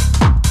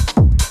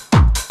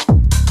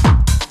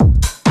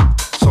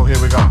 So here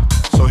we go.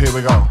 So here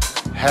we go.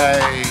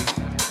 Hey.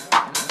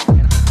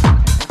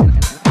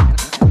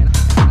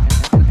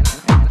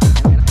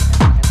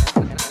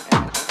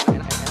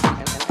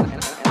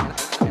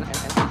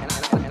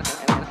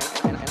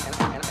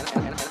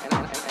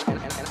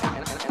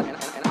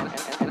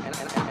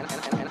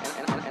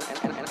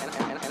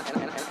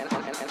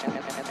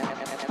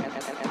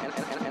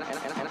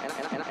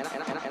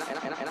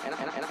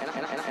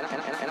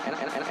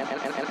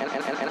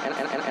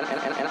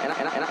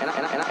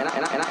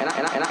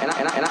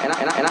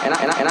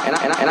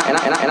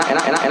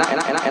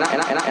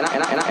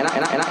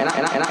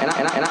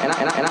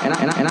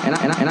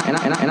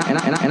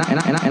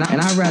 And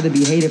I'd rather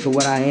be hated for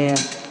what I am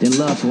than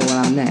loved for what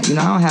I'm not. You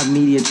know, I don't have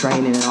media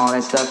training and all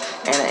that stuff.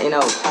 And, you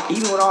know,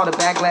 even with all the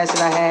backlash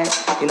that I had,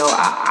 you know,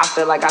 I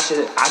feel like I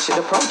should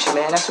approach it,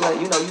 man. That's what,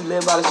 you know, you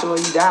live by the sword,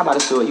 you die by the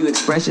sword. You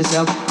express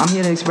yourself. I'm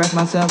here to express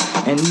myself.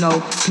 And, you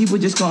know, people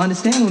just gonna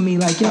understand with me,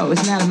 like, yo,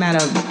 it's not a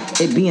matter of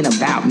it being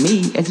about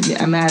me. It's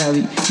a matter of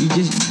you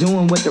just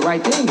doing what the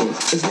right thing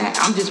is. It's not,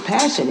 I'm just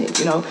passionate,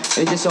 you know.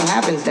 It just so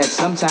happens that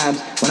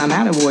sometimes when I'm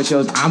at award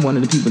shows, I'm one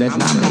of the people that's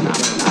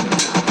nominated.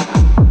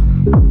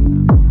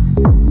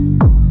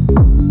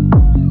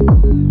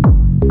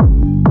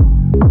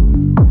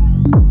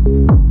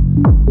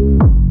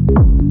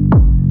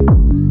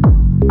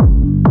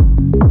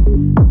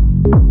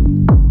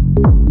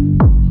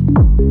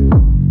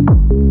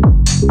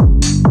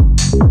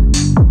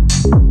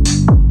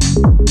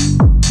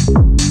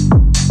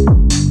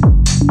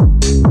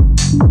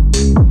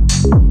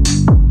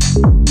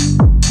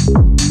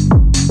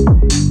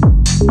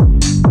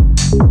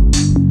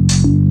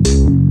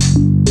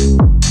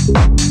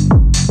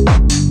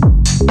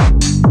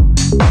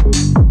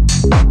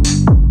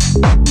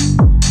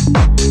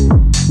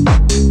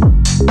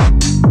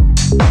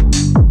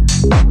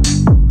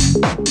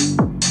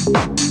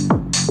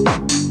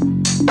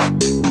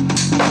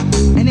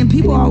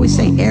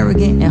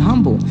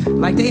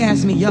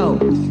 Yo,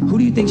 who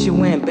do you think should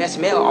win Best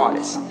Male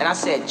Artist? And I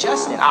said,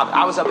 Justin.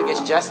 I was up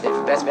against Justin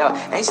for Best Male.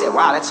 And he said,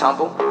 wow, that's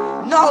humble.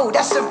 No,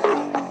 that's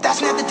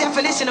not the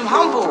definition of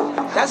humble.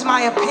 That's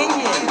my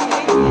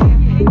opinion.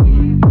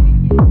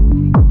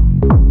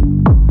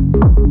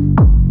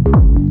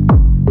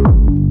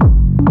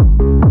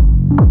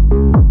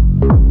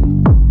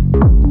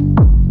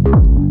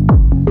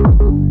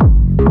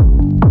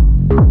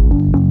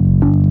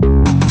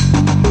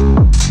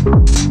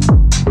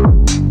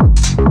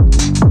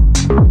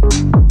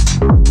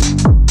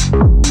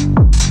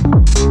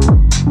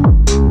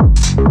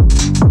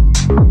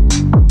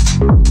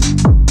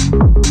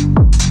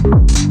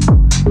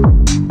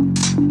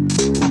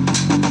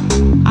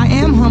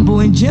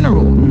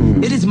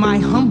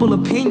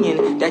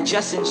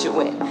 Justin should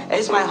win.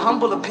 It's my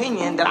humble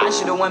opinion that I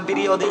should have won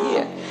Video of the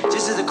Year.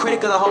 Just as a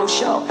critic of the whole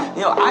show.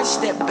 You know, I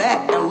step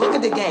back and look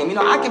at the game. You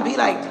know, I can be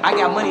like, I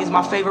Got Money is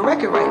my favorite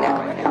record right now.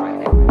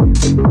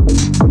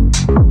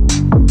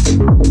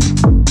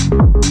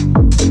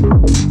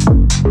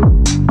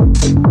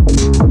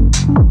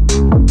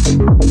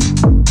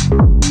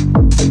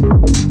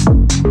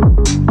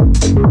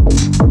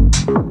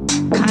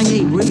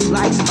 Kanye really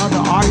likes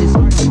other artists.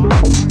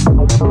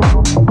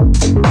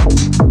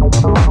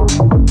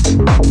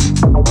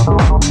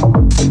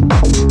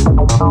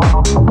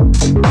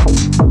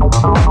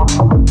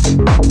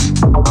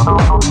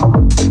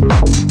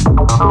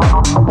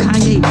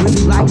 Kanye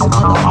really likes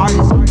other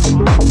artists.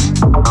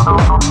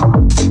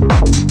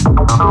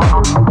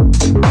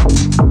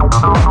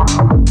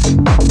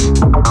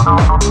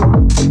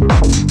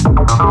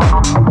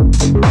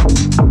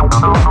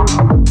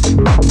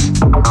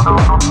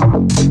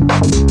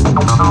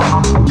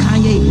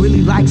 Kanye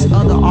really likes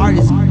other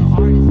artists.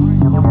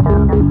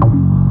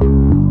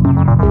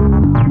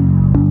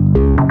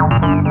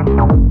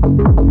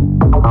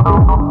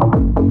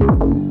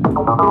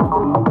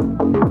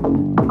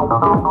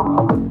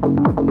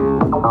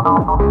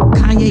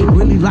 Kanye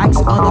really likes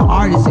other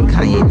artists, and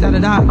Kanye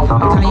da-da-da. And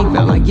Kanye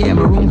felt like, yeah,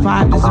 Maroon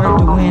 5 deserved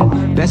to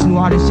win Best New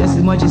Artist just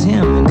as much as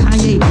him. And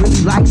Kanye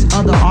really likes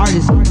other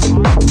artists.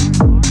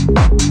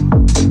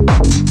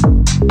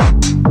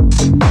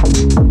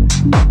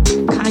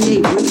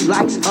 Kanye really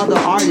likes other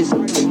artists.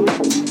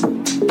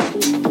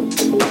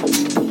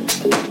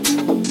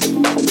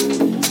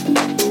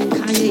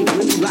 Kanye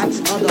really likes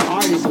other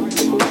artists.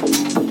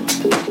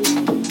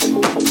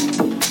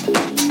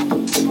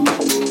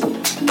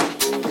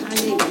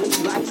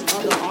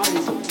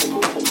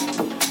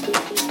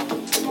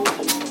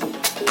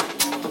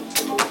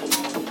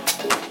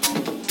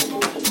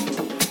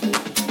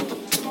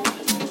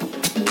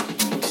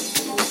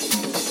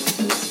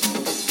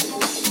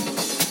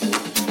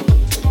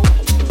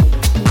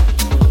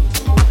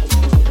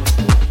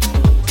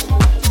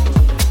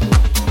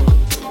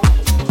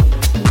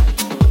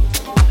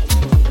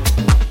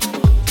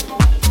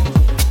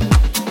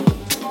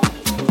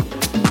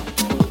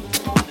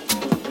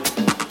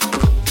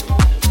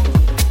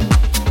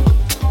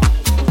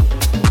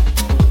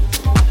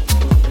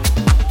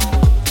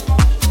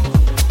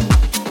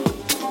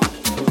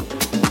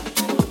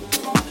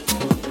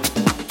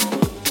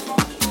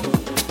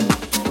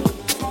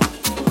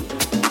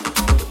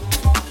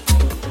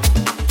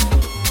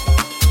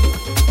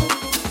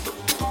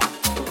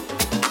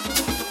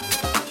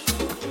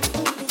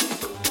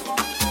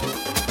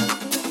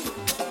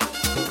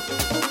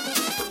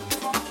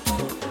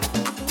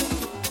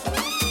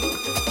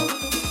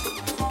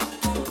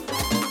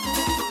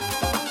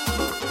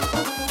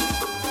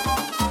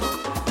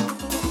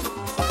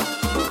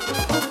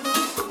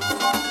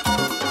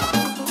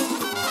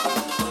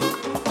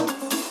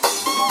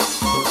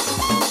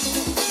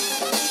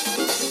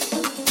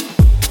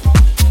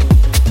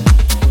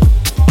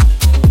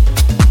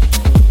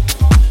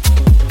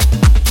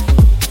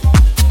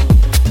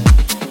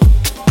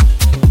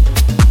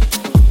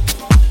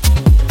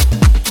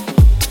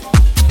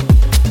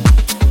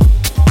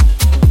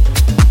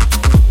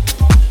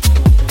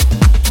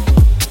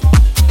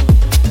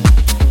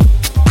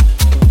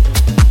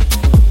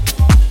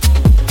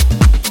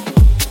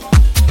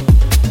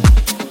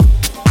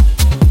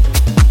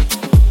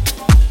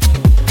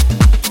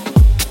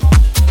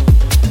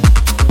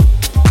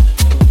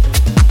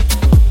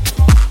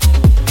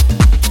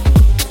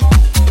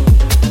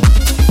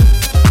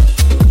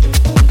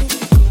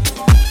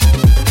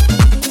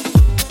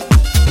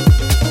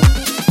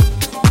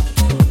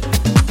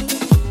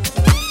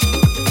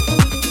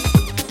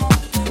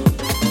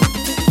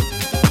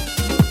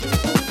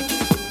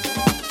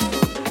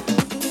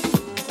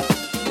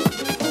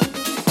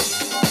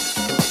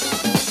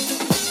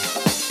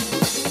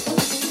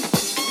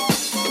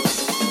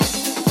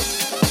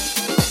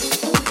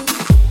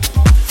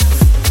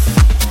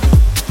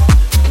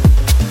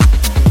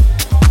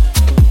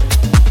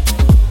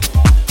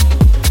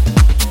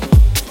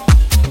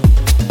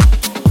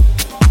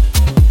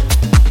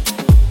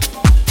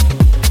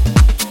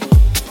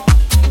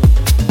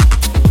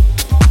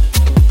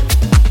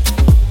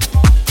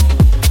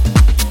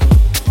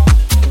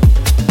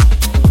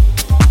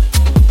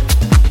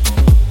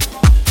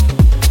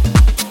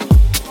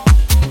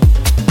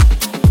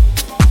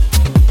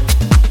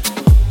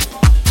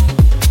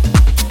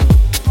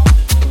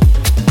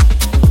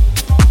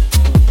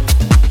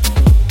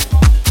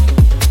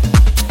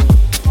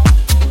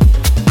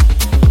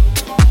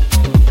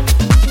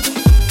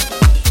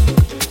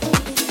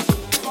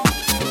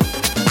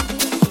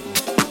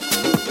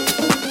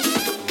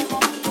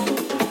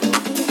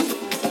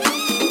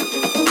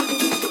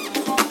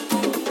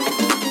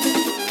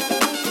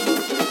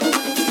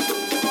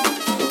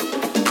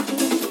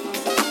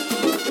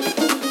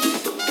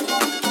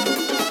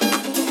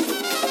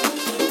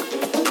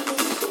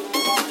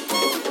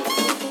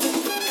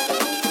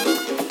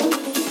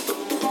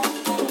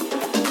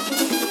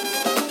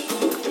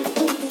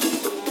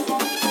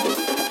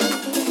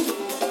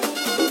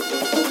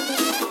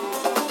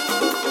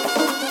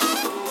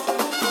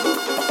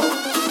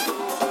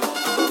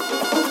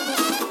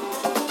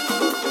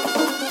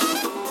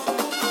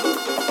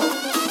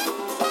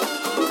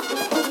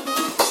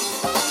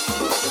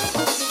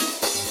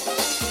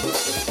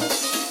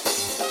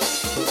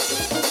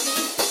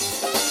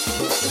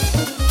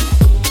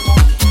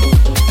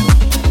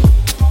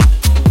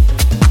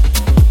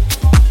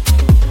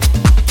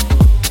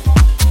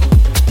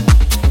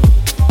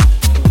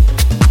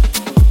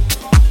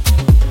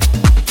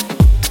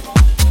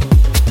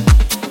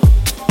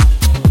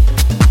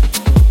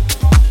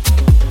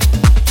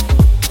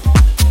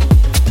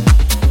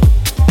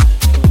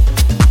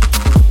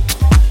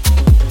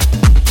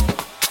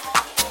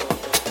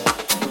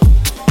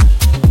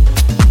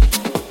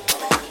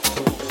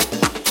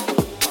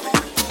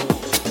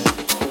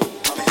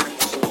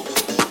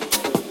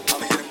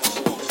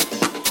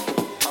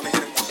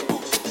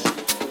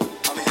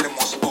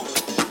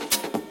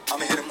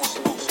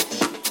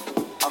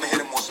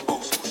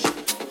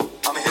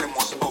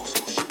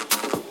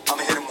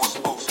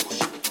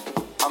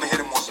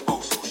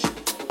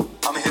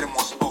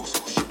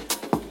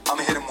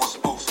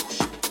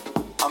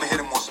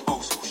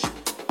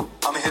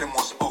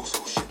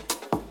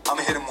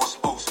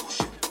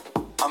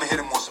 I'ma hit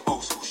him on some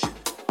old school shit.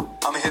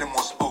 I'ma hit him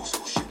on some old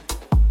school shit.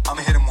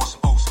 I'ma hit him on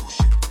some old school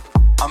shit.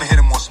 I'ma hit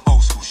him on some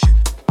old school shit.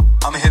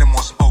 I'ma hit him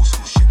on some old school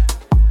shit.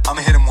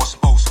 I'ma hit him on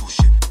some old school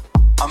shit.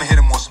 I'ma hit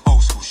him on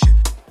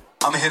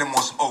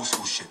some old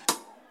school shit.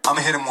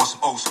 I'ma hit him on some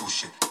old school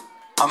shit.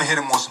 I'ma hit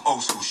him on some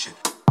old school shit.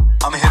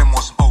 I'ma hit him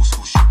on some old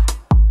school shit.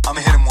 I'ma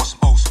hit him on some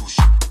old school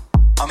shit.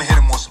 I'ma hit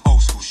him on some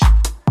old school shit.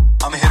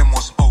 I'ma hit him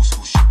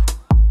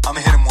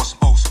on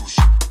some old school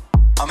shit.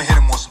 I'ma hit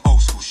him on some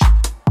old school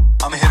shit.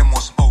 I'ma hit him on some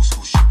old school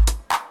shit.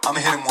 I'ma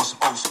hit him on some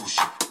old school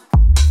shit.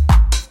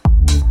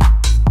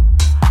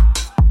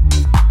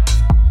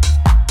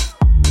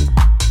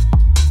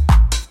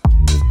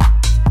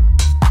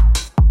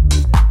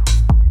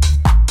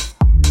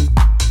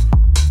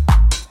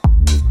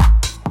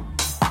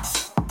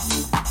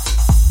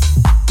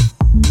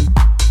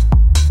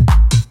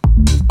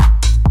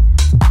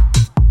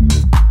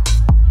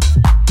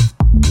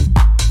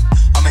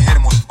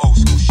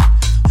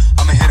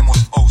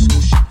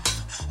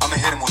 I'ma hit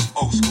him on some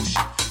old school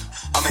shit.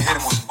 I'ma hit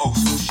him on some old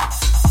school shit.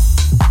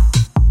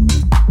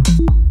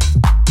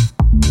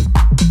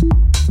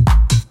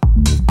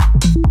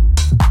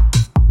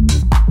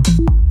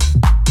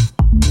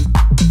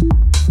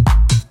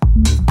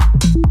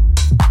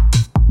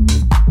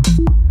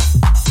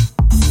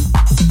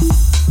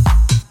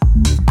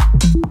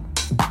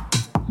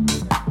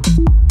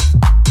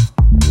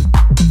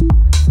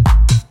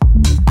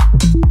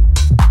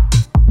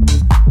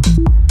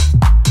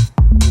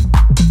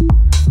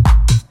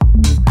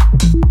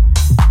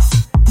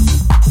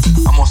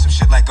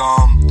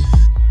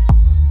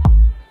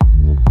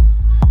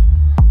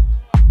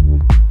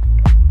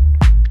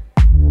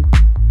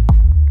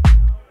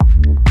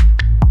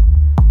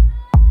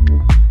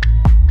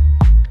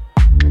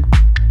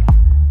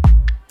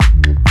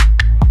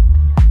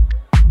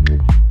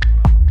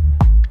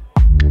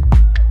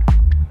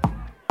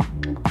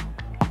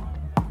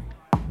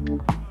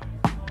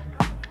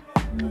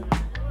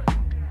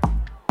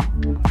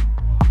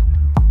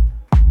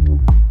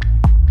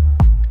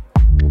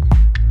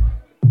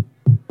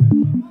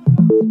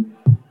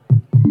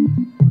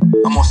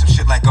 I'm on some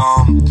shit like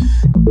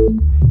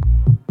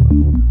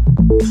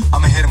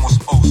I'ma hit him on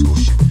some old school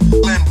shit.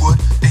 Glenwood,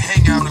 they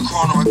hang out in the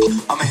corner.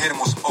 I'ma hit him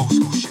on some old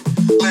school shit.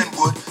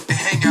 Glenwood, they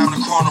hang out in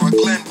the corner of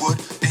Glenwood.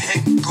 They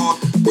hang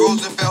Gordon,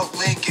 Roosevelt,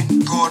 Lincoln,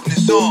 Gordon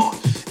is on.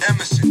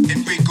 Emerson,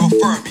 Enrico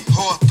Fermi,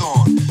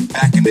 Hawthorne.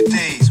 Back in the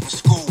days when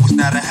school was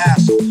not a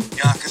hassle.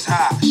 Yonkers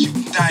High,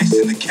 shooting dice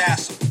in the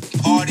castle.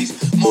 Parties,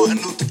 Martin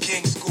Luther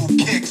King school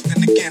kicks.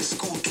 Then again,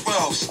 school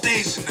 12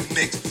 stays in the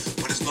mix.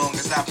 But as long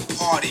as I've been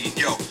partying,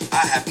 yo,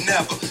 I have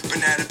never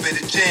been at a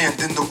better jam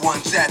than the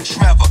ones at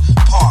Trevor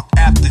Park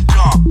after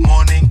dark,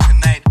 morning to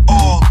night,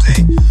 all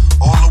day.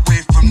 All the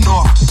way from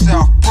North to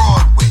South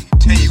Broadway.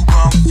 Tell you where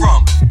I'm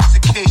from, just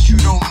in case you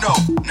don't know,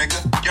 nigga.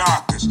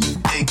 Yonkers,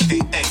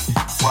 a.k.a.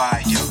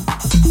 Why, yo,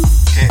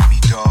 hit me,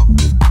 dog.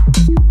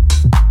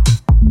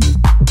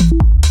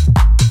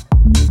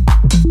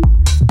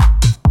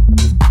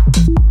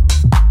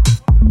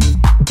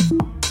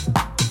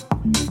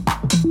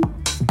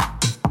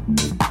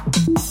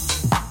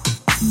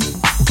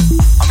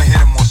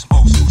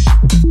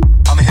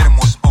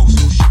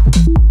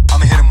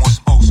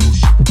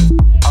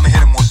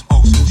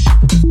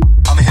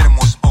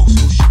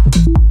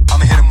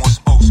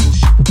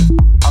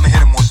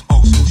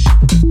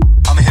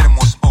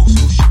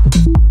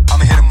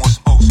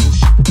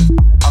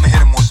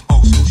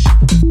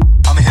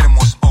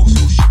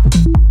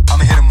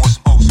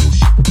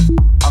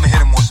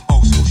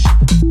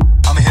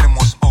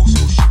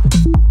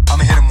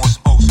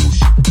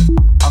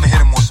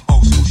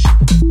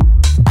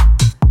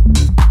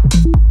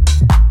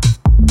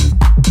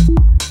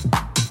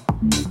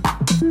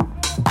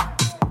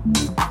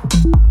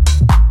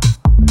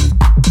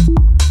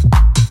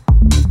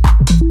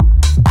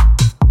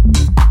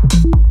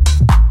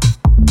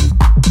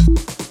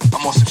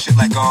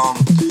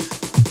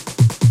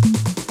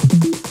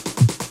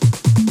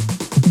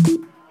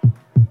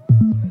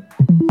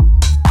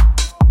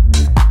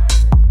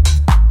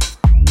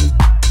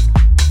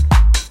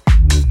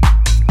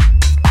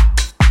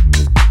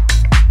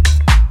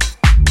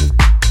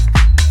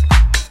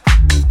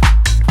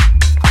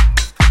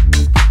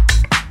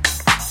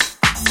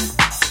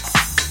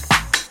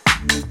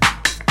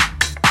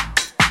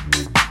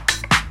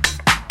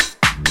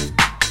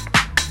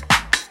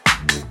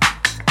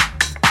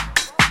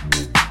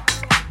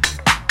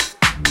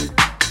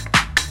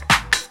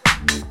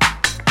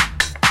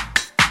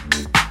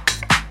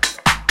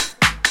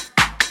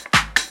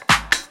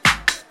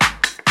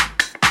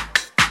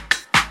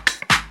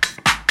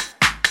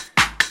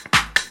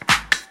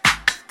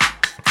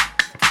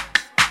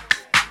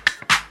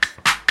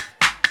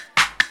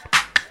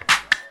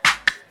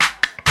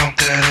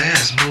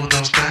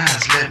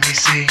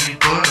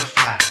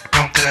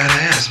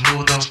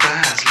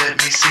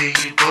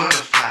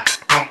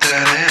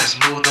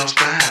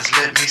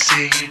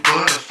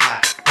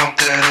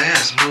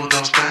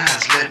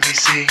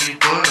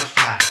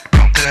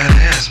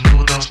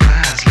 Move those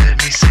thighs, let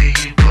me see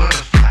you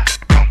butterfly.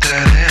 Bump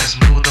that ass,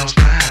 move those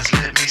thighs.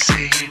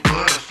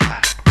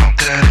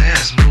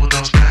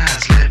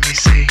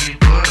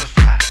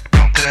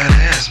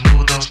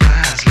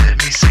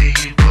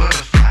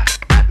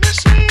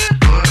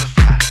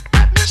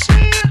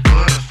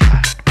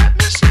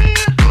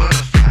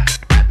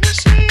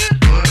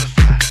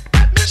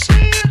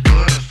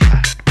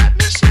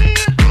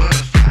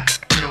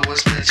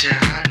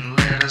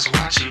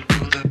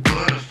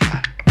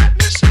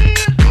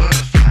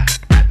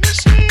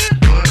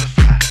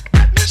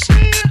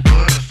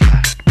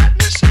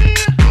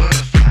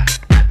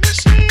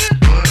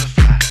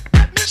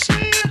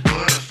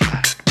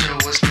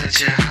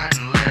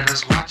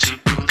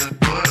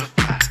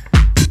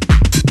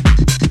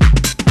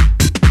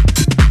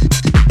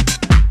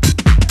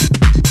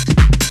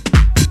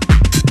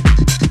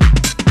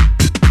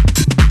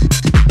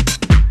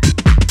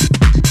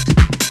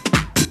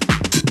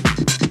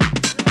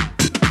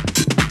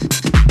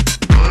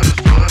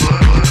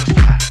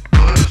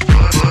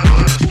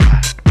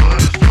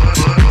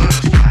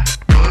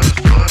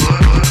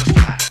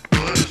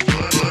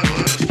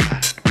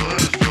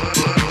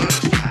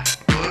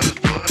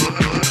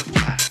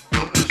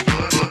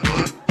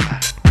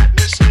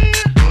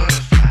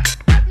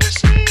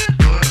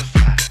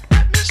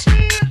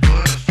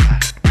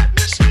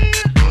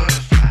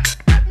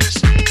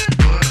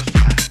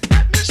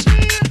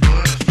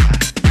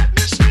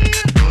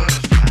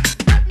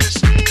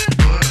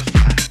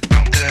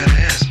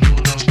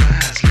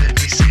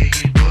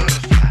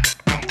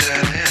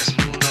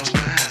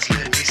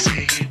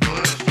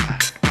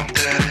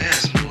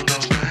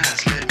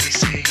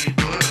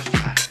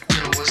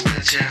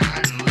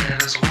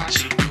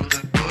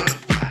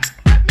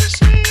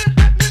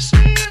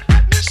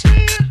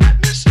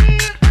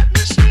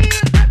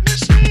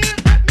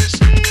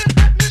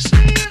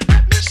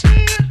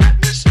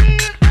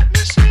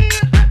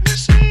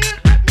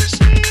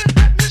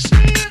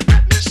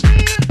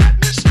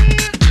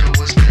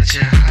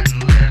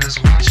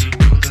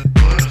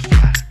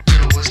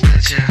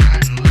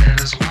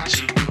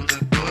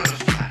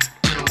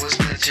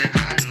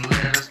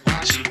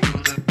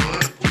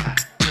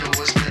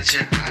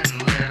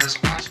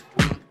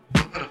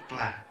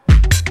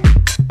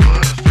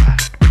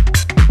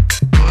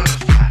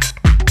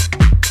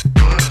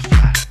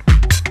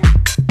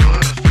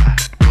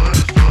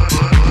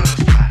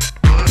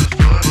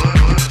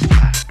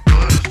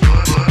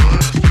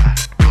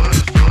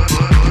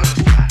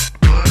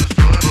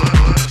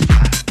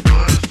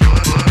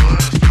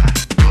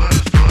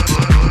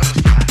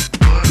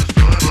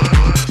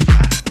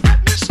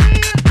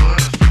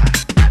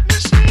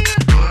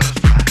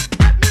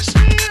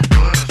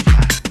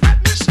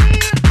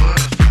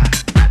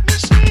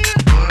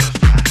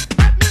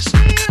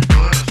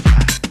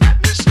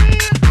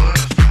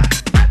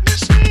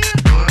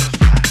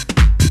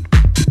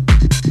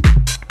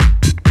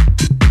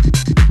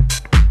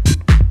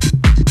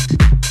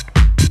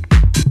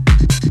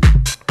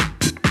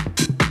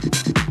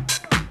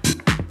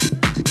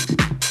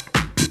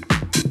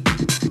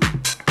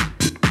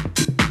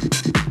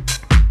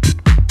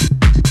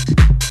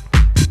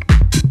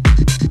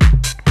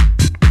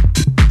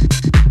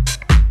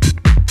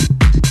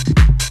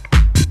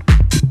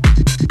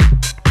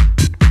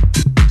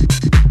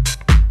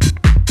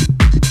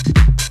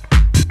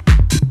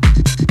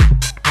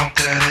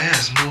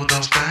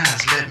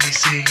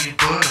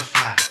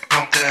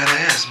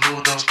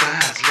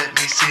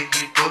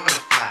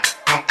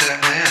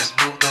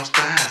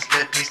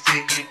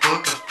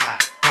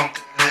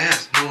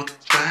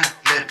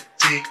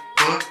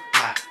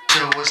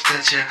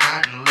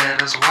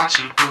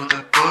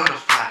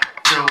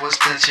 us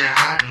that you're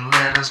hot and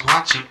let us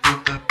watch you do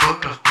the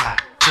butterfly.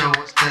 Show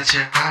us that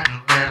you're hot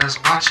and let us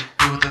watch you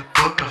do the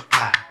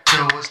butterfly.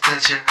 Show us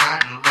that you're hot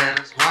and let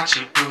us watch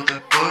you do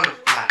the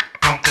butterfly.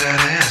 Pump that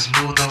ass,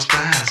 move those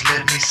thighs,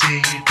 let me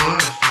see you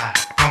butterfly.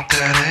 Pump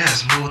that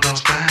ass, move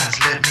those thighs,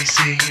 let me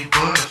see you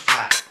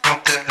butterfly.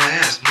 Pump that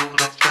ass, move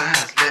those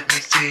thighs, let me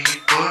see you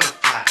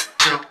butterfly.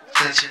 Show us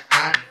that you're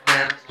hot and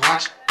let us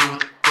watch you do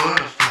the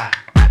butterfly.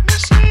 Let me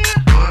see it,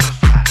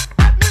 butterfly.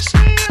 Let me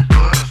see it,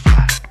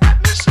 butterfly. Let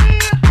me see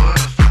it,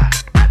 butterfly.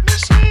 Let me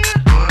see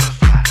it,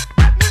 butterfly.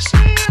 Let me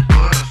see it,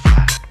 butterfly.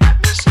 Let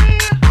me see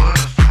it,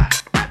 butterfly.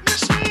 Let me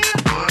see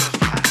it,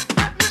 butterfly.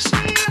 Let me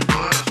see it,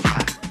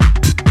 butterfly.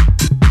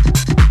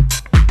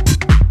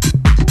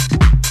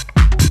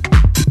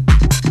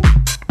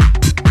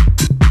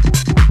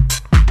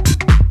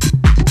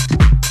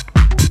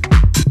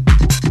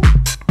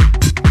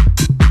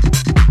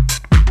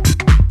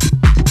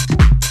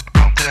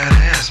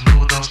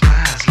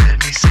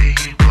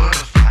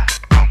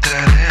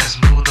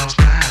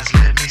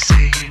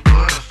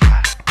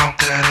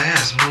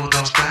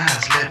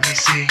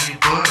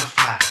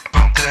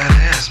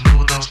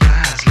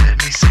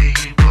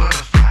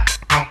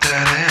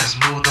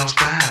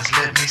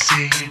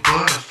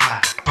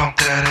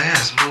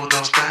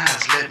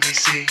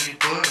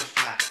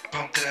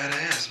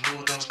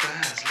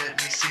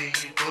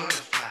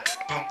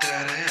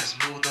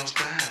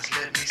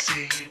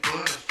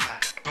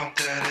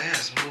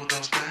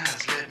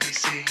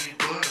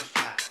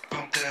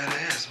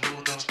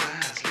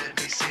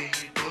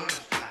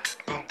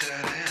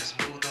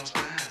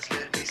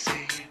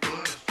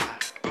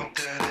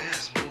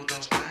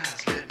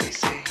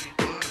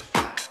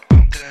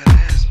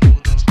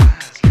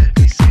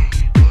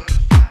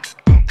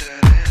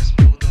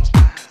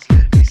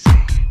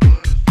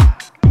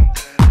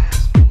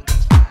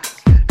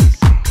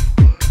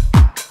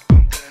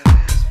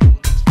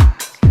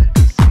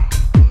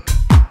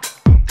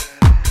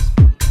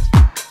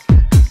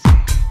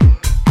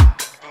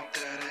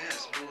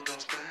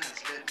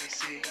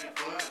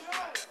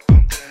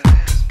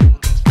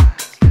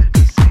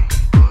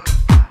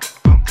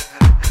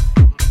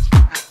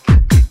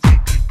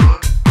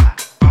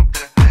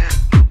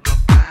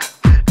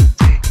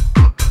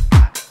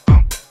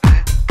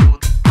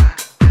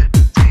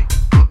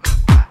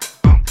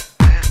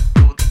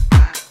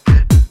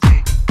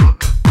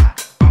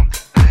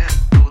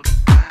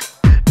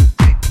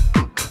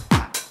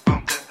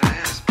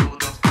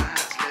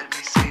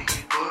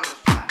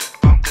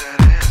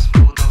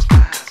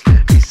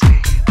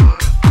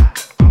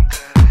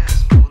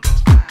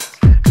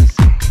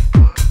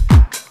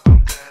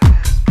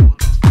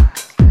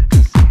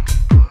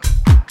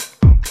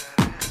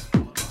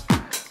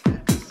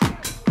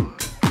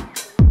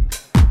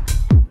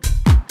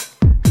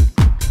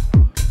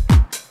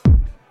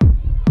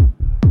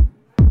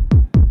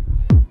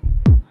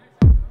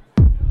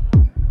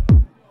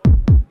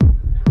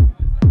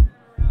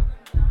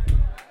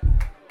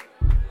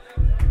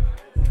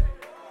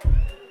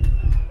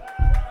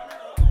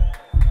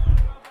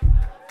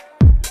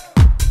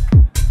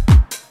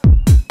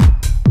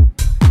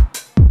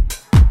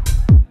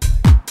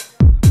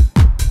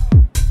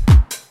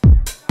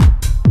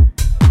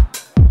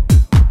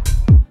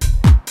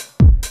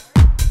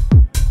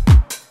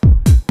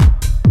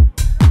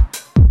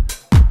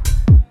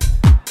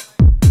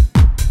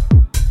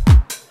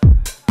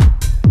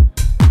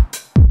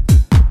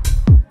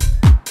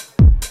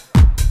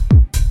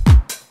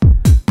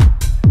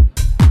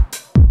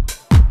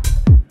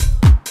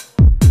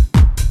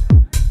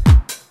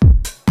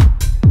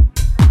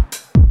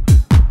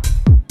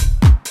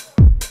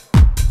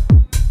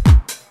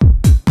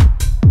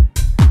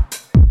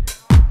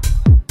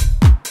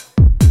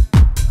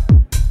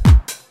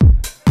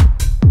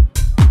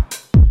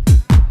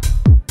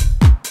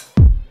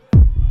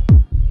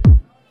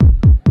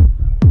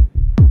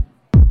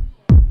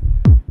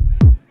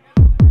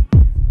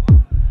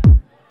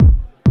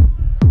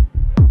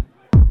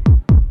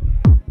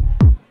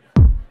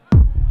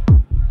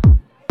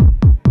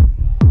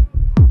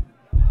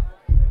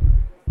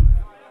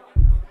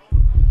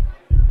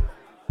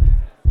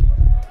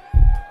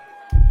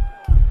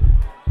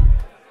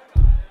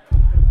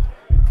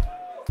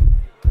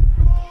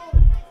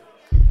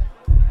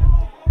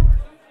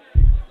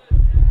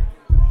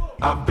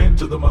 I've been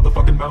to the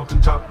motherfucking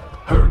mountaintop.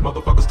 Heard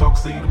motherfuckers talk,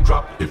 see them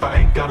drop. If I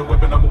ain't got a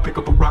weapon, I'ma pick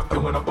up a rock.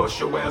 And when I bust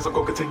your ass, I'm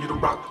gonna continue to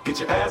rock.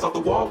 Get your ass off the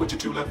wall with your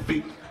two left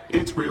feet.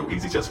 It's real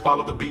easy, just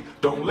follow the beat.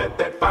 Don't let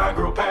that fine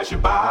girl pass you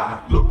by.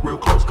 Look real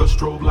close, cause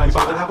strobe lights.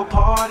 About to have a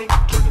party,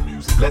 turn the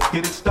music, let's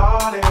get it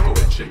started. Go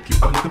ahead, shake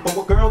it. I'm looking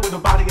for a girl with a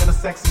body and a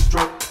sexy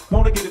stroke.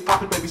 Wanna get it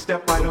poppin', baby,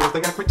 step right up.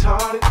 They act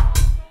retarded,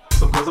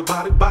 some girls are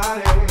body.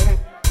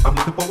 I'm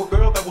looking for a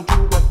girl that will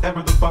do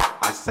whatever the fuck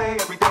I say.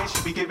 Every day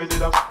she be giving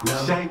it up.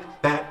 Yeah. Shake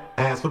that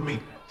ass for me.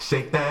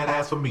 Shake that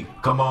ass for me.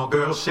 Come on,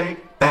 girl, shake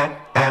that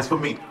ass for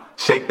me.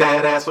 Shake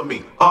that ass for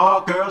me.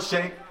 Oh, girl,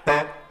 shake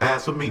that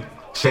ass for me.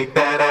 Shake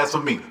that ass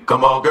for me.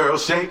 Come on, girl,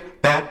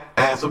 shake that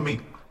ass for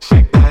me.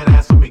 Shake that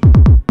ass for me.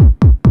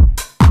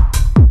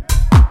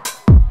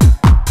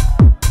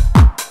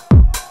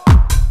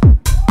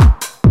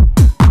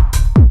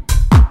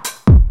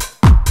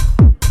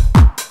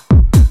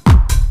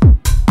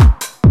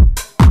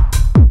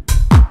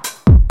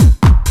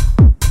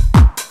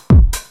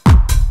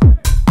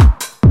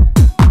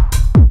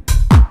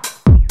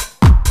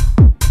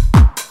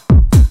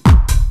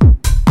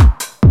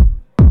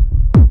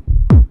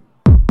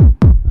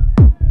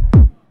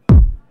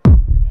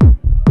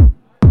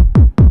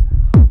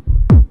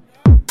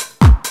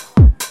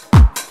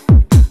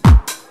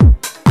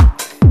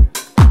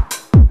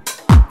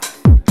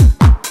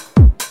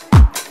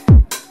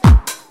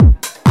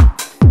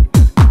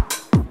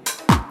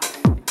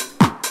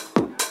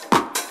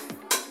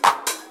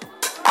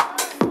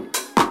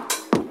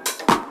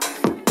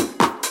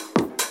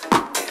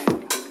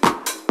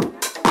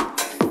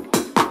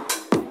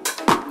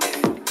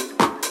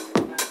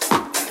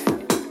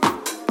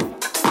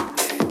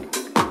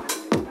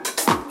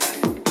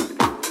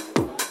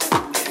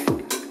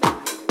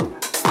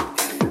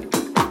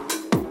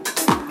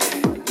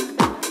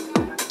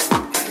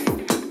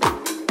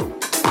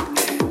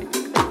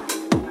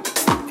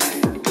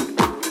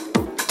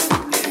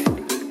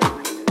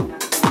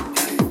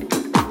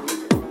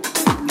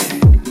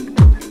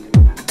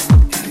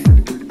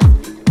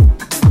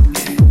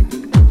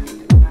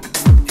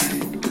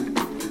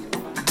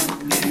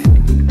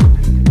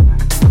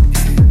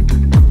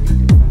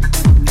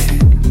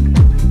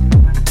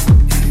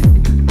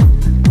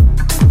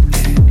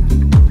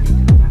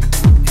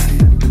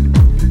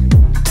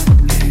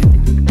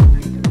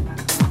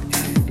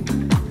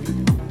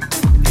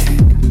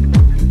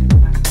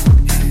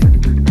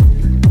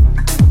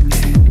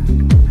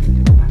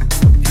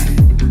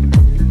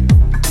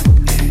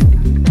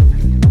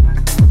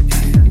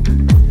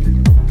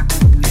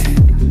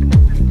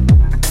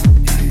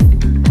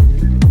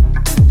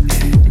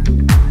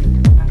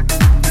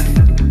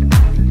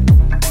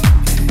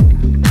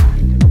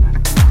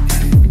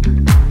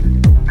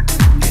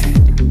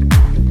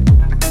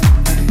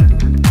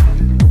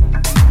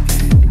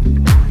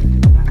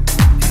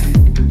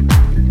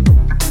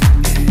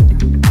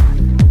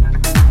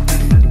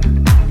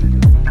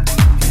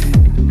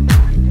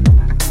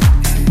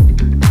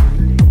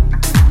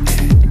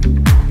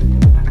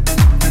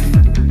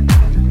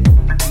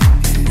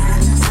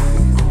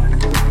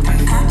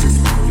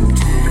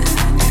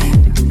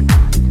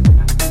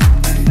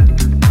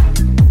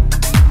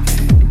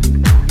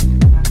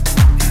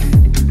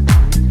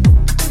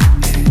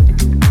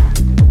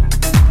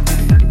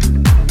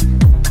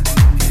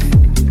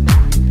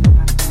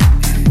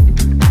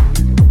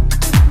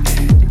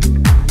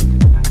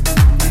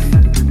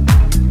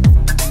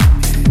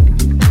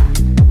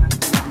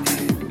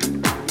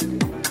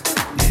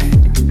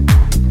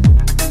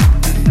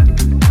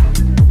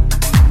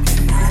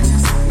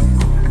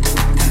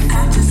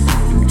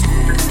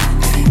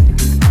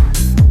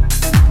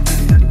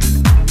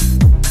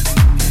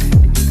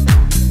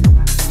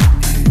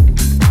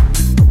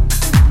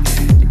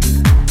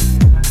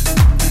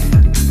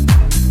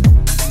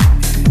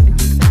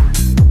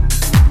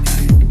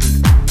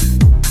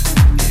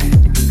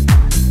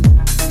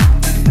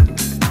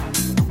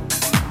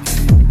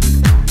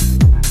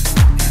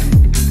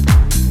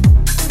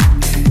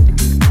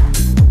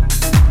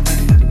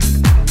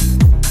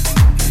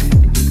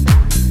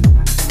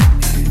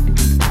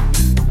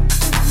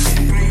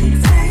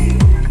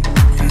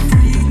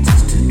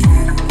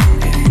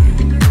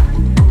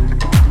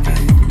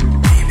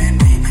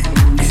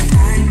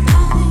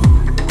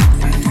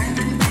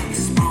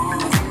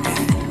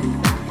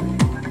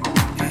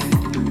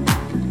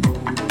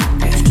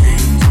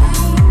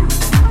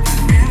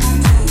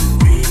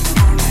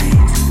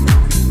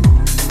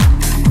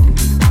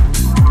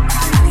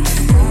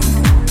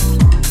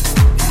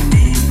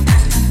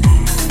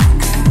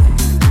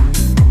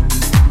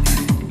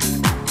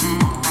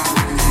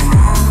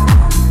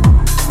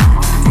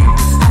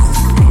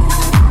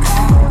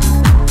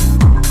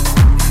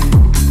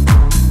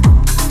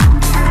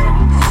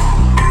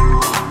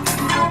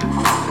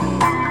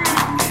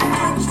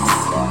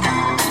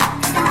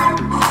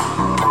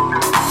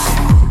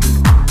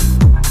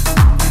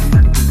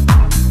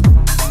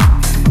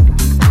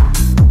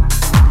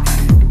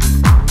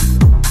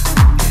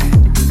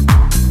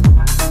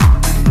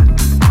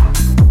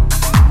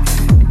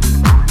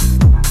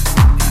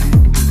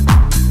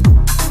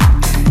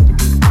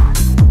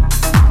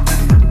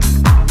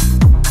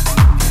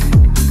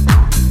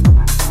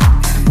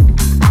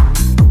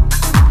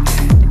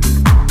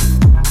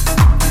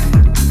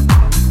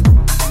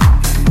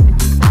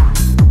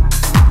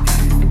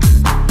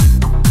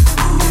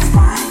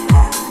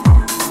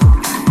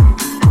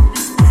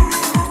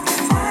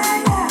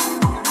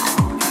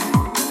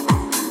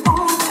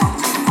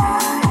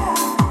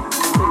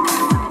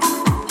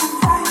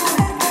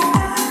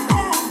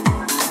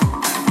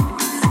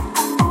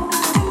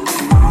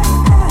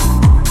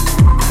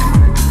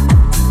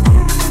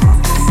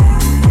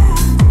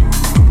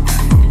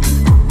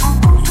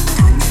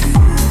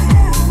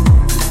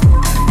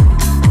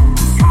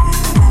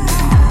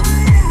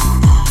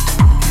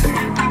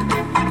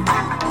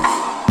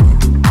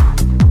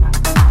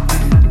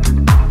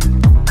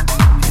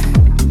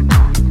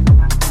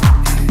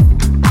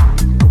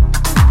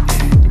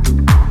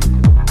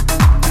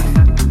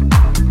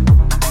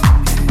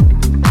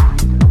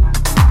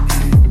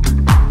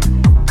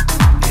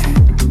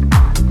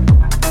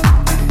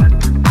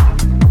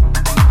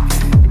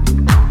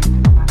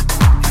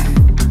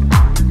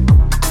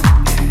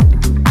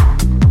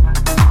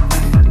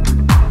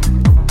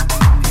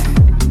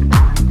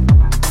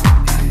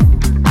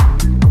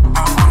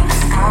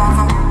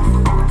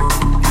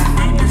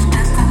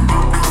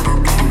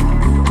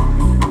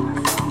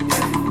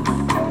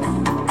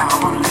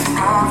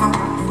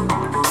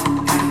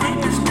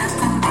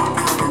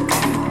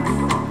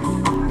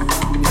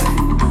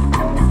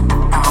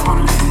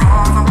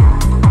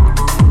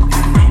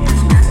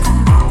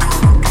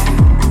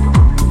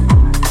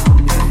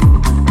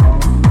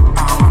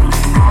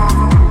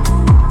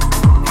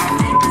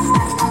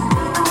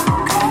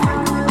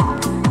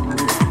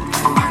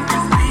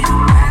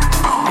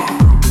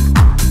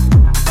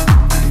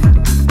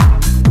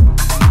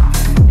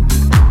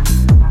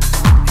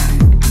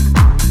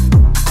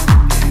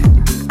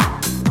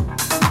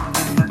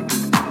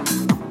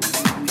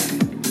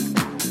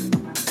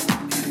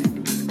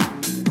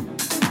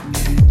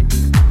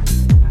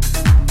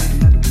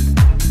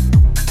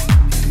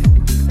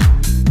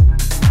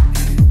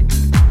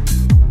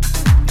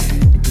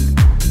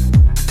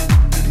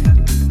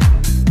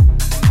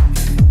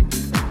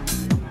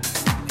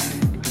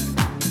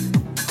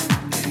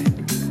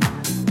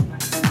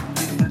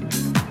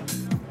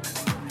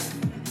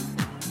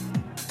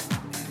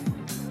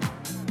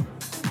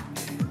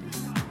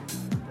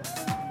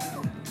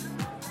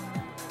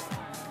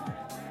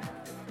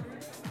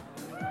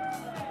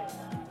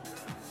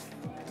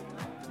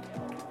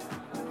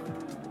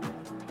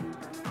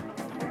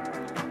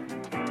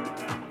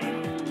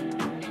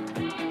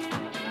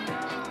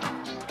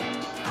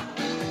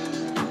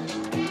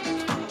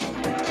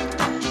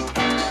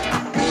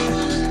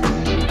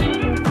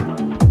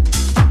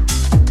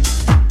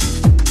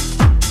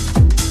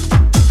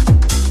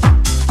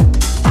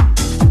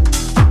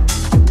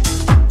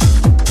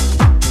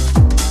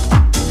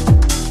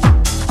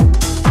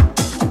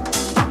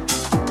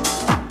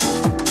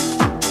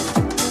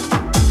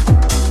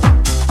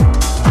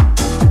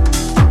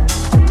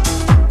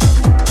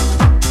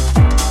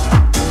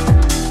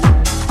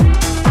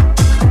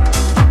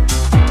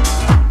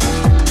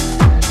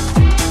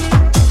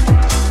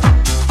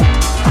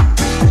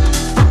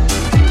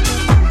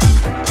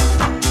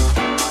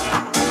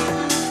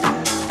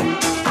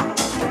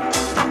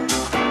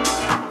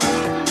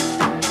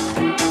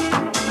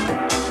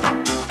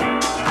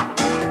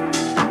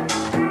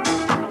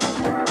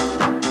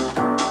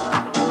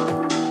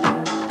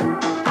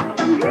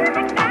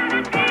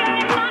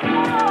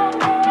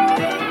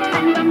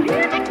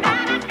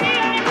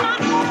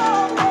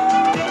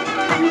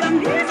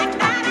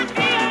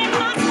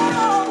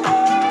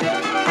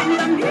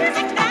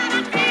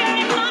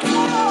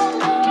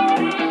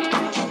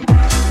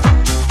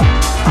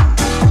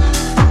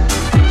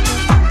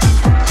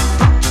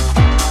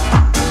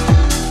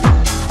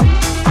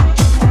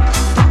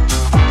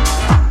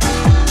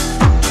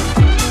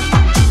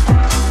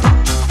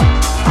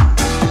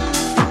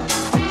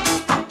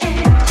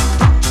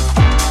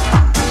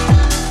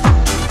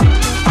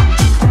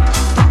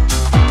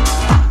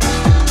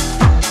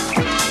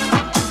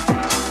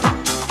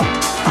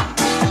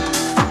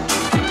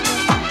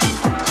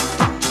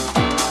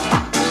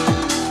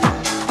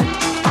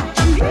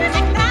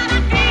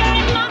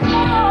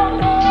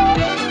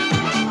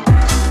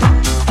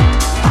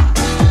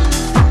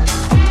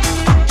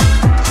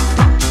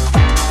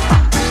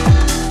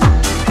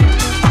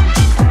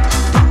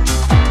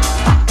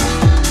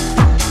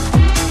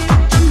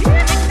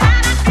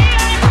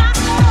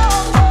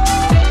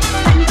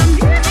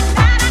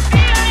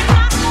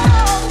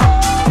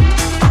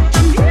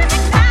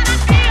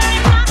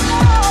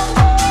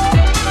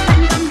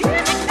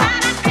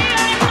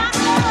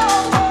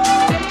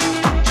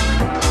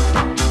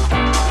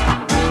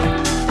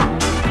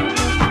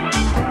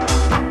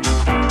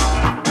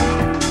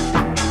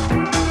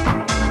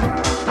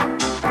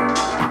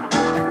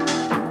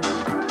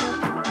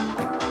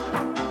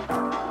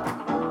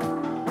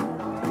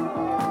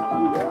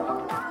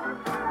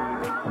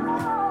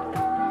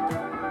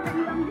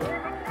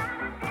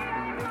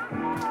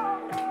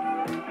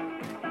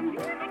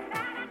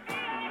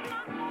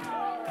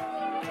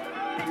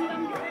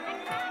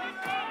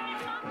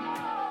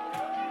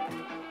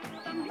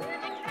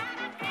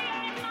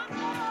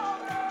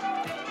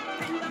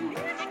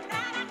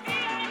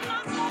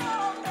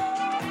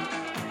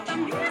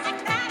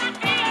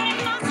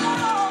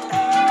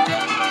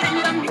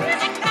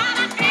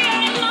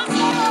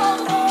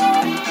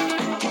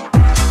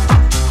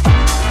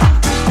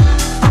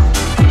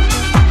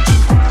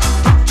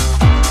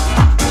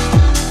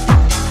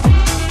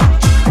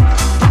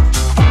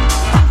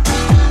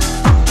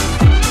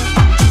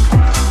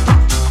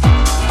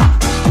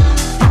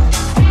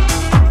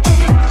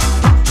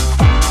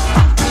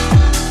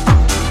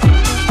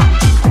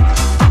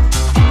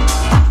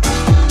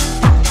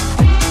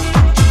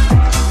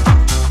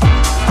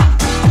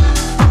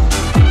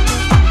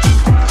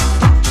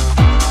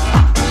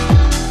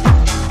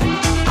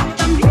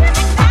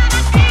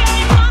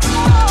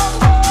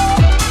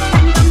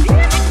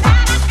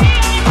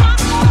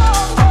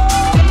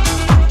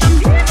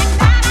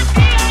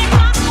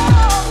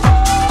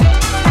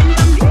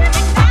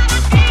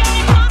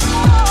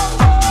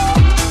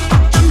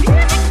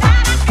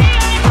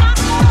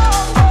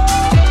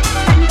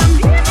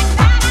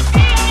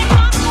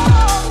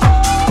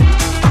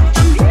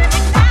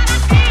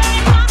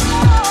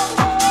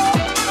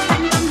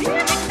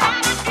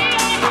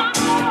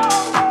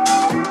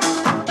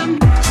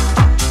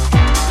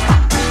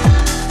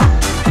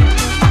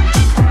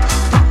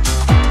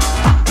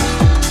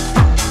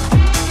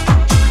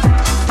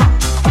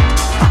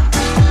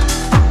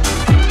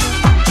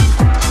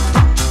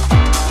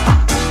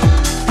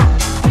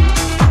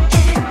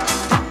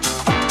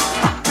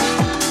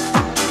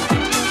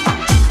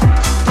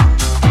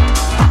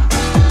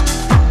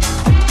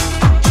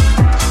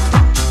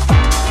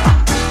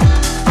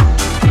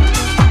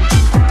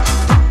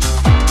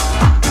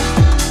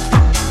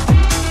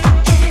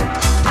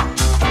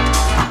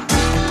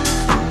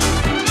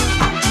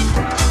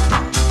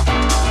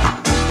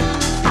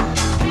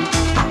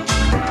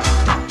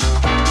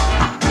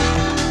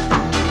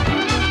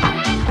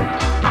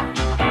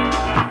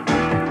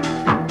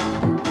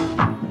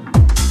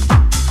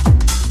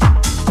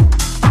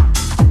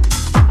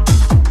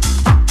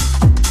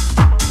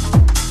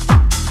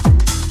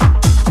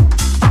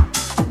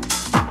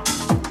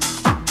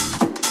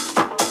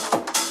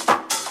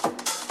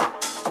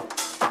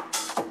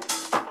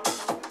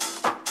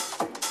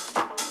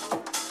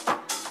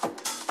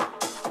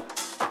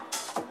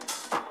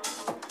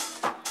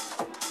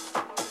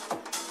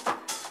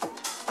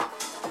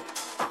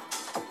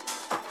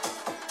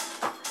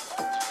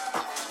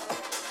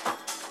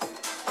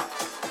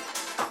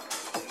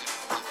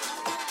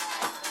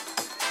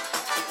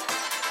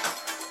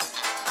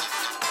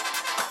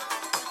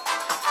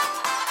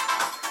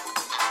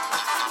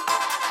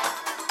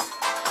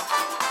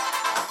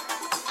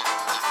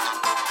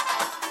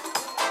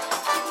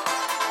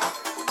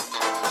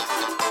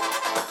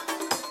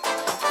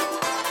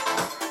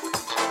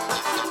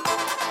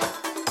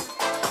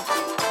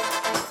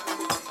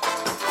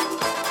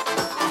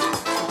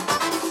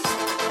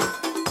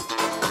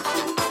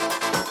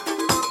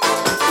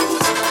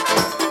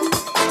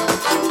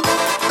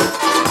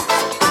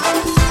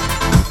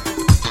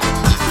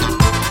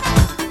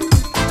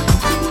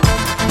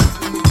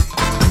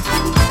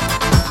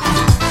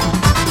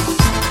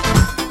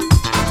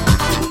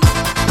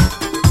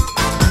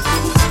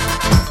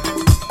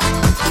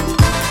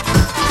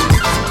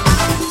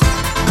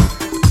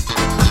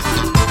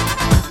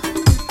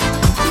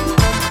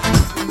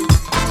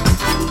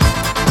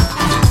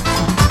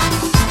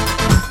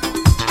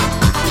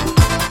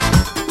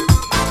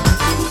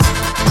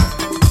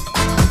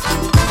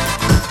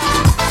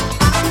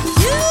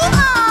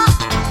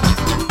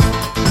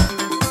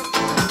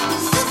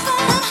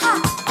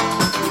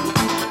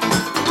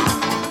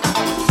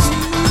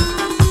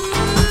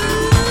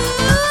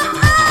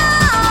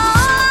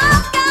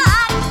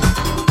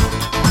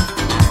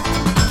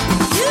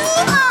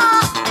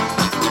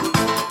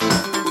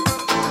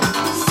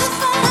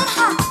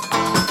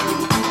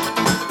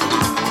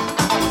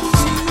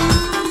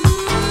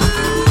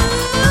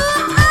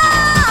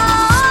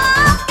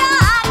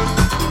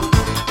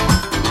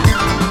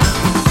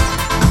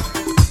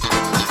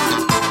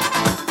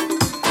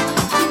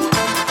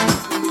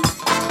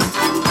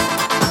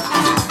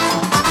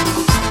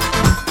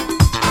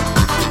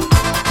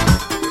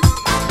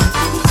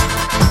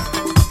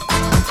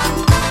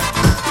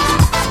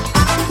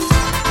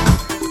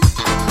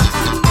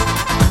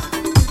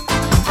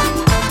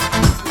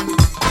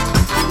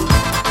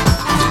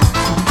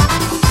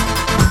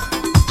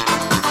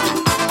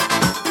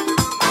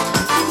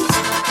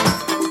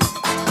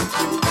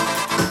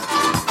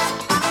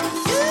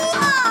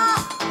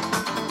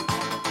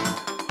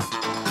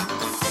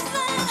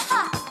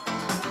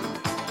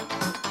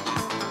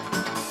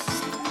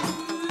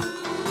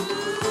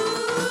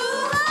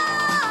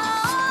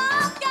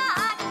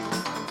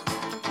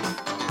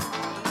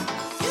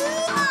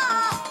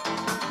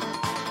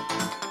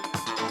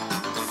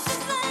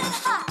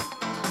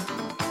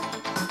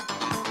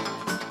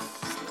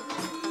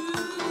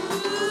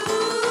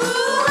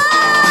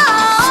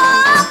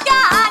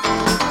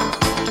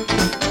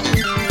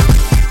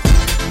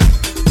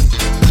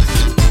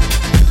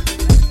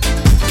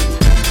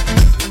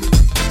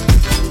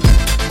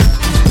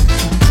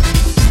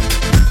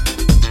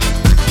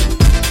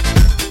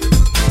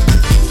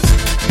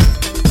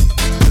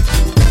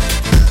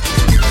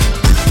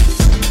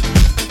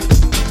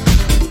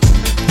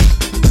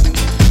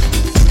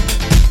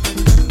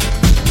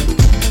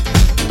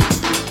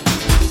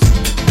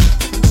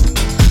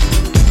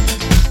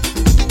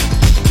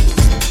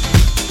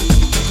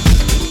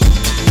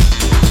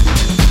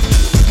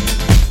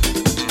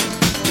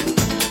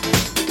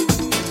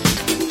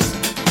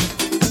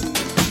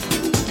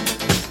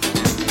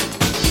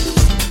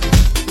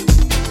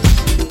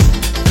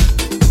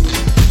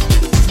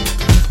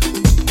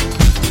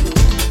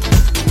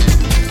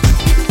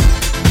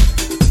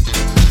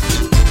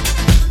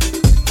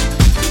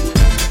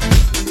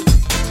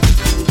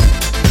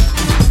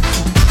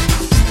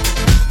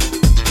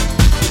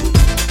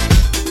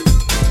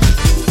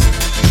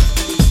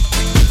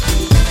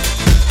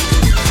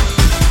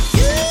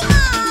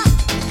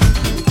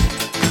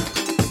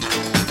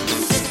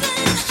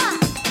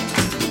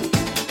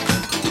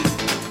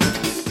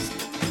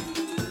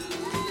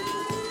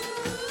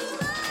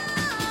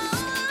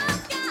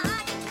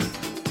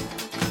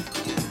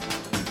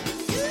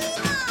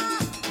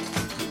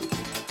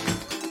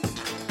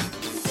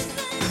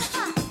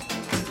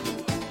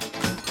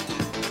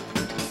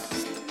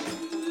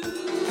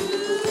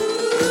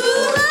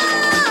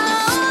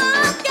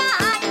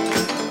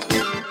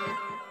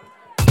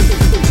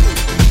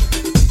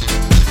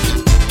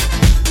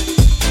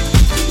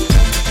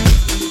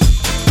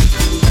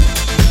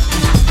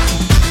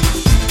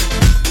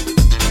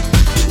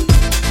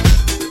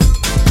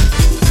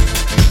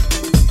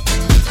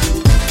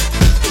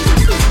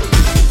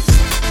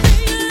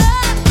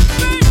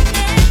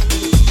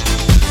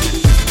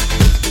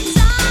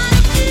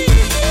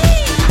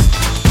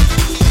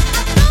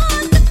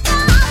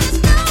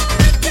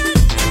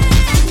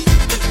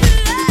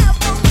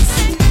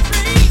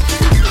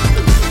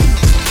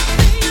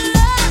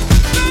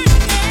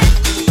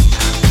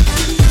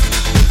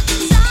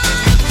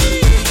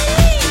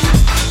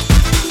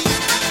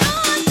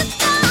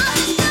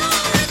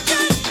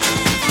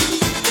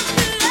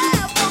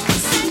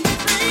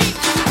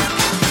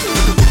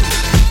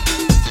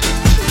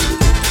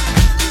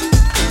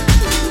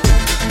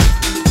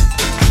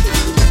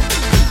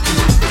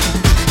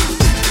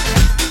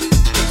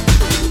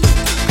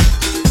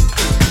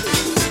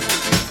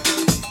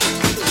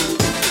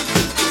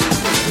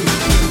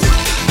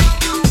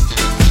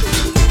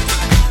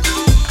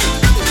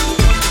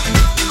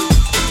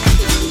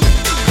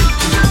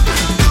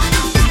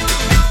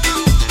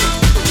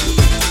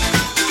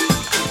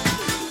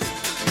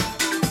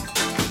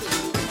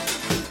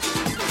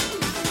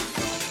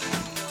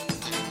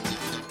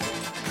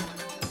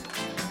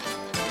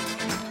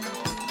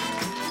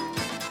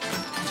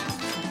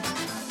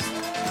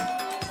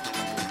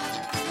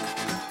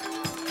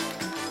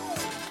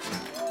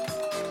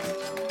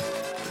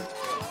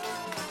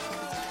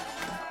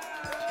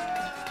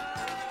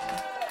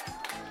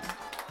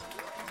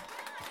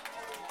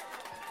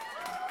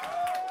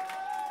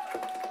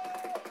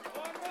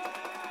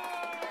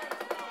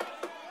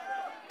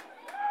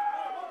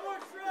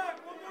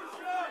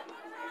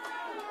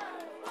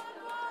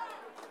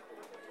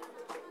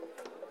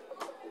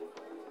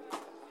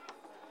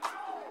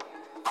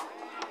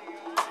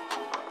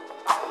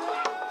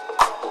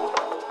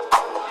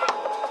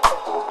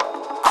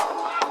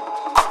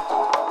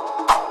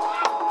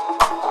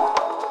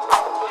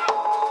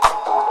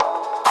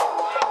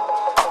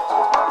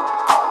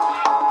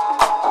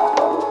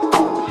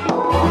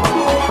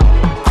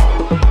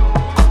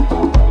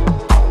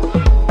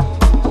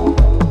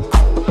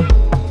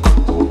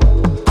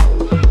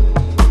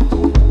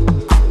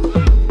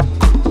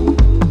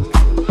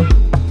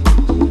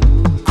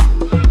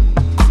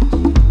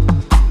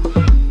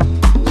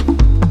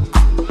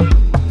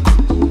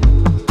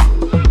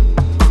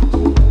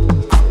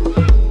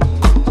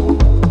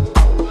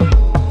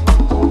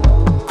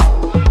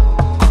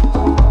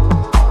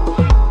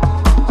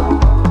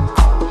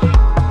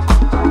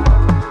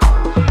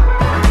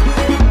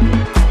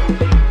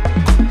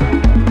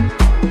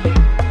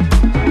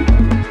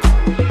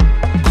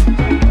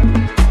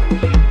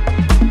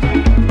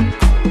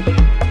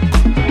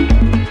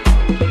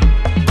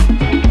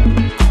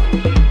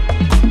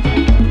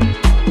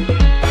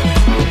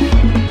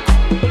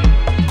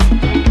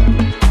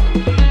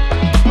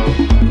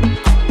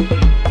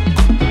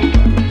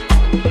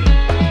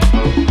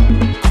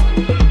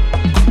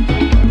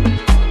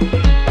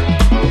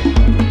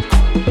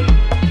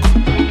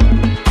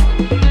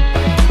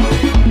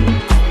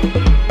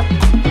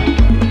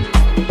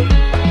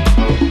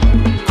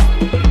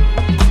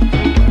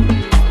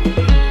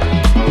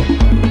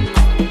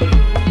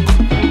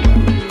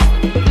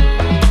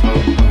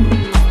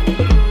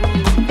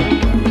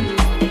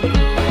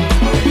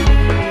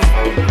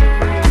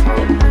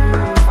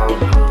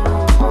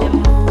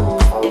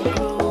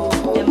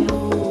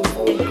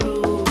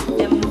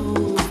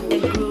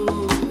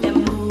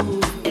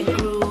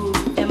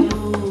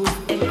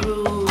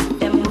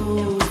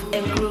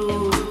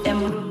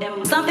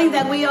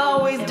 thing that we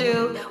always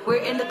do.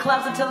 We're in the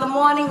clubs until the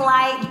morning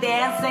light,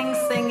 dancing,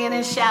 singing,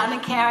 and shouting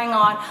and carrying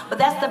on. But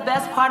that's the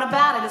best part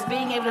about it, is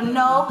being able to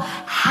know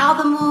how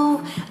the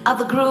move of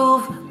the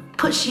groove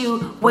push you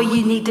where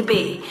you need to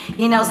be.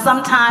 You know,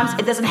 sometimes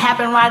it doesn't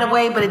happen right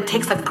away, but it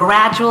takes a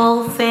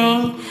gradual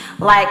thing.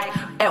 Like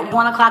at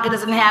 1 o'clock it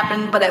doesn't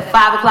happen, but at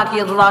 5 o'clock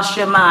you've lost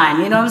your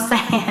mind. You know what I'm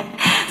saying?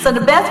 So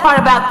the best part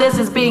about this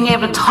is being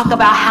able to talk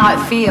about how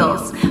it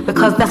feels,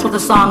 because that's what the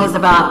song is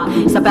about.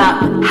 It's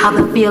about how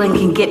the feeling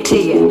can get to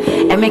you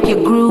and make you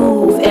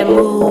groove and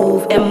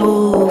move and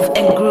move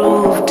and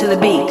groove to the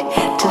beat,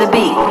 to the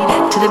beat,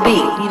 to the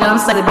beat. You know what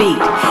I'm saying? The beat,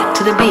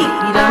 to the beat.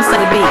 You know what I'm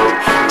saying? The beat,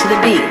 to the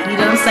beat. You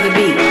know what I'm saying? The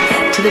beat,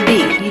 to the beat.